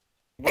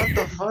 What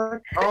the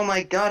fuck? Oh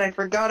my god, I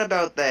forgot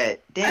about that.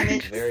 Damn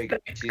it. She's very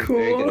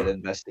good at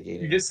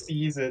investigating. You just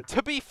sees it.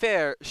 To be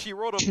fair, she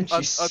rolled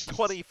a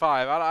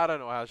 25. I don't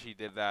know how she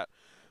did that.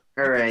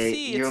 Alright,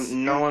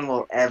 no one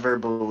will ever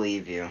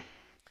believe you.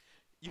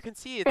 You can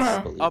see it's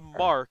a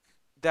mark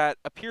that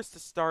appears to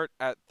start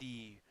at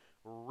the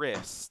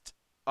wrist,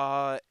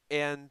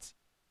 and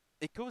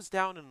it goes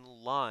down in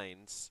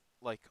lines,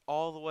 like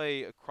all the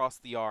way across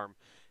the arm,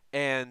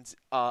 and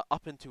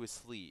up into his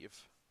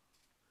sleeve.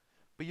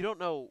 But you don't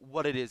know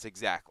what it is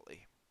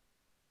exactly.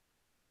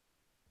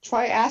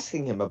 Try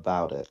asking him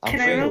about it. I'm Can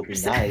I sure roll he'll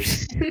be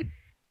nice. perception?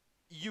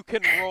 You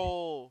can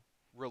roll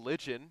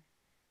religion.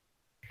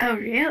 Oh,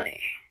 really?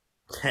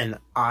 Can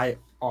I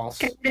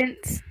also?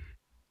 Guidance.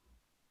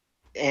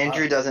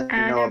 Andrew doesn't know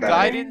never about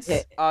mind.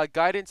 it.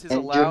 Guidance is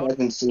Andrew allowed,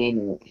 hasn't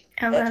seen it.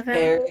 11.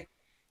 Eric,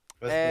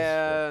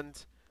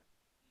 and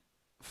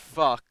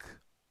fuck,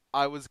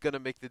 I was gonna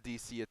make the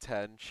DC a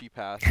 10. She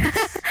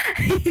passes.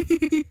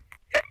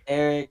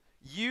 Eric,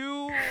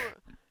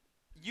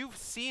 You've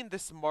seen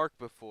this mark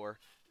before.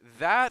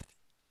 That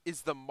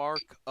is the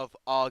mark of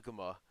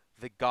Agma,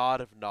 the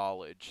god of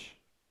knowledge.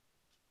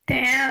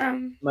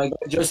 Damn. my God,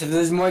 Joseph,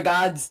 there's more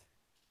gods.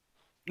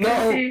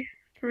 No. She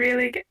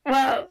really good.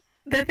 Well,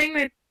 the thing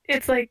with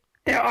it's like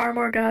there are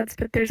more gods,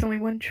 but there's only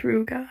one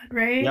true god,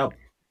 right? Yep.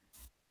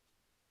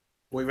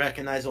 We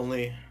recognize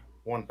only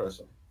one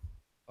person.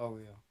 Oh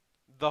yeah.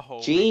 The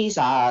Holy.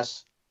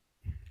 Jesus.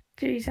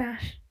 Jesus.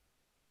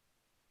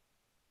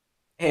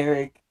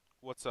 Eric,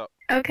 What's up?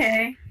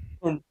 Okay.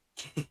 can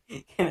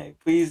I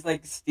please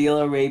like steal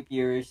a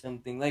rapier or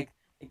something like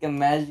a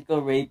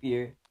magical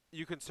rapier?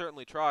 You can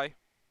certainly try.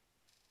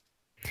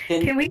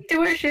 Can we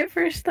do our shit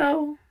first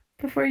though?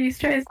 Before you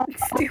try to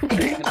steal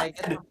things? Can I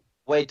get?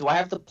 Wait, do I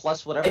have the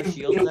plus whatever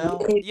shield now?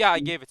 Yeah, I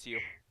gave it to you.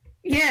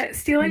 Yeah,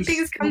 stealing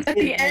things comes at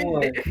the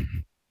end.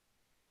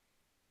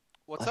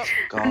 What's Let's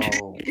up?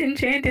 go.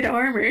 Enchanted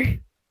armor.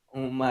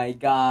 Oh my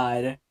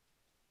God.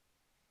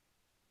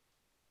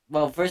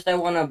 Well, first I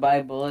want to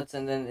buy bullets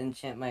and then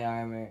enchant my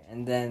armor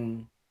and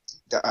then.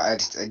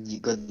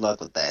 Good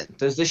luck with that.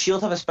 Does the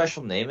shield have a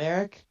special name,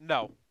 Eric?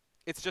 No.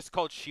 It's just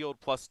called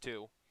Shield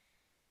 +2.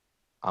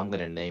 I'm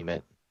gonna name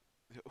it.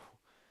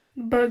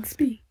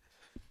 Bugsby.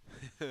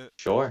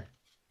 Sure.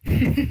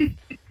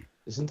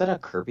 Isn't that a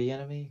Kirby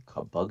enemy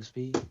called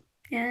Bugsby?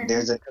 Yeah.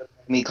 There's a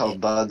enemy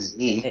called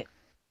Bugsy.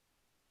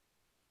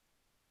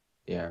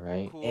 Yeah,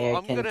 right. Cool.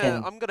 I'm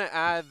gonna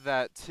add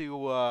that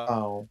to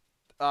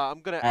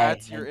I'm gonna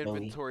add to your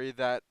inventory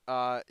that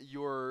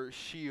your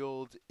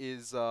shield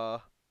is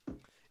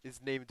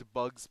named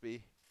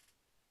Bugsby.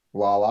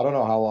 Well, I don't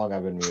know how long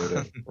I've been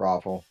muted.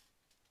 Raffle.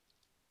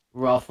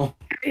 Ruffle.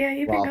 Yeah,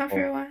 you've been gone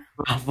for a while.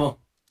 Ruffle.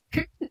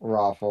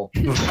 Raffle.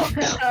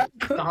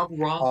 Stop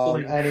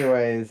ruffling.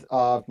 Anyways, if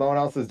no one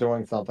else is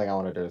doing something, I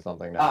want to do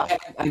something now.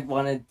 I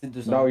wanted to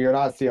do something. No, you're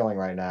not stealing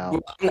right now.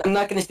 I'm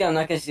not gonna steal. I'm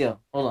not gonna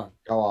steal. Hold on.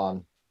 Go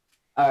on.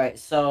 All right.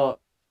 So,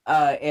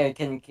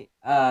 Eric,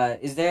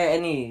 is there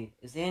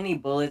any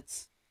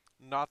bullets?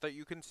 Not that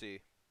you can see.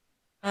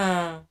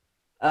 Ask,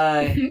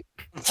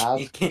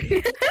 Can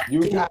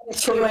you you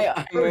show my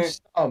armor?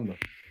 some,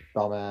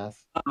 dumbass.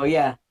 Oh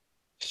yeah.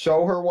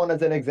 Show her one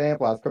as an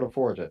example. Ask her to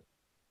forge it.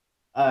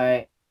 All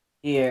right.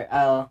 Here,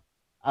 I'll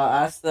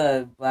ask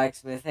the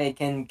blacksmith. Hey,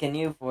 can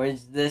you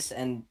forge this?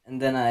 And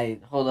then I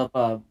hold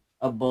up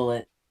a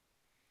bullet.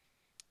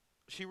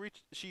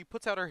 She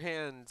puts out her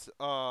hands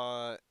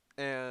and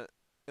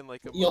in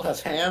like a Eel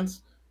has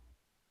hands.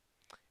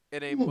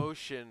 in a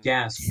motion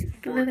Yes.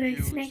 for Literally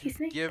you snaky to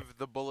snake. give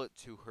the bullet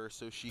to her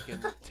so she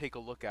can take a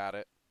look at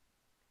it.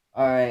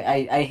 All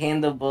right. I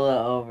hand the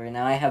bullet over.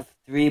 Now I have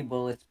 3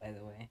 bullets, by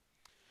the way.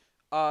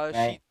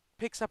 She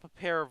picks up a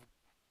pair of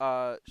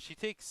she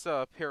takes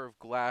a pair of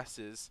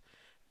glasses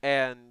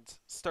and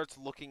starts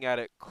looking at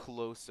it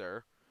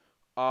closer.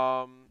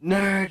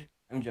 Nerd.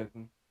 I'm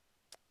joking.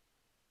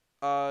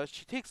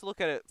 She takes a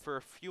look at it for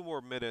a few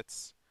more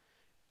minutes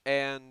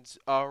and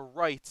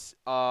writes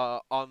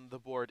on the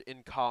board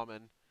in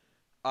common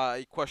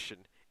a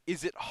question: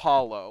 is it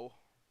hollow?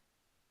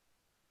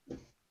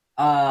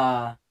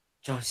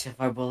 Joseph,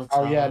 our bullets.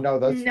 Oh yeah, no,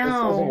 this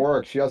doesn't No.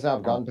 work. She doesn't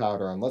have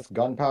gunpowder. Unless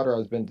gunpowder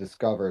has been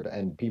discovered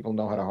and people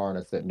know how to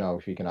harness it, no,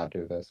 she cannot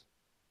do this.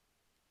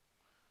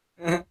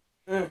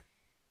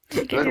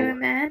 She can do it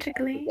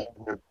magically.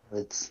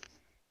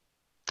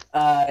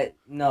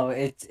 No,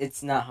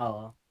 it's not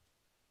hollow.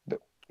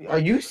 Are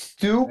you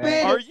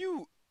stupid? Are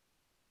you?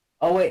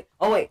 Oh wait,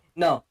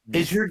 no.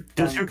 Does your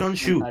gun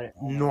shoot gunpowder.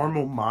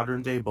 normal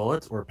modern day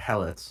bullets or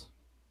pellets?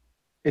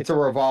 It's a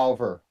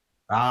revolver.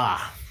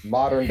 Ah.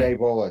 Modern day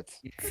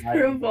bullets.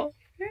 Revolver.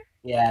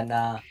 Yeah,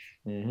 nah.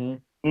 Mm-hmm.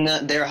 No,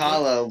 they're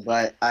hollow,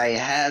 but I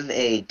have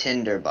a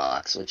tinder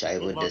box, which I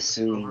would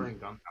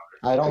assume.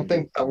 I don't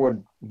think that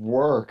would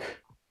work.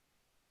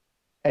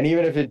 And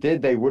even if it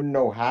did, they wouldn't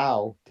know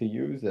how to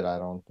use it, I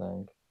don't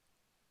think.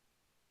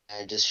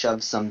 I just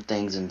shoved some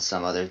things and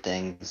some other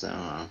things. I don't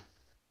know.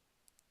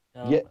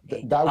 So Yeah,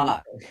 a that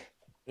cock would...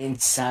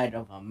 inside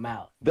of a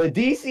mouth. The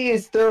DC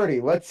is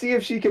 30. Let's see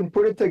if she can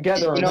put it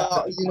together.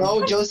 You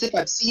know, Joseph,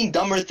 I've seen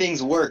dumber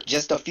things work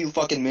just a few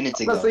fucking minutes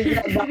ago. Honestly,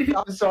 yeah,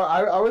 no, I'm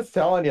sorry. I was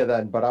telling you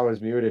then, but I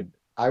was muted.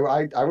 I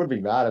would be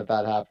mad if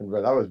that happened,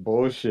 but that was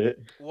bullshit.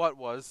 What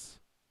was?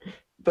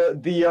 The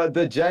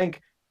jank.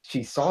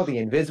 She saw the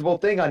invisible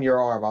thing on your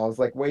arm. I was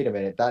like, wait a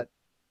minute, that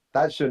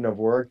shouldn't have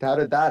worked. How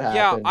did that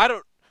Yeah, happen? I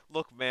don't.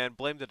 Look, man,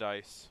 blame the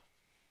dice.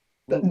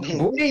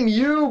 Blame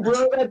you,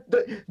 bro.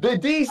 The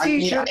DC I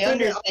mean, should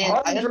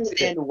I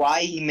understand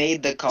why he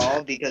made the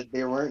call because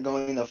they weren't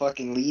going to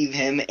fucking leave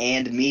him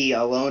and me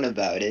alone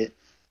about it.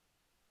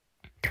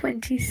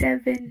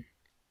 27.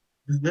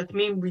 Does this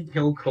mean we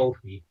kill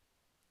Kofi?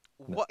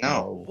 What?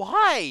 No.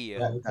 Why?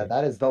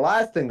 That is the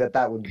last thing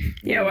that would.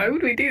 Yeah, why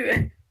would we do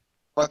that?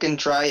 Fucking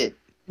try it.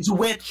 He's a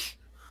witch.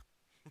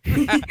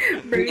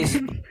 Please,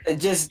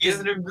 just He has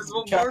an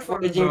invisible try mark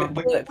on his forging the arm,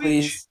 like bullet, a witch.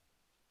 please.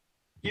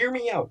 Hear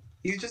me out.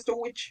 He's just a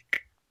witch.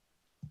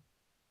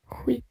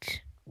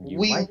 Witch. You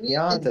We might be need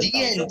onto the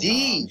D&D.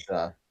 something,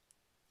 Hamza.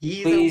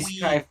 He's Please a wee.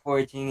 try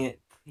forging it.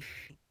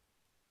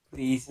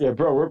 Please. Yeah,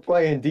 bro, we're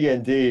playing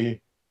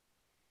D&D.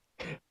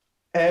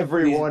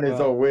 Everyone is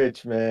bro. a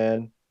witch,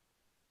 man.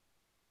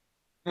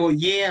 Well,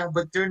 yeah,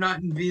 but they're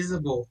not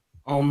invisible.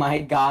 Oh my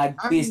god,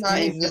 I'm please not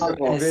please not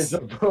invisible. this.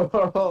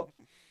 Invisible.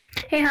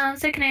 Hey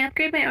Hamza, can I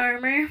upgrade my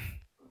armor?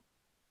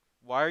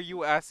 Why are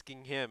you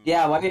asking him?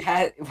 Yeah, why did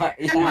ha- why, Why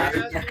yeah, are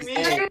you asking me?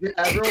 hey,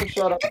 Everyone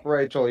shut up,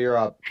 Rachel, you're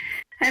up.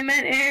 I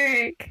meant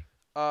Eric.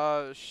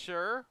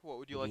 Sure. What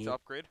would you like to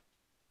upgrade?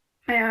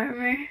 My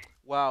armor.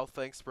 Wow,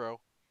 thanks, bro.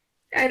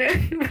 I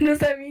don't. What does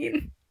that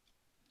mean?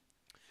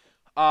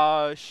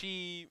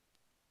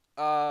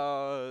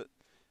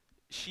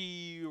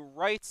 She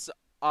writes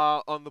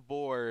on the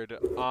board.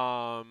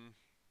 Hold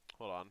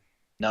on.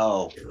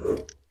 No.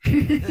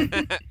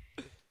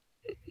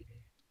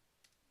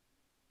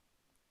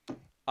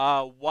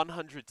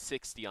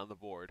 160 on the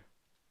board.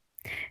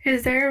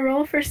 Is there a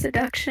roll for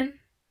seduction?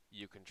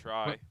 You can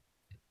try.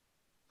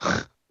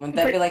 wouldn't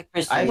that be like I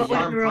persuasion? What would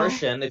farm roll?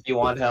 Persian if you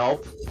want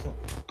help.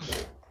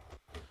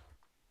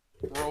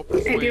 Roll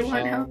I do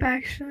want persuasion. help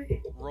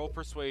actually. Roll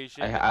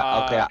persuasion.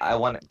 Okay, I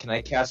want. Can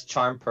I cast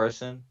charm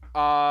person?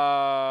 You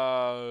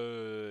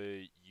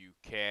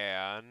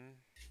can.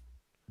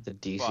 The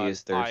DC But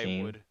is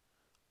 13.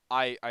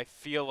 I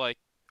feel like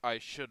I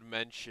should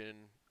mention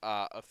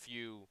a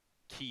few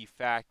key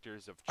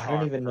factors of I charm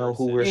don't even know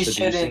who person. we're You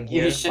seducing shouldn't.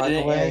 here, You by the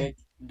shouldn't, way. Eric.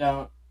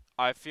 Don't.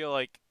 I feel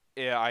like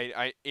yeah,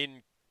 I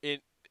in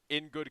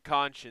good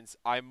conscience,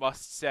 I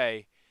must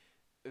say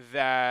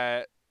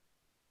that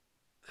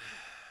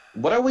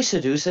What are we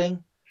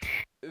seducing?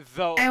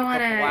 I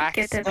wanna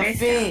get the The price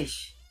down.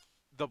 fish.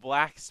 the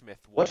blacksmith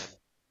woman. What?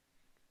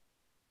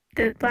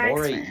 The Moray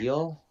blacksmith.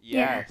 eel?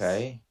 Yes.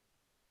 Okay.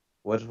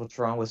 What's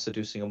wrong with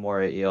seducing a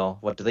moray eel?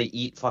 What, do they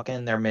eat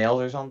fucking their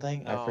males or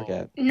something? I No.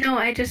 forget. No,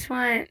 I just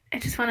want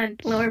a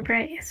lower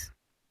price.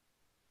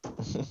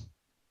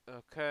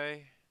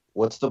 Okay.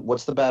 What's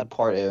the bad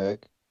part,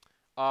 Eric?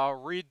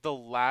 Read the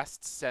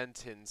last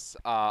sentence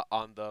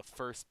on the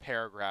first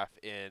paragraph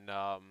in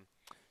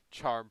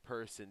charm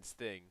person's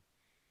thing.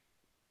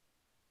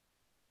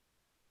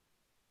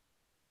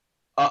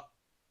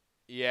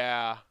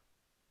 Yeah.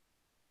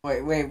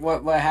 Wait,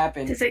 what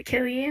happened? Does it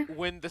kill you?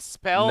 When the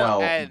spell No,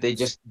 ends, they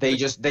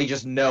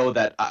just know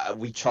that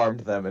we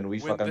charmed them and we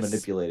when fucking the s-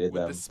 manipulated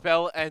when them. the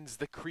spell ends,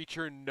 the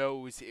creature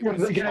knows it What are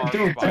was they gonna charmed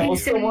do? by Tell you.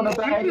 someone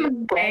about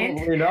it?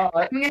 Probably not.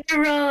 I'm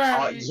gonna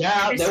roll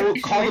Yeah, they will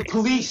persuasion call the with-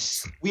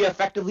 police. We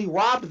effectively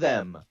robbed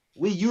them.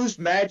 We used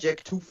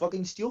magic to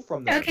fucking steal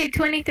from them. Okay,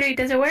 23.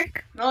 Does it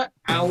work? Not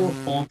our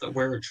fault that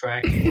we're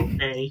attracted,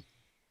 okay?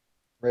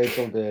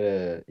 Rachel did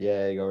it.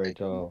 Yeah, go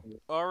Rachel.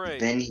 All right.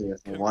 Been here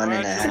for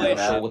 1.5 Congratulations.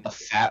 hours. With the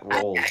fat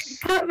rolls.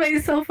 I put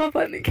myself up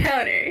on the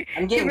counter.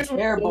 I'm getting It was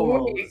terrible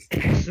rolls. work.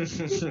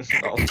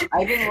 No.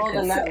 I've been rolled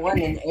on that one,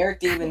 and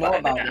Eric didn't even know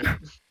about it.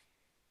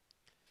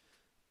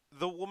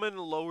 The woman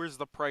lowers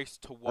the price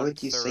to 130. Why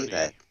would you say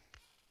that?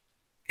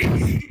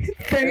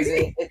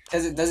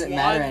 Because it doesn't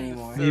matter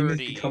anymore. Name is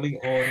 30. becoming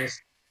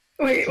honest.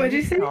 Wait, what'd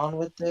you say? Get on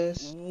with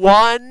this.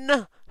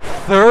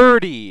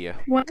 130.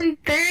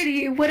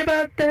 130. What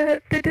about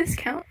the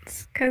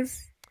discounts?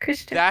 Cause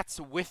Christian. That's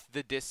with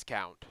the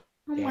discount.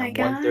 Oh Damn, my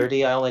god.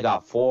 130. I only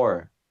got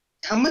 4.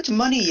 How much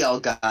money y'all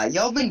got?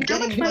 Y'all been How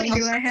much getting money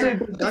money do I have?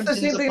 That's the dungeons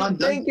same thing upon I'm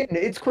dungeons. thinking.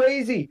 It's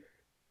crazy.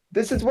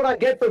 This is what I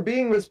get for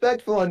being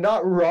respectful and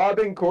not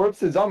robbing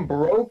corpses. I'm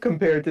broke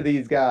compared to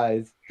these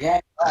guys. Yeah,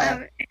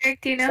 Eric,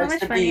 do you know how starts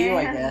much to be money you, I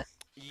I have? guess.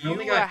 You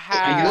only got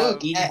have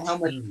Look at how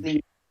much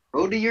money.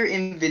 Go to your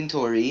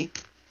inventory.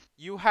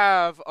 you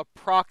have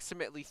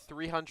approximately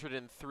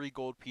 303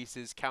 gold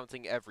pieces,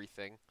 counting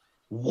everything.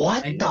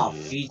 What I the know.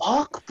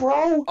 fuck,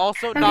 bro?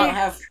 Also, Okay. I don't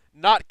have.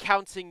 not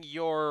counting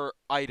your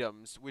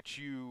items, which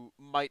you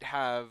might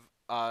have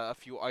a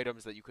few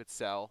items that you could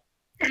sell.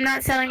 I'm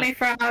not selling my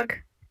frog.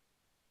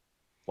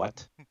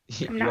 What? I'm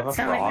You have not a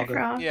selling my frog?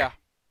 frog. Yeah.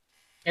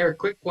 Eric,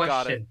 quick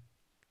Got question.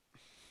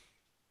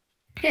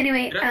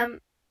 Anyway, Should I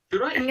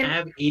I'm gonna-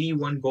 have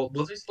 81 gold?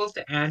 Was I supposed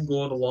to add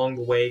gold along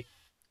the way?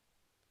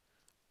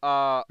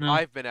 No.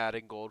 I've been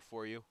adding gold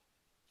for you.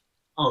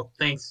 Oh,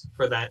 thanks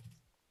for that.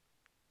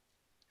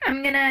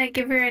 I'm gonna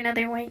give her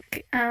another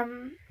wink.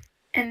 And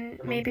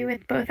maybe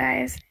with both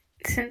eyes,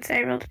 since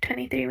I rolled a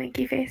 23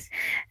 winky face,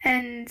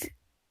 and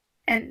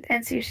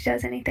see if she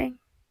does anything.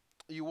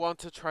 You want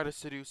to try to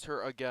seduce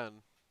her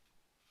again.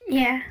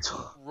 Yeah.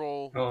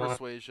 Roll Oh.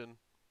 persuasion.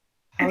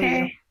 How are you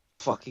gonna Okay.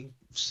 fucking...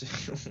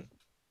 Stop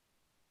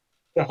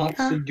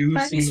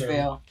seducing Please them.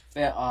 fail.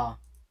 Fail.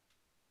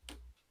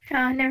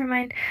 Oh, never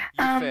mind.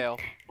 You fail.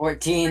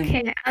 14.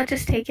 Okay, I'll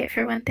just take it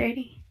for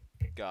 130.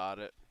 Got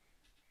it.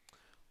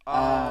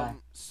 Uh.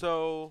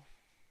 So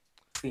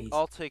Please.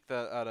 I'll take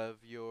that out of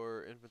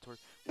your inventory.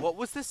 What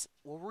was this?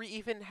 What were we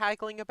even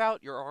haggling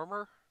about? Your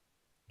armor?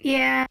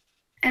 Yeah,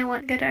 I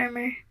want good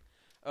armor.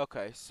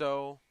 Okay,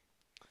 so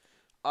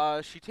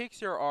she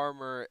takes your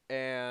armor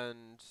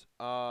and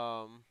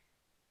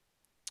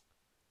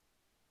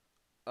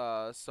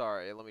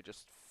sorry, let me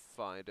just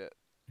find it.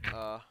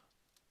 Uh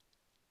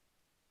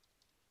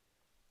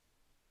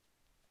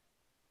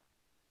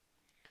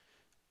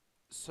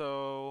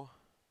so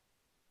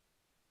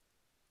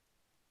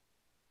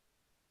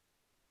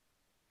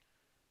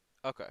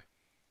okay.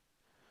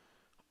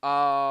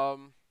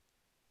 Um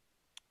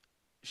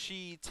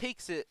she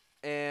takes it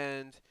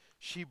and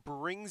she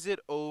brings it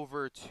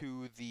over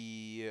to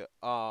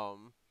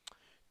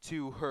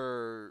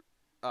her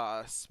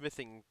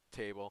smithing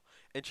table,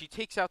 and she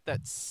takes out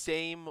that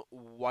same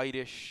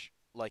whitish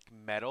like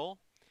metal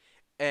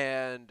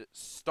and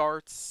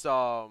starts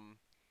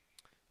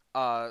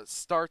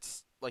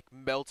like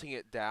melting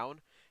it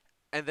down,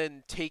 and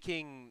then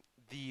taking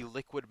the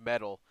liquid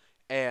metal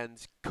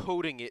and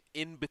coating it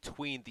in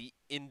between the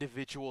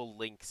individual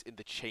links in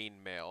the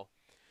chainmail,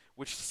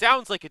 which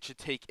sounds like it should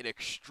take an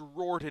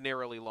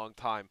extraordinarily long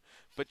time,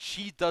 but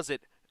she does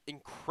it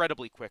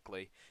incredibly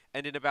quickly,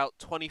 and in about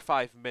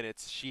 25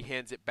 minutes, she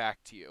hands it back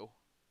to you.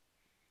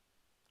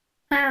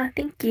 Wow,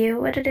 thank you.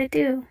 What did it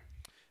do?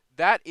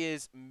 That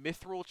is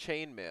mithril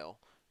chainmail.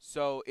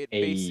 So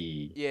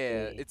Hey.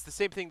 it's the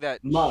same thing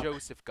that Muck.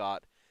 Joseph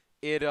got.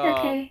 It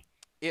Okay.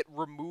 it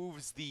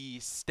removes the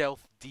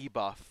stealth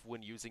debuff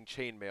when using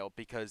chainmail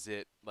because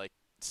it like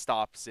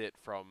stops it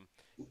from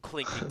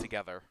clinking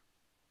together.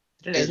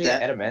 Didn't Is it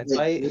that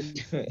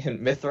adamantite in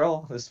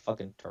Mithril? This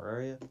fucking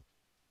Terraria.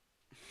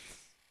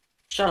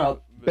 Shut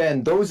up.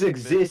 Ben, those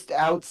exist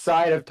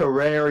outside of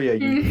Terraria,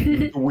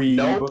 you dweeb.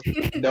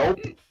 Nope.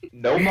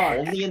 Nope. Muck.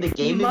 Only in the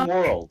gaming Muck.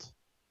 world.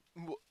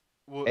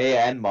 Wh-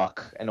 And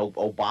Muck and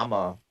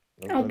Obama.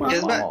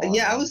 Obama.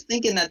 Yeah, I was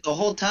thinking that the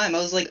whole time. I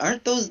was like,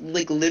 aren't those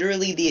like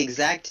literally the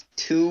exact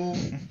two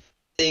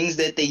things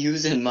that they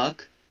use in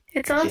Muck?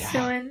 It's also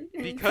Yeah. in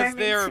Because Farming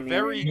they are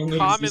Simulator. very Only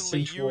commonly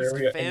existence used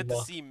area in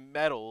fantasy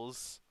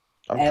metals.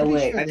 I'm Hey, pretty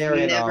wait. sure I've they're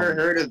in never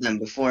heard of them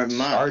before in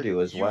Muck.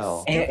 Stardew as You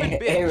well. stupid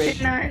bitch. Eric.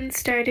 They're not in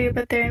Stardew,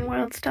 but they're in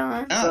World's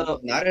Dawn. No, So-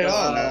 not at so,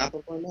 all. Not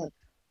before Muck.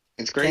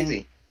 It's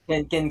crazy.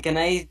 Can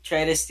I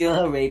try to steal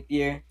a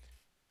rapier?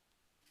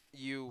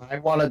 You I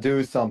want to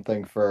do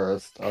something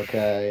first,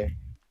 okay?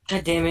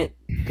 God damn it.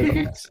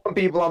 Because some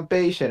people I'm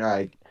patient,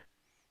 right?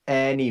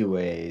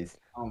 Anyways,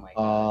 Oh my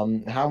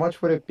god. how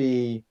much would it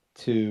be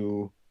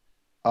to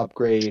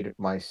upgrade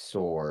my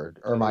sword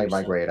or my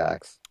Yourself. great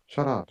axe?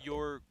 Shut up.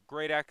 your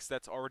great axe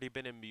that's already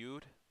been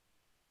imbued.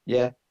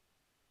 Yeah.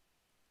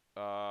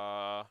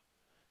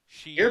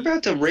 She You're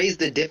about to raise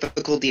the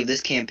difficulty of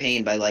this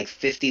campaign by like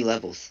 50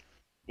 levels.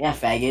 Yeah,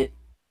 faggot.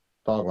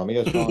 Dog, let me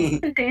get strong.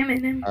 Damn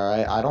it. All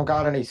right, I don't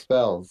got any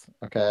spells.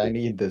 Okay, I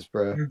need this,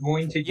 bro. You're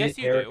going to Yes,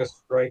 get you Eric do. a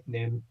strike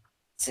nim.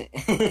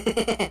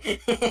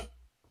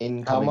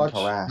 Incoming How much?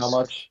 harass. How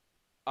much?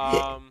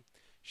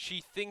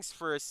 She thinks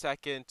for a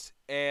second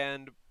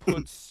and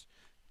puts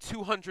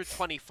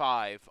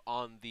 225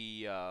 on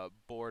the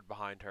board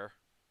behind her.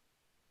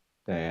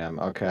 Damn.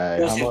 Okay.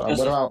 Joseph, What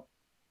Joseph. about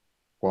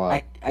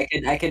what?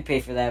 I could pay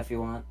for that if you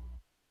want.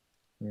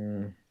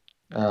 You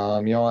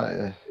know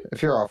what?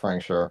 If you're offering,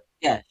 sure.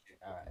 Yeah, sure.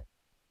 Alright.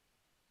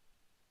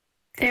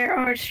 There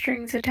are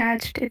strings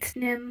attached. It's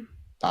Nim.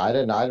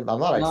 I'm not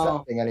No.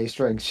 accepting any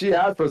strings. She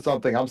asked for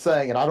something. I'm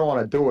saying, and I don't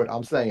want to do it.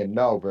 I'm saying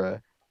no, bro.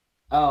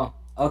 Oh,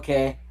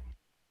 okay.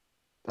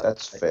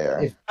 That's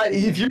fair.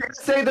 If you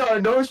say there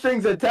are no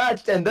strings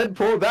attached and then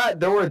pull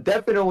that, there were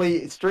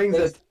definitely strings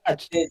There's-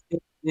 attached.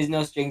 There's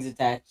no strings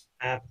attached.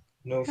 App,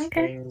 no Okay.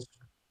 strings.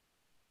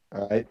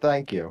 All right,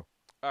 thank you.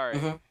 All right.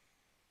 Mhm.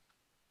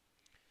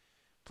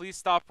 Please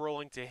stop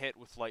rolling to hit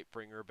with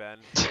Lightbringer, Ben.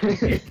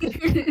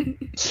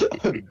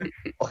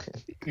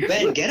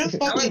 Ben, get a I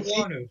fucking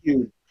want to. fidget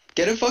cube.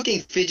 Get a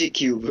fucking fidget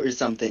cube or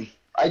something.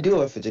 I do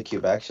have a fidget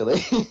cube,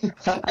 actually.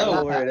 I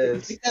know where it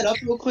is. Pick that up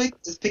real quick.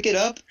 Just pick it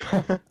up.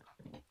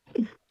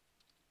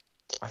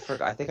 I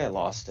forgot. I think I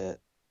lost it.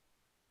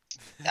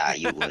 Ah,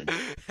 you would.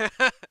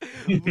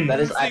 That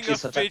is Losing actually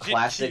such a fidget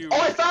classic. cube.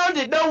 Oh, I found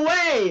it! No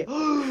way!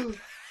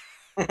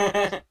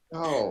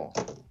 Oh.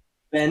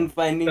 Ben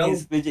finding Well,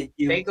 his fidget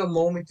cube. Take a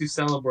moment to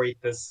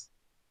celebrate this.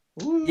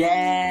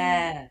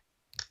 Yeah.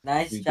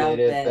 Nice You job,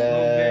 did it, Ben.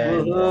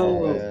 Ben.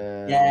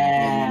 Woohoo.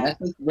 Yeah.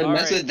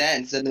 Mess with that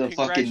instead of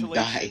fucking die.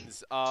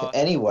 Congratulations.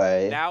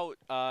 Anyway.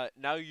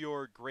 Now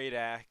your great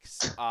axe.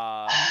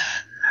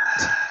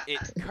 It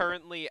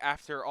currently,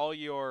 after all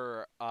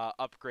your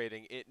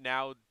upgrading, it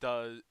now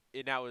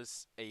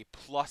is a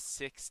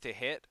 +6 to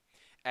hit,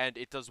 and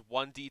it does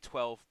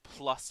 1d12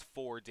 plus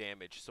 4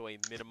 damage, so a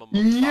minimum of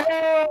 5.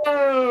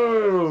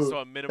 Yo! So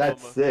a minimum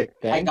That's of sick.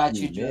 Thank got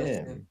you, Jim.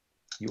 Joseph.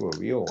 You a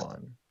real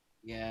one.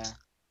 Yeah.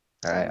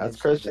 All right, us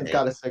Yes, Christians great.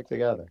 got to stick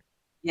together.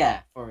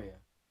 Yeah, for real.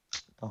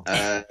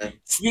 Oh.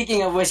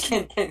 Speaking of which,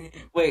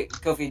 wait,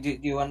 Kofi, do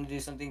you want to do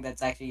something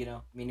that's actually,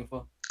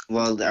 meaningful?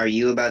 Well, are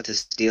you about to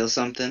steal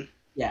something?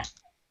 Yeah.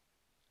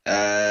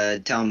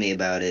 Tell me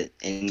about it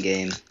in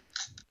game.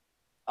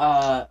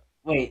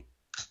 Wait.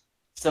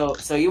 So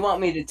you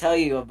want me to tell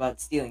you about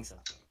stealing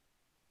something?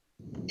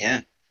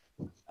 Yeah.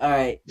 All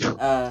right.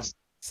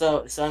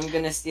 So I'm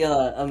gonna steal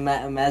a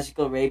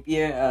magical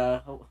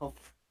rapier. Hopefully,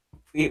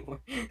 Nim,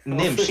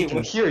 hopefully she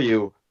can hear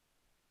you.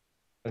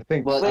 I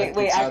think. Well,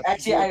 Wait.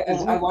 Actually,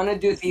 I want to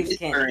do thieves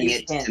can't. whispering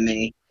Thieves it can't. to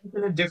me.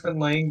 in a different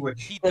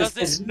language. He Cause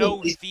doesn't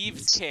know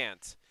thieves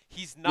can't.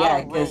 He's not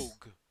a yeah, rogue.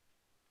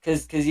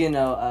 cause you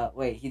know.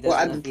 Wait, he Well,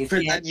 doesn't know thieves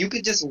can't. you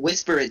could just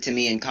whisper it to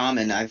me in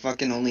common. I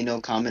fucking only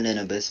know common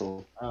and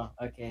abyssal. Oh,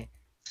 okay.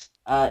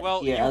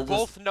 Well, Here you I'll just.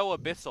 both know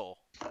abyssal.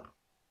 Oh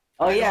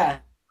I know- yeah.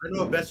 I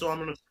know a bit, so I'm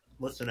gonna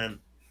listen in.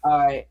 All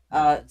right.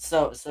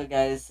 So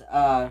guys.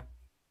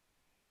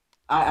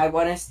 I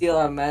want to steal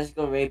a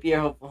magical rapier.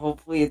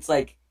 Hopefully, it's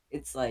like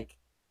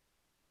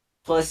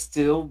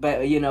 +2,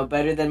 but you know,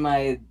 better than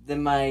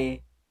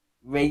my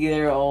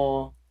regular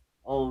old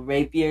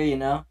rapier. You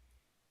know.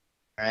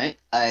 Alright,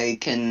 I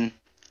can.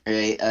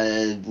 Alright,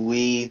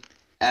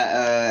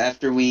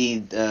 after we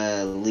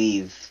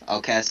leave,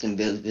 I'll cast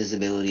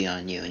invisibility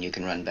on you, and you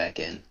can run back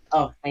in.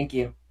 Oh, thank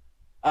you.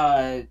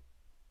 Uh,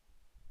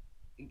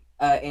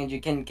 Andrew,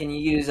 can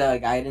you use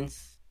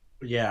guidance?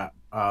 Yeah,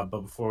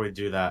 but before we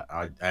do that,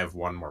 I have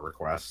one more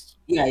request.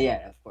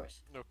 Yeah, of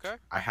course. Okay.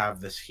 I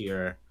have this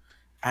here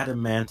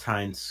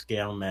adamantine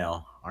scale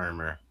mail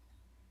armor.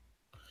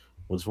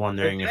 Was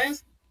wondering Okay.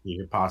 if you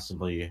could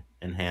possibly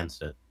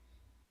enhance it.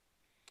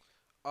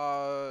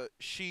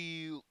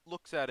 She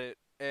looks at it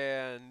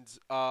and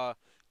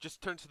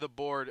just turns to the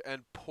board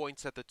and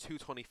points at the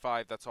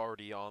 225 that's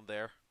already on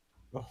there.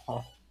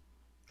 Oh,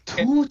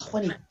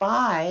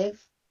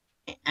 225.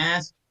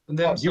 Ask them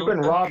Oh, you've been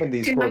something. robbing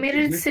these Do you want folks.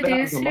 me to You spent out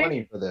seduce the her?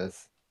 money for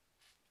this.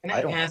 Can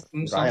I don't ask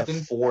them I have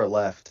something? 4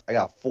 left. I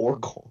got 4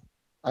 gold.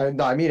 I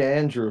mean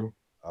Andrew.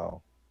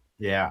 Oh.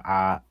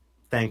 yeah,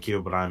 thank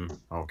you, but I'm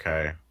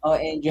okay. Oh,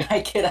 Andrew,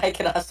 I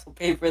could also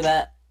pay for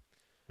that.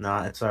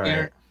 Nah, it's alright.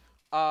 Eric,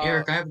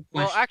 Eric, I have a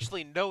Well, question.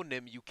 actually, no,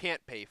 Nim, you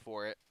can't pay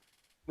for it.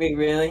 Wait,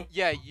 really?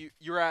 Yeah, you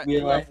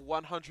Real life? have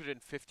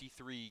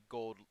 153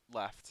 gold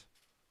left.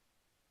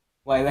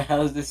 Why the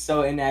hell is this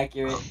so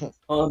inaccurate?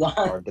 Hold on.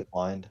 Card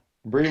declined.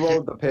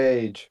 Reload the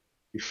page.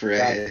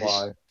 Fresh. That's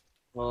why.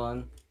 Hold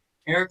on.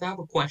 Eric, I have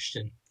a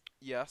question.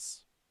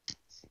 Yes.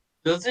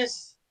 Does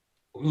this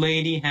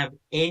lady have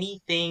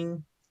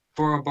anything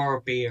for a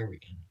barbarian?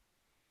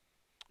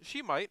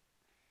 She might.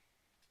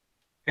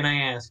 Can I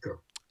ask her?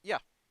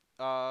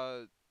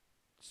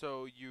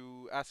 So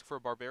you ask for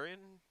barbarian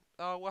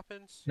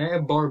weapons? Can I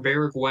have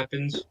barbaric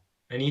weapons?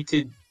 I need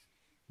to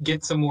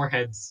get some more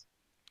heads.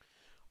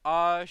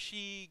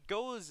 She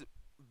goes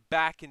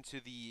back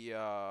into the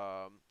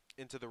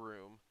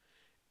room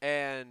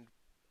and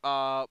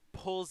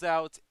pulls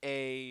out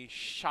a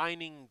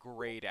shining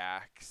great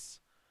axe.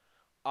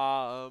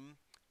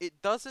 It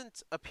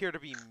doesn't appear to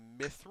be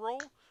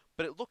mithril,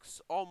 but it looks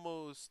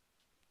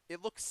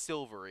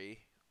silvery.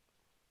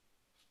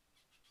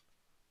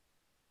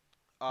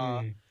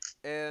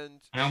 And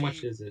How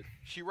much is it?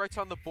 she writes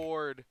on the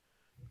board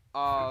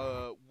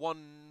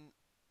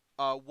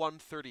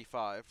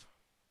 135.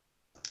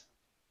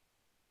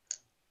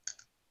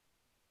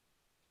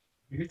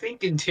 You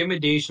think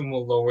intimidation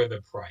will lower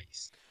the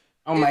price?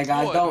 Oh my It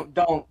god, would.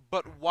 don't,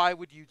 But why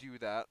would you do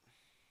that?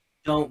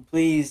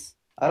 please.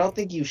 I don't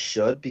think you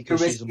should because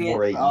You're she's a risking it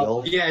moray for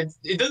all- eel. Yeah,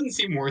 it doesn't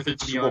seem worth it,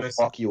 to be She will honest.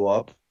 fuck you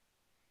up.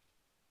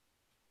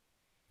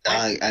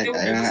 I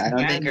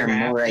don't think her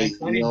moray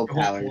eel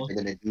powers are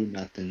gonna do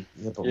nothing.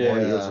 Yeah, but Yeah.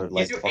 moray eels are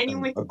like there fucking any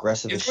way-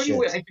 aggressive as Is there any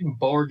way shit. I can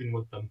bargain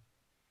with them?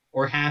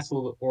 Or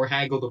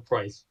haggle the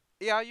price?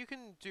 Yeah, you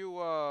can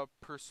do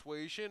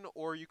persuasion,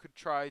 or you could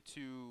try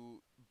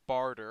to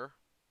barter.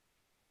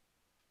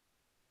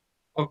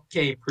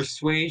 Okay,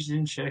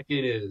 persuasion check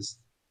it is.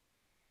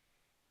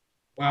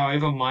 Wow, I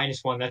have a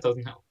 -1. That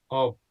doesn't help.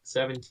 Oh,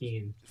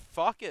 17.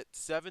 Fuck it,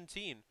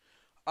 17.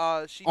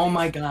 She Oh thinks,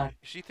 my god.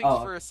 She thinks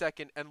Oh. for a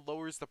second and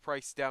lowers the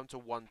price down to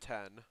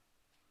 110.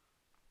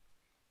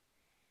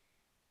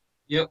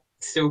 Yep,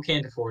 still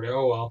can't afford it.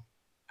 Oh well.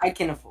 I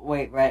can afford.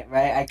 Wait, right.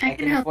 I can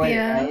can help afford you it,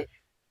 out.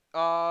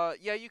 right?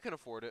 Yeah, you can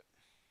afford it.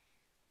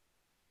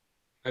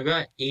 I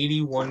got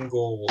 81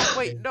 gold.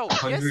 Wait, and no,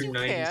 yes, you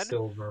 190 can.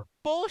 silver.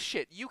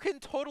 Bullshit, you can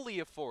totally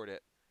afford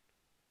it.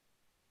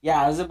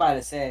 Yeah, I was about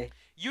to say.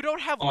 You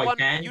don't have Oh, I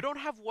can? you don't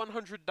have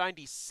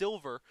 190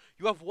 silver.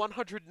 You have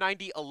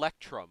 190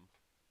 electrum.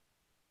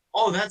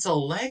 Oh, that's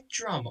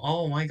Electrum.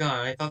 Oh my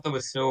god, I thought that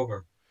was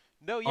silver.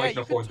 No, I yeah, can you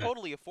can afford that.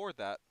 totally afford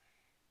that.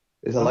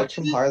 Is How much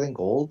Electrum is it? higher than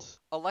gold?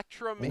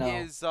 Electrum No.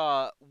 is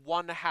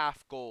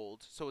 1/2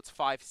 gold, so it's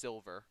 5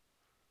 silver.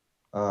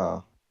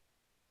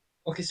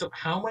 Okay, so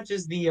how much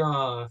is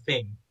the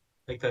thing?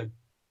 Like the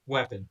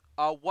weapon?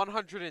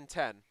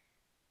 110.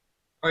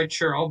 Alright,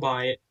 sure, I'll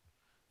buy it.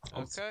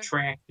 I'll Okay.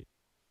 subtract it.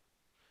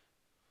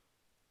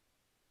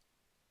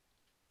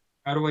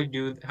 How do I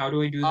do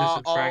the I'll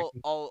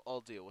subtracting?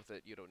 I'll deal with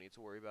it. You don't need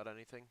to worry about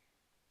anything.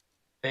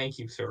 Thank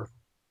you, sir.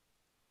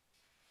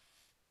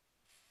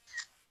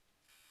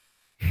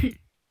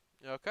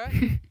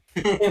 Okay.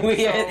 we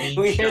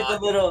So- we heard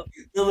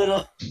the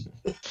little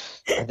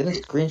I didn't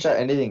screenshot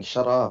anything.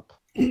 Shut up,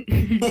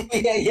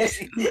 yeah, yes.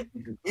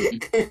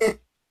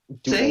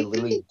 dude. I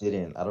literally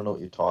didn't. I don't know what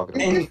you're talking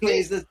about.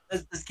 Anyways,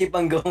 let's keep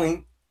on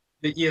going.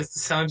 Yes, the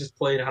sound just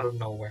played out of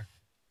nowhere.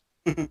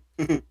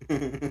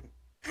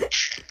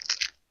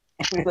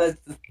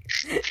 Let's-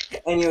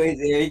 Anyways,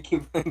 Eric,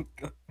 keep on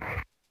going.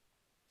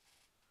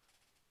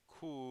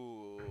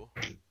 Cool.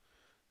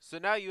 So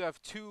now you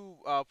have two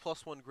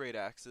 +1 great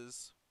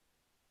axes.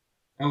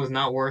 That was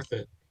not worth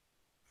it.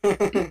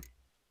 Can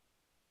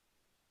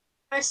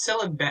I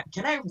sell it back?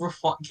 Can I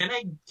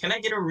Can I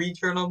get a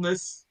return on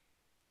this?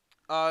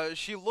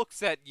 She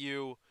looks at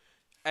you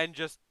and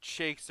just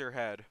shakes her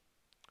head.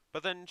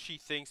 But then she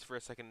thinks for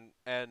a second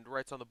and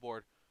writes on the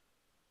board,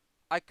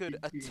 I could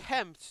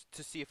attempt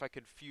to see if I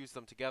could fuse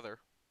them together.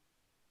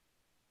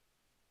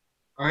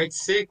 Alright,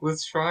 sick.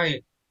 Let's try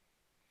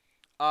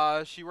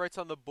it. She writes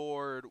on the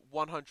board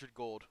 100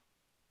 gold.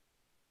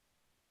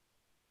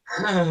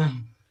 For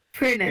an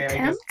Okay, I guess-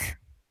 attempt?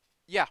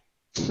 Yeah.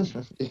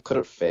 Could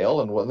it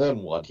fail? And then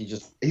what? He's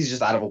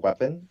just out of a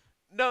weapon.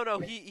 No,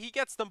 he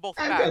gets them both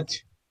I back. got two.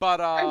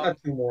 But I got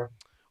two more.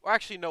 well,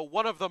 actually no,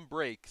 one of them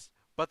breaks,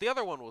 but the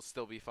other one will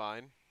still be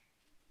fine.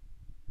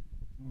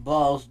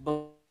 Balls.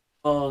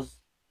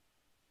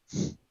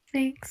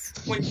 Thanks.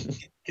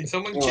 Can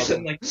someone chip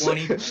in like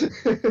 20?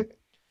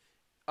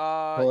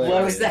 Uh, What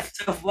yeah, was that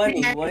so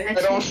funny? What?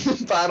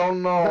 I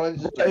don't know.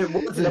 It's just, It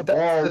wasn't,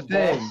 that's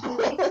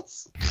the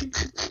thing.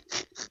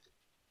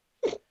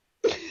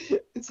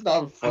 It's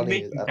not I'm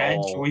funny making at bad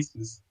all.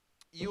 choices.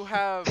 you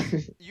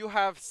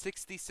have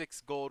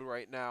 66 gold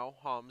right now,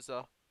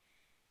 Hamza.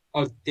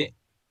 Oh,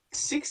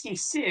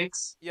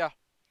 66? You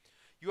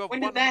have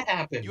When did that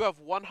happen? You have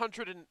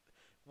 100 and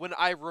when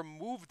I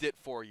removed it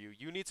for you,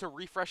 you need to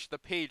refresh the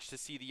page to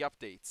see the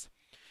updates.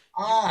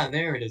 Ah,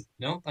 there it is.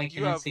 Nope, I You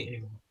cannot have- see it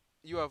anymore.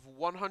 You have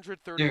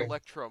 130 There.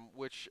 electrum,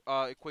 which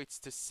equates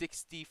to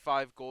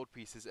 65 gold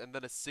pieces, and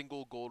then a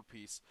single gold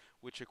piece,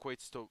 which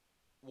equates to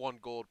 1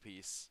 gold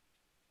piece.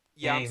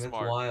 Yeah, Dang, I'm that's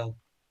smart. wild.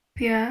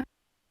 Yeah,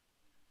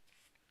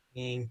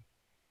 Dang.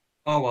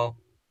 Oh well.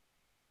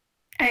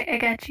 I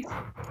got you.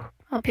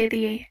 I'll pay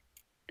the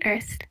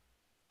rest.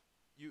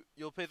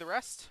 You'll pay the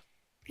rest?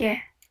 Yeah.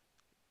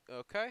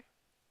 Okay.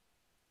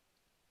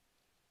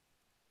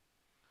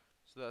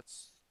 So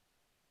that's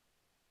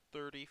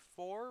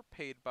 34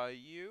 paid by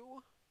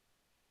you.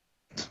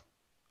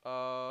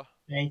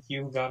 Thank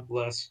you. God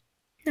bless.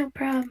 No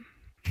problem.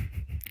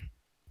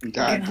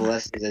 God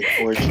bless the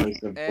poor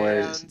choice of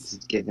words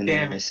And- given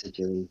Damn their it.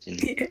 situation.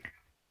 Yeah.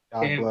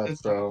 God Damn, bless,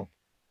 that's- bro.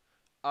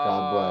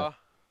 God bless.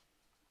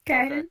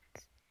 Guidance.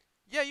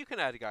 Yeah, you can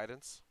add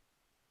guidance.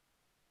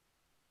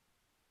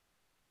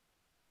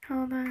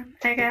 Hold on.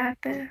 I got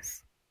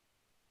this.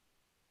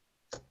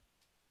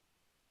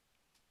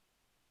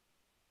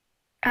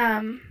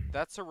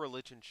 That's a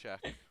religion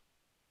check.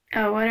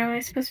 Oh, what am I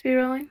supposed to be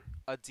rolling?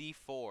 A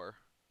D4.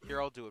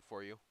 Here, I'll do it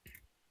for you.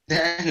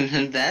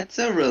 That's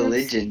a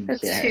religion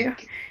That's check.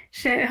 two.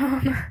 Shit,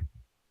 hold on.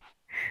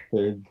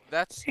 Dude,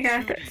 That's I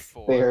got this.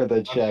 2D4. they're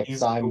the checks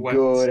using the I'm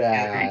weapons good I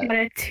at. got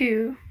a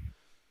 2.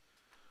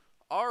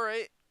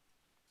 Alright.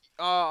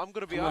 I'm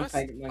gonna be Come on, honest.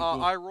 Tiger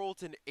Monkey. I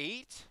rolled an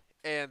 8,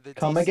 and the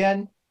Come DC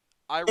again?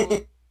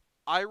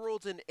 I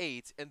rolled an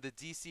 8, and the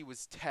DC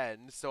was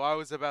 10, so I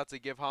was about to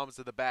give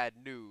Hamza the bad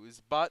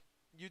news, but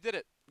you did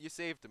it. You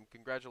saved him.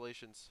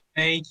 Congratulations.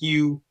 Thank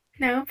you.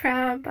 No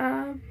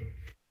problem.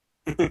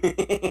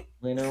 Winner,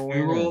 We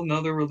winner. roll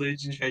another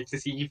religion check to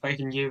see if I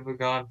can give a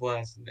God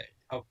bless.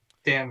 Oh,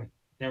 damn it.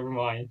 Never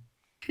mind.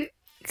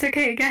 It's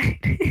okay,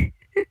 guide.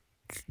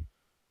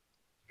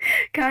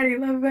 God, I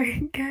love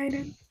my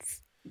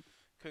guidance.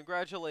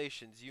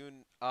 Congratulations.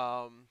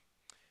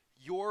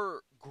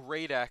 Your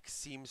great axe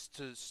seems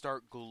to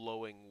start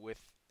glowing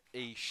with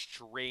a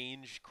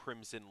strange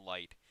crimson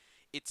light.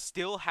 It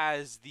still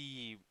has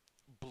the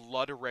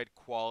blood red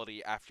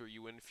quality after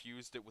you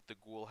infused it with the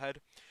ghoul head,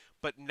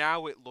 but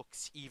now it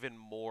looks even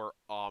more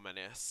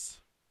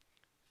ominous.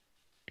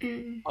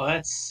 Mm. Oh,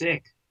 that's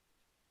sick.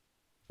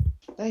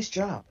 Nice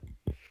job.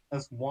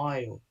 That's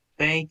wild.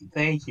 Thank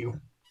you.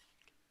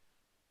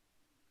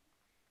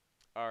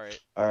 Alright,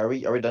 Are we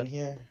done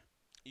here?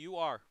 you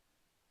are.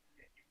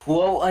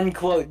 Quote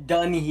unquote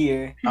done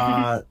here.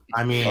 I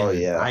mean, Oh,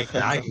 yeah. I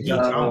can keep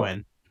No.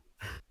 going.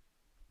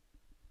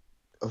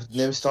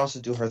 Nim still has to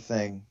do her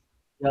thing.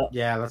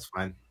 Yeah, that's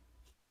fine.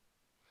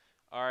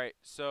 Alright,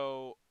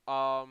 so,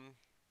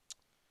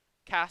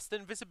 cast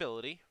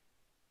invisibility.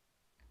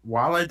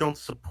 While I don't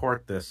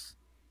support this,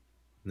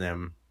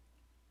 Nim,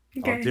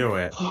 I'll Okay. do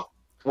it.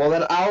 Well,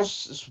 then I'll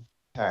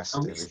pass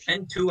We it.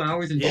 spent 2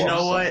 hours and You know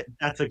Awesome. what?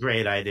 That's a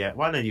great idea.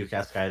 Why don't you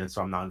cast guidance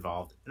so I'm not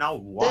involved? And I'll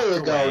walk There you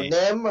away.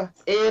 go, Nim.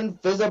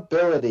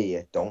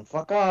 Invisibility. Don't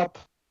fuck up.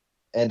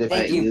 And if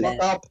Thank you you, fuck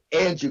man. up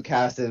and you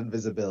casted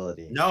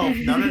invisibility. No.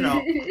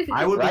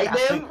 I would be Right,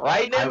 casting. Nim?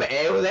 Right, Nim? I-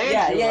 Thank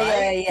Yeah, you, yeah,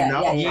 right? yeah,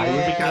 No, yeah, yeah, I would be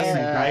yeah. casting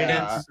Yeah.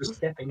 guidance for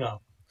stepping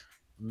up.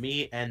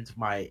 Me and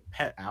my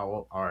pet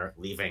owl are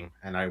leaving,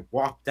 and I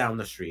walk down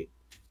the street.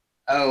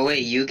 Oh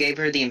wait, you gave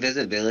her the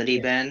invisibility,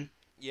 Ben?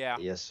 Yeah.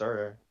 Yes,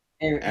 sir.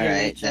 Here, All right,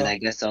 then Rachel. I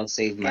guess I'll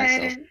save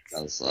myself Guidance. a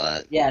spell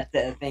slot. Yeah,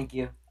 thank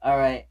you. All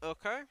right.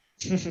 Okay.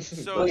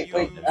 So Wait,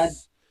 wait.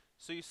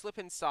 so you slip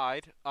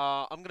inside.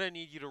 I'm gonna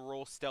need you to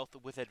roll stealth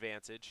with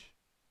advantage.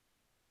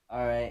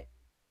 All right.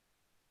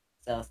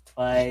 Stealth Just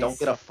twice. don't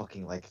get a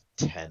fucking like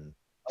 10.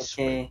 I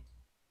swear. Okay.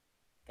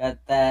 Got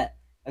that.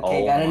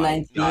 Okay, Oh got a my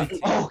 19. 19.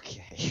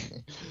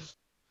 Okay.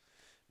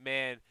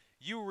 Man,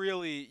 you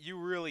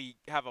really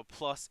have a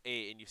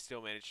 +8 and you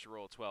still managed to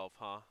roll 12,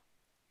 huh?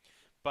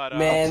 But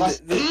Man,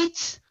 Plus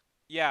 8?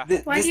 yeah,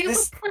 Why do you have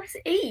this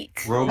a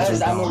 +8? Rogues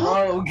because are I'm a dumb.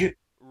 rogue.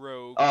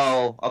 rogue.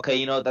 Oh, okay,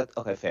 you know that.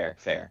 Okay,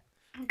 fair.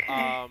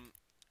 Okay.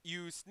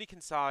 You sneak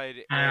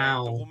inside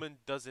Ow. and the woman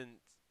doesn't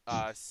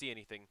see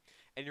anything,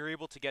 and you're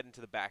able to get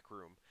into the back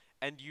room.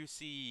 And you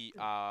see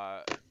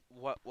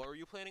what were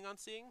you planning on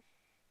seeing?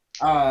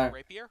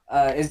 Rapier?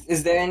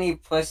 Is there any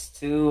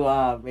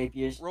 +2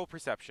 rapiers? Roll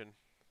perception.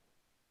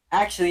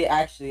 Actually,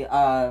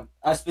 a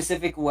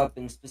specific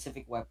weapon.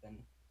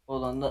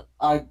 Hold on.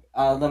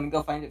 Let me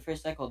go find it for a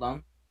sec. Hold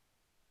on.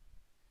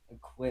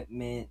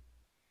 Equipment.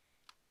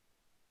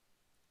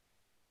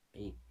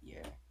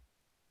 Rapier.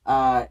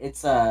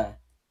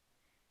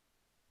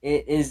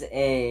 It is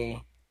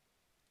a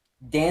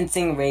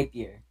dancing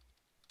rapier.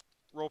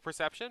 Roll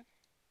perception.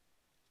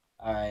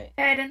 All right.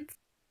 Guidance.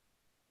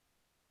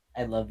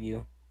 I love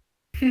you.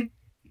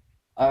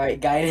 All right,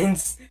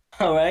 guidance.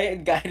 All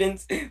right,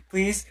 guidance.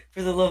 Please,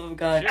 for the love of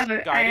God.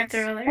 Sure. Oh, I have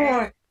to roll it.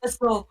 Four. Let's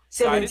go.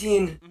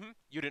 17.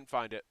 You didn't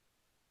find it.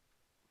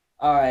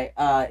 All right.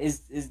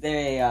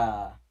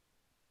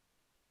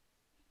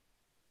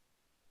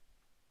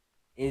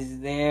 Is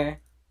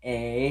there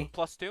a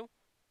 +2.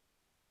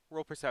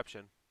 Roll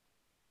perception.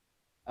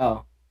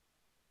 Oh.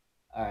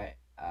 All right.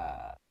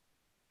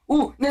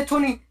 Ooh, net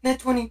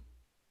 20.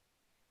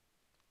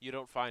 You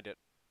don't find it.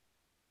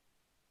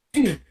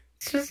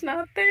 It's just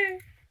not there.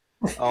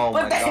 Oh What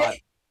my the god.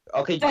 heck?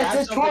 Okay, grab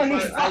That's a something.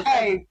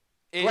 25.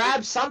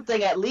 Grab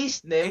something at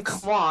least, Nim.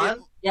 it's- Come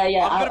on.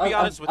 Yeah. I'm gonna be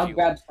honest with I'll you.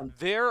 grab some.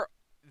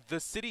 The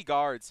city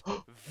guards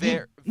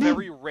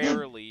very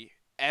rarely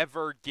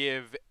ever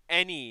give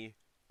any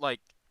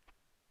like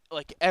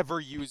ever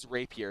use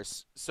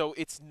rapiers. So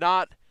it's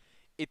not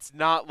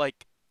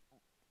like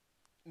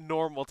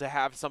normal to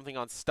have something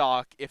on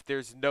stock if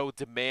there's no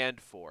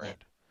demand for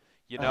it.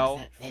 You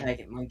know? Oh, that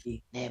faggot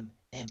monkey. Nim,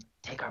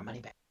 take our money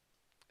back.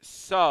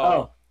 So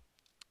Oh.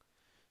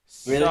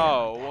 Really?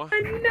 Oh so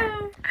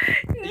no.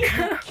 you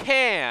No.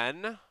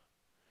 can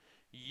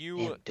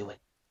Nim, do it.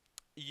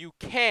 you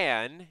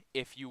can,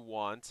 if you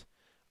want,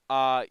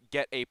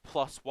 get a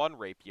 +1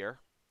 rapier.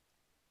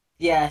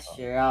 Yeah,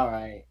 sure. All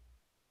right.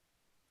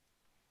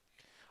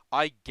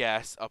 I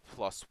guess a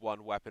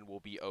 +1 weapon will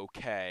be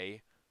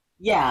okay.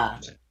 Yeah.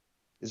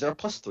 Is there a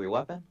 +3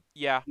 weapon?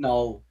 Yeah.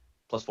 No.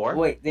 +4?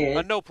 Wait, there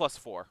is. No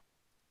 +4.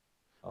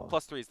 Oh.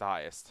 +3 is the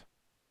highest.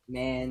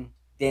 Man,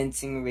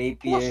 dancing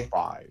rapier.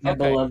 +5. My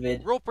Okay.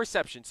 beloved. Roll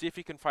perception. See if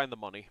you can find the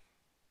money.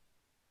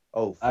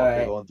 Oh, fuck, Alright.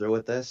 we're going through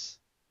with this?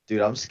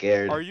 Dude, I'm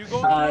scared. Are you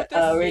going through with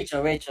this?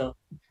 Rachel.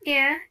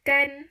 Yeah,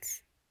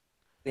 guidance.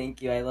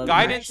 Thank you. I love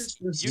Guidance.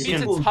 you. You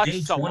need to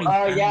touch someone.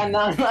 Oh yeah, no,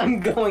 I'm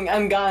going.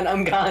 I'm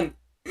gone.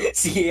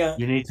 See ya.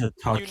 You need to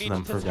touch You need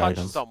them to for touch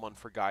guidance. someone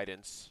for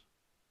guidance.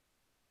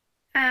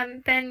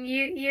 Ben,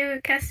 you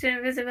casted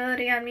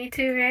invisibility on me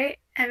too, right?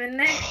 I'm in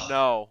there.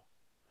 No.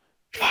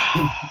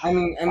 I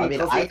mean,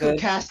 Kofi I could could.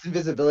 cast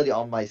invisibility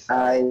on myself.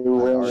 I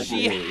will.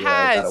 She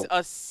Yeah, has that'll-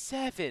 a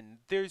 7.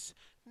 There's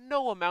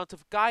no amount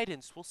of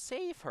guidance will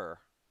save her.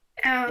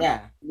 Oh.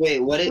 Yeah. Wait,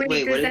 what Wait,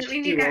 did does that she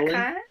mean you got roll?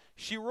 caught?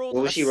 She rolled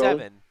What a was she rolling?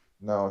 7.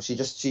 No, she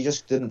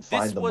just didn't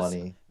find the was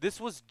money. This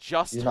was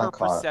just She's her not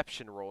caught.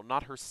 perception roll,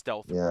 not her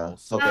stealth Yeah. roll.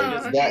 So Okay, Oh, she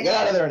doesn't- okay. get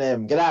out of there,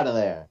 Nim. Get out of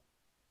there.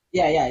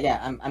 Yeah.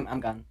 I'm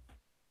gone.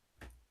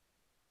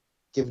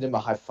 Give Nim a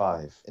high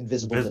five.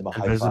 Invisible Nim a high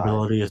five.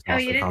 Invisibility is Oh,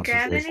 also you didn't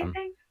grab concentration.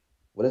 anything?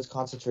 What does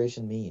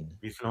concentration mean?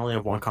 You can only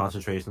have one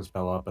concentration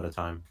spell up at a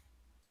time.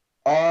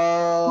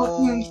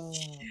 Oh.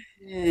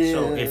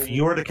 So if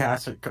you were to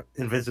cast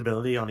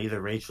invisibility on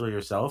either Rachel or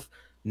yourself,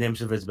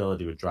 Nim's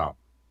invisibility would drop.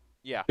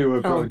 Yeah. Do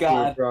it, bro. Oh,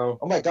 God. bro.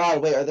 Oh my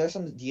god, wait, are there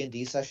some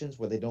D&D sessions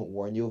where they don't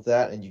warn you of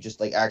that and you just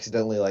like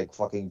accidentally like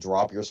fucking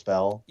drop your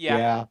spell?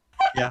 Yeah.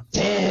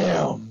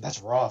 Damn,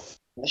 that's rough.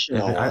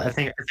 I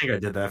think I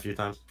did that a few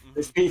times.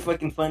 It's pretty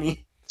fucking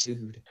funny.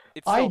 Dude.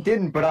 It's I so-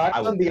 didn't, but I've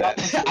I done would the do that.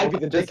 opposite. I'd be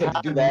the Just dickhead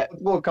to do had that.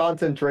 multiple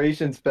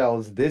concentration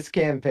spells this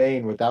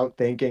campaign without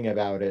thinking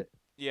about it.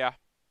 Yeah.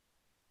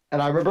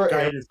 And I remember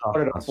Aaron Guidance off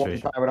put it up one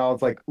concentration. time and I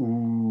was like,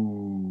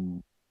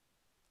 ooh.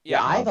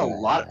 Yeah, I have a Okay.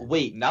 lot.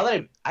 Wait, now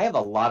that I have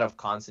a lot of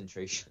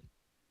concentration.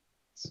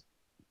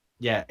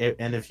 Yeah,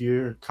 and if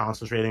you're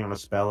concentrating on a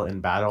spell in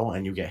battle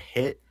and you get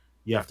hit,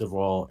 you have to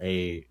roll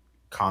a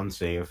con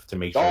save to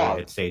make sure Dog.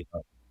 it stays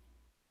up.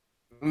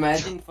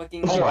 Imagine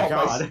fucking Oh my my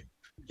god.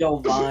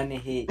 Jovan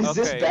hit. Is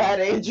this Okay. bad,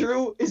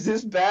 Andrew? Is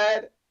this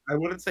bad? I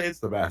wouldn't say it's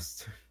the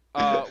best.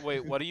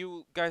 Wait, what are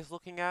you guys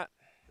looking at?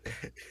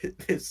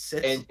 It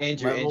sits And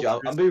Andrew, level I'm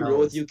with gonna be real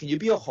with spells. you. Can you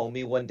be a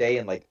homie one day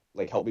and like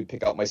help me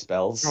pick out my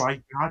spells? Oh,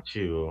 I got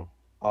you.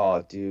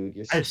 Oh, dude,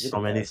 I have you're so the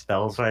many best.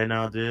 spells right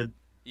now, dude.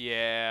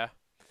 Yeah.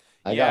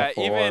 I Yeah, got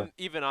 4.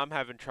 even I'm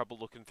having trouble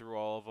looking through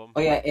all of them.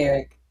 Oh yeah,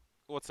 Eric.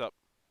 What's up?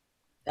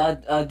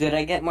 Did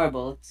I get more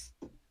bullets?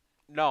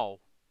 No.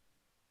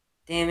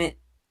 Damn it.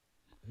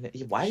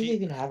 Why do She- you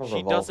even have a she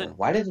revolver? doesn't-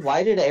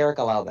 Why did Eric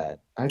allow that?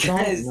 I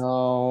Guys, don't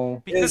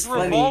know. Because It's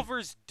funny.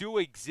 revolvers do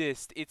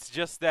exist. It's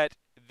just that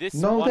this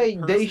No, one they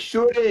person...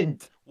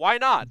 shouldn't. Why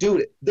not?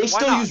 Dude, they Why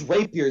still not? use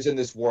rapiers in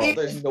this world.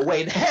 There's no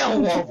way in hell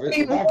revolvers.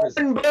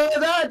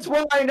 That's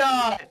why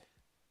not.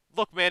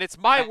 Look, man, it's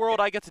my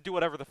world. I get to do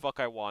whatever the fuck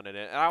I want in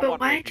it. And I But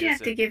want why'd you rapiers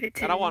have to give it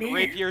to and I want me?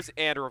 rapiers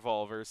and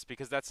revolvers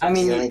because that's... I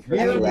mean, The only you, person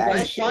Neither who of asked-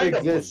 them should Kind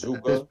of exist at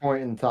this bazooka.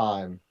 point in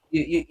time.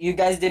 you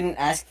guys didn't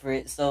ask for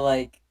it, so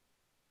like,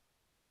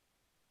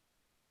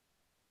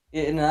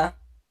 you know,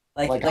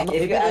 Like, like if Maybe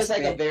you there's ask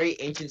like for a it, very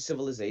ancient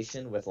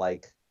civilization with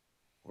like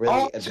really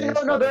Oh,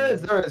 advanced no,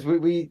 weapons. there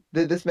is.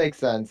 This makes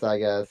sense, I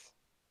guess.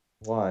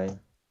 Why?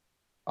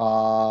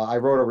 I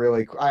wrote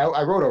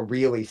I wrote a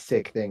really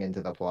sick thing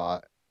into the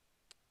plot.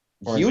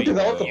 You Wait,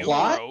 developed the you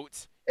plot?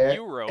 wrote? E-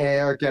 You wrote?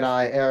 Eric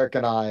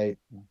and I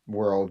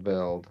world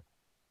build.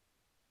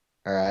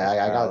 All right,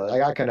 I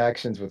got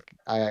connections with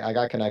I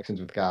got connections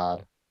with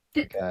God.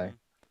 Okay.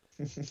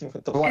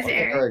 What the Well, Is fuck?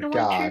 Eric the one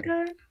God.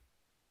 true God?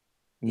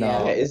 No,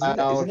 Yeah, isn't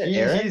it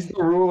Eric? he's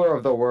the ruler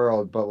of the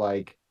world, but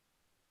like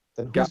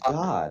Then who's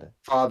God?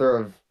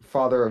 Father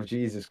of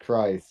Jesus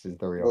Christ is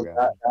the real Well,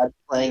 God, God's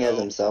playing as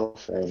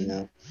himself right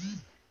now.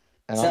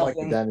 and I'm like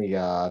the Self-in-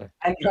 demigod.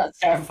 I'm not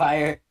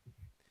Starfire.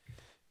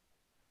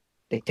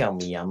 They tell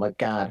me I'm a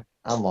god.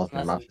 I'm walking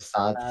my Nothing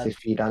facade bad. 6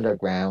 feet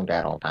underground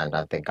at all times.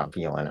 I think I'm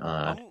feeling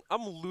odd.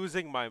 I'm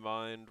losing my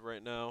mind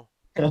right now.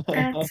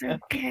 That's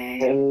okay.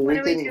 And What we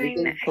are we can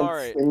doing next?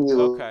 Alright,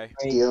 continue okay.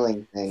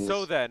 stealing things.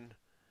 So then,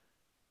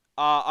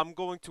 I'm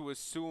going to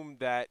assume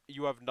that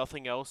you have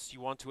nothing else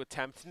you want to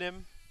attempt,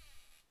 Nim.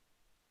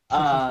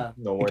 No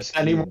more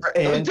Any schemes. more Oh,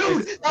 ants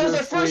dude, that was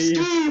our first sleeve?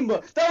 scheme.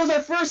 That was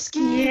our first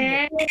scheme.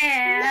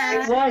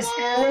 Yeah. It was.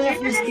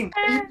 Every scheme.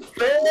 You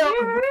failed!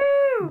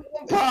 Woo!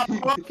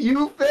 Pop,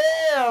 you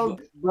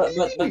failed! But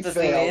We the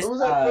thing failed. is, It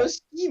was our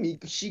first scheme.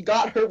 She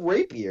got her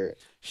rapier.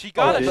 She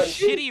got Oh, a did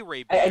shitty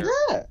rapier.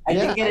 Yeah. I Yeah,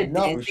 didn't get a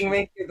no, dancing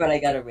rapier, but I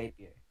got a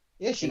rapier.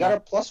 Yeah, she Yeah. got a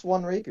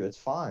 +1 rapier. It's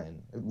fine.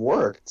 It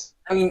worked.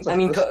 I mean, It's our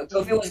first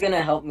Kofi scheme. was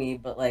gonna help me,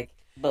 but like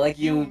You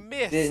you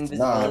missed did No,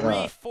 invisibility.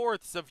 no.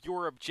 3/4 of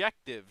your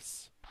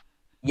objectives.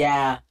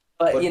 Yeah,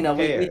 but But you know,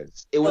 who we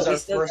cares? It was we our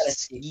still gotta first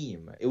see.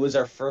 scheme. It was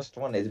our first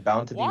one. It's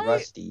bound to be Why-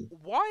 rusty.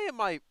 Why am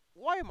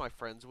I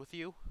friends with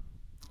you?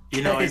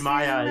 You know, in Guys.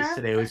 my eyes,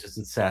 today was just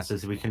success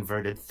as we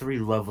converted 3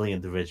 lovely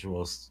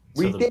individuals.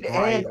 to We the did,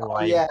 bright and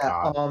light yeah,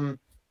 of God.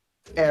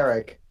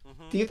 Eric,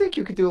 Hmm do you think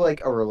you could do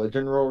like a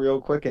religion roll real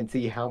quick and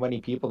see how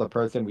many people the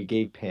person we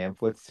gave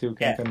pamphlets to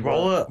can Yeah,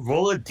 convert?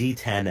 roll a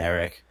d10,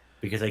 Eric,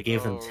 because I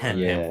gave them 10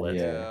 yeah,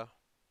 pamphlets. yeah.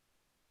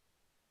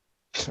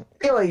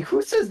 Really,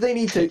 who says they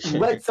need to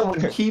let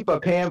someone keep a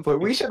pamphlet?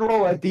 We should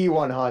roll a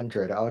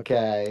D100,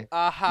 okay?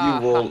 Aha.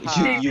 You roll.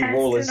 They You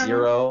roll a passed it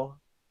on.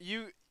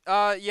 0.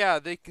 Yeah,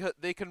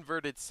 they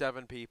converted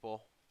 7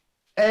 people.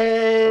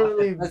 Hey,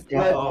 Let's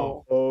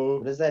go.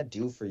 What does that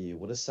do for you?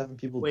 What does 7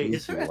 people Wait, do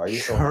is for there you? a Why are you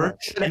so mad?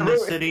 church in the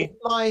city?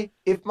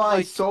 If my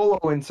Like- solo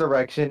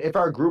insurrection, if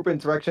our group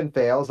insurrection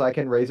fails, I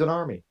can raise an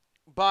army.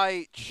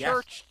 By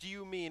church, do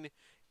you mean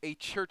a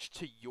church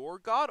to your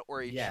god or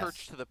a Yes.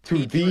 church to the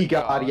To the patron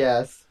God,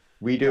 yes.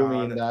 We do God.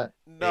 mean that.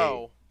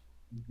 No.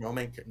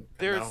 Roman.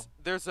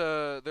 There's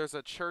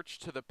a church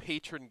to the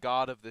patron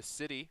god of the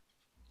city.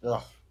 No.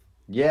 Ugh.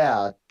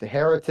 Yeah, the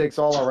heretics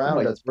all Oh around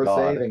my us. We're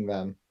God. saving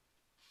them.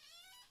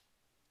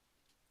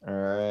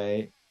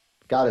 Alright.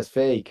 God is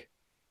fake.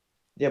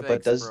 Yeah, but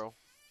Thanks, does bro.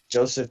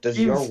 Joseph? Does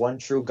You- your one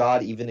true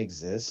God even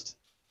exist?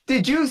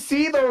 Did you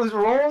see those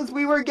rolls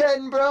we were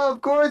getting, bro?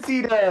 Of course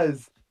he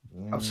does.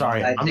 I'm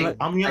sorry. I I'm think-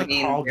 gonna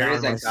call there down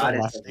is my a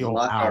goddess of celestial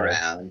luck owl.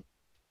 around.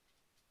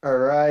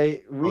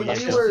 Alright. Oh, We, yeah, It's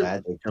we just were.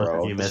 magic,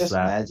 bro. You It's missed just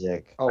that.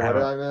 magic. Oh, I what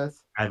did have I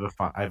miss?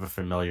 I have a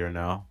familiar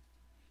now.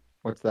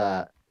 What's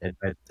that?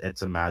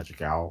 It's a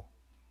magic owl.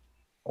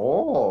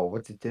 Oh,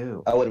 what's it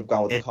do? I would have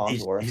gone with the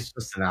He's contour.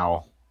 just an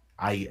owl.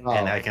 And Oh.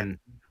 I can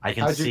How'd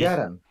you see. get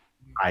him?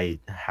 I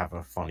have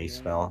a funny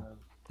spell.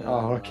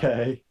 Oh,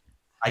 okay.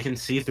 I can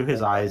see through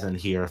his eyes and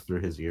hear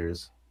through his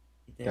ears.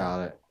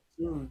 Got it.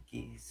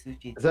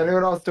 Suki, Is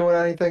anyone else doing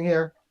anything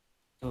here?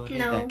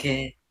 No.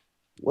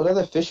 What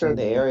other fish are in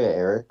the area,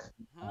 Eric?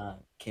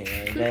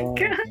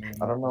 Mhm.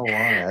 I don't know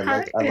why. I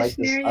Hot like fish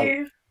this. near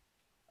you.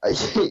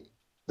 Are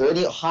there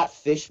any hot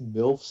fish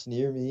milfs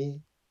near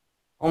me?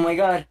 Oh my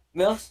God,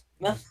 milfs.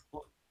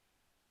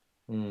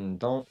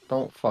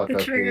 Don't fuck The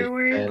up trigger this,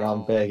 word. and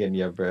I'm begging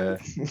you, bruh.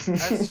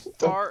 As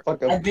far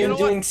Fuck up I've been know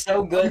what? doing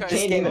so good Okay.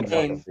 this You game can't of even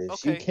fuck a game.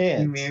 fish.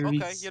 Okay. You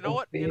can't. okay, you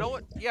know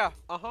what? Yeah.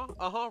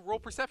 Roll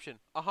perception.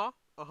 Yeah,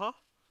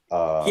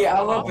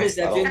 I want I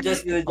perception don't-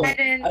 just for the I joke.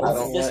 didn't. I I was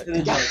don't just for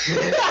the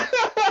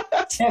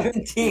joke.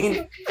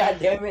 17. God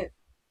damn it.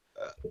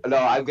 No,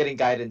 I'm getting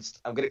guidance.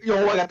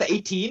 Yo, I got the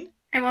 18.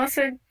 I'm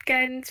also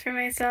guidance for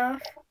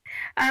myself.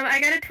 I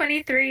got a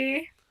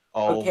 23.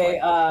 Oh Okay, my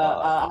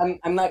god.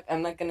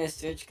 I'm not gonna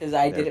search because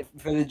I did They're it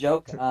for the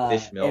joke. fish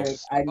Eric,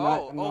 milfs. I'm not.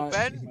 Oh, I'm oh,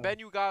 not. Ben,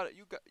 you got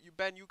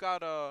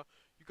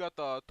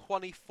the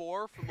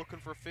 24 for looking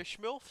for fish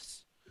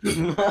milfs.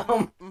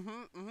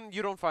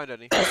 You don't find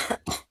any.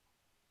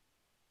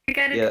 I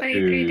got a Yeah.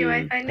 23. Do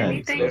I find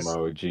Tense anything?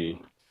 emoji.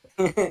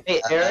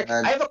 Hey, Eric,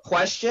 I have a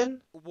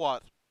question.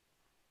 What?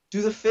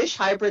 Do the fish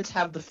hybrids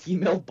have the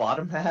female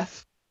bottom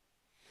half?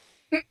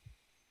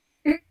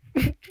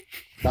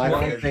 I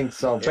don't think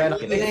so. Ben, I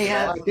They think,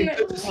 have- I think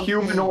it's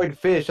humanoid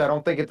fish. I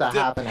don't think it's a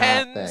half and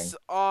half thing. Depends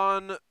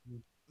on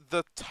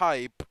the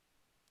type,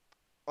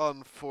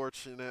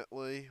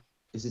 unfortunately.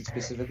 Is it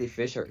specifically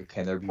fish, or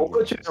can there be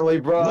Fortunately,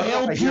 bro.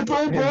 whale I people,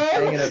 him bro?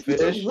 banging a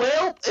fish.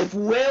 If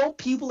whale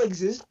people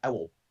exist, I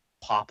will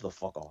pop the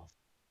fuck off.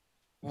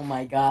 Oh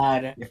my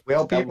god. If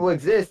whale people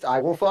exist, I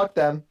will fuck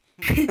them.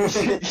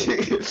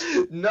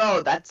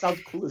 No, that sounds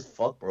cool as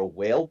fuck, bro.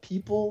 Whale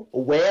people,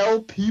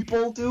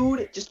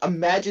 dude. Just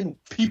imagine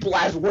people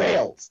as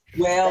whales.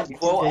 Well,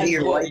 quote Hey,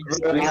 your unquote. wife is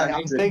 300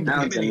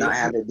 pounds and not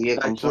have it be a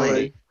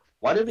complaint.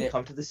 Why did we Yeah.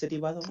 come to the city,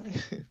 by the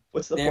way?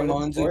 What's the Their point of the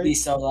moans would story? be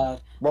so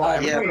loud.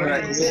 Well, Yeah, but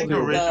I think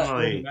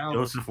originally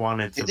Joseph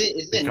wanted to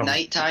Is it become.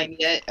 nighttime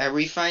yet? Are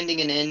we finding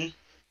an inn?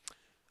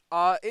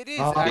 It is is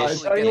actually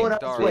there anyone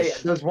getting else? dark.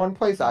 Wait, there's one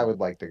place I would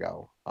like to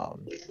go.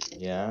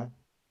 Yeah.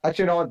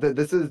 Actually, you know what?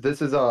 This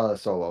is a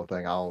solo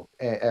thing.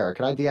 Eric,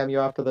 can I DM you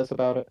after this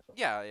about it?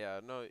 Yeah,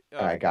 no.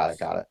 All right, got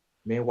it.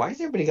 Man, why is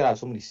everybody gotta have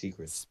so many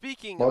secrets?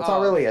 Speaking Well, it's of,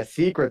 not really a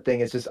secret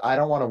thing. It's just I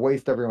don't want to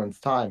waste everyone's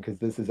time because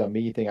this is a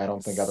me thing. I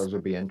don't think others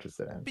would be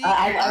interested in.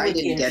 I would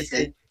be didn't get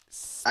interested.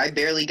 I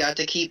barely got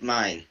to keep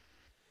mine.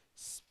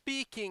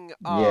 Speaking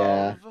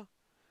Yeah.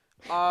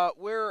 of,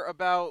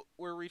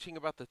 we're reaching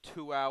about the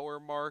 2-hour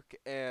mark,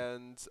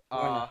 and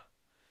not.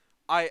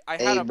 I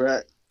Hey, had a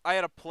bruh. I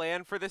had a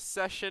plan for this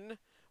session,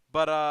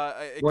 but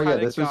it Well, yeah,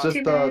 kind of this was got just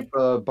Too the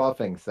bad.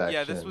 buffing section.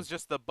 yeah, this was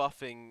just the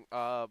buffing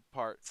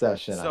part.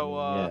 session. So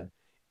I mean,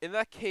 in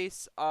that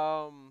case,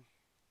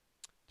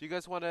 do you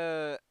guys want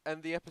to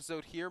end the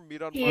episode here?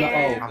 Meet on Yeah.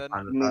 Monday, I'm and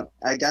fine then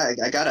with that.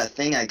 I got a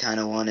thing I kind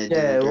of want to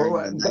yeah. do during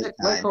Well, the let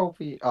nighttime.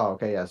 Kofi. Oh,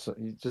 okay, yeah. So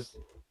you just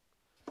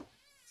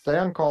stay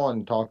on call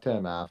and talk to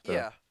him after.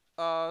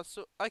 yeah.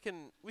 So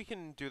we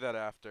can do that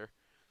after.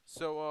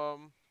 So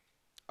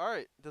all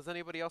right. Does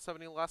anybody else have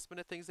any last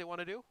minute things they want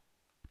to do?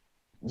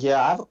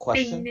 Yeah, I have a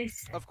question.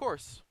 Penis. Of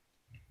course.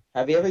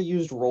 Have you ever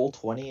used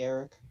Roll20,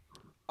 Eric?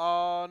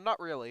 Not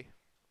really.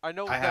 I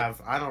know I that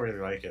have. I don't really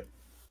like it.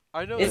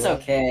 I know It's that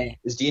okay.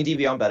 Is D&D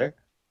Beyond better?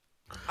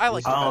 I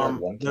like it.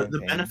 one The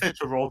campaign. benefit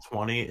to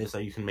Roll20 is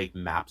that you can make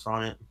maps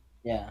on it.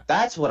 Yeah.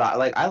 That's what I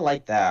like. I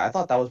like that. I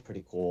thought that was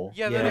pretty cool.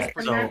 Yeah, that Yeah, is A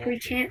pretty so- map cool. we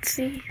can't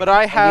see. But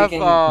I have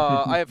can-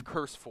 I have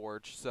Curse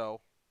Forge,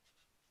 so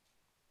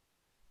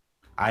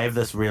I have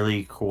this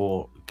really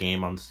cool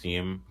game on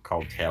Steam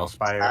called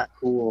Tailspire. Not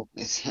cool.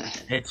 It's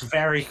It's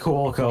very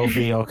cool,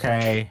 Kofi,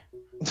 okay?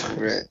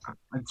 Right.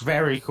 It's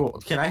very cool.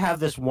 Can I have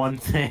this one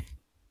thing?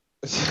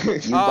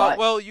 You bought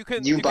well you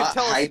can you can bought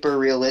tell us hyper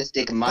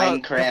realistic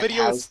Minecraft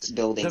video is- house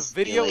building the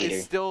video simulator.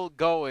 is still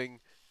going.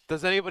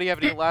 Does anybody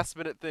have any last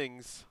minute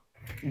things?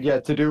 Yeah,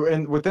 to do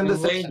and within the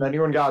Wait. session,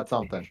 anyone got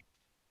something?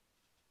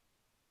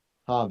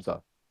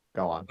 Hamza,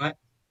 go on. What?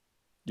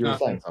 You were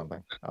Nothing. saying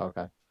something.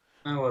 Okay.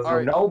 I wasn't. All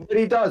right.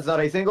 Nobody does.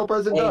 Not a single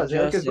person Hey, does.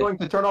 Eric is Joseph. going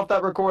to turn off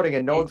that recording,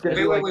 and no one's going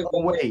to Wait, be wait, like,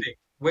 wait,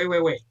 "Oh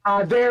wait, wait.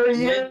 ah, there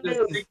he When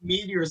the is." sick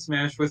meteor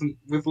smash with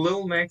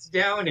Lil Max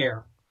down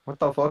air. What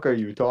the fuck are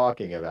you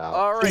talking about?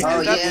 All right. Oh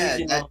and that's,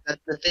 yeah,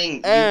 that's the thing.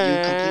 You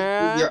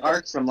completed your And-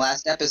 arc from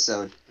last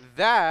episode.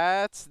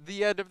 That's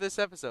the end of this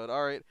episode.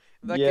 All right.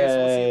 In that case,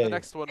 we'll see you in the Yay.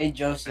 next one. Hey,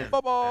 Joseph.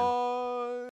 Bye bye.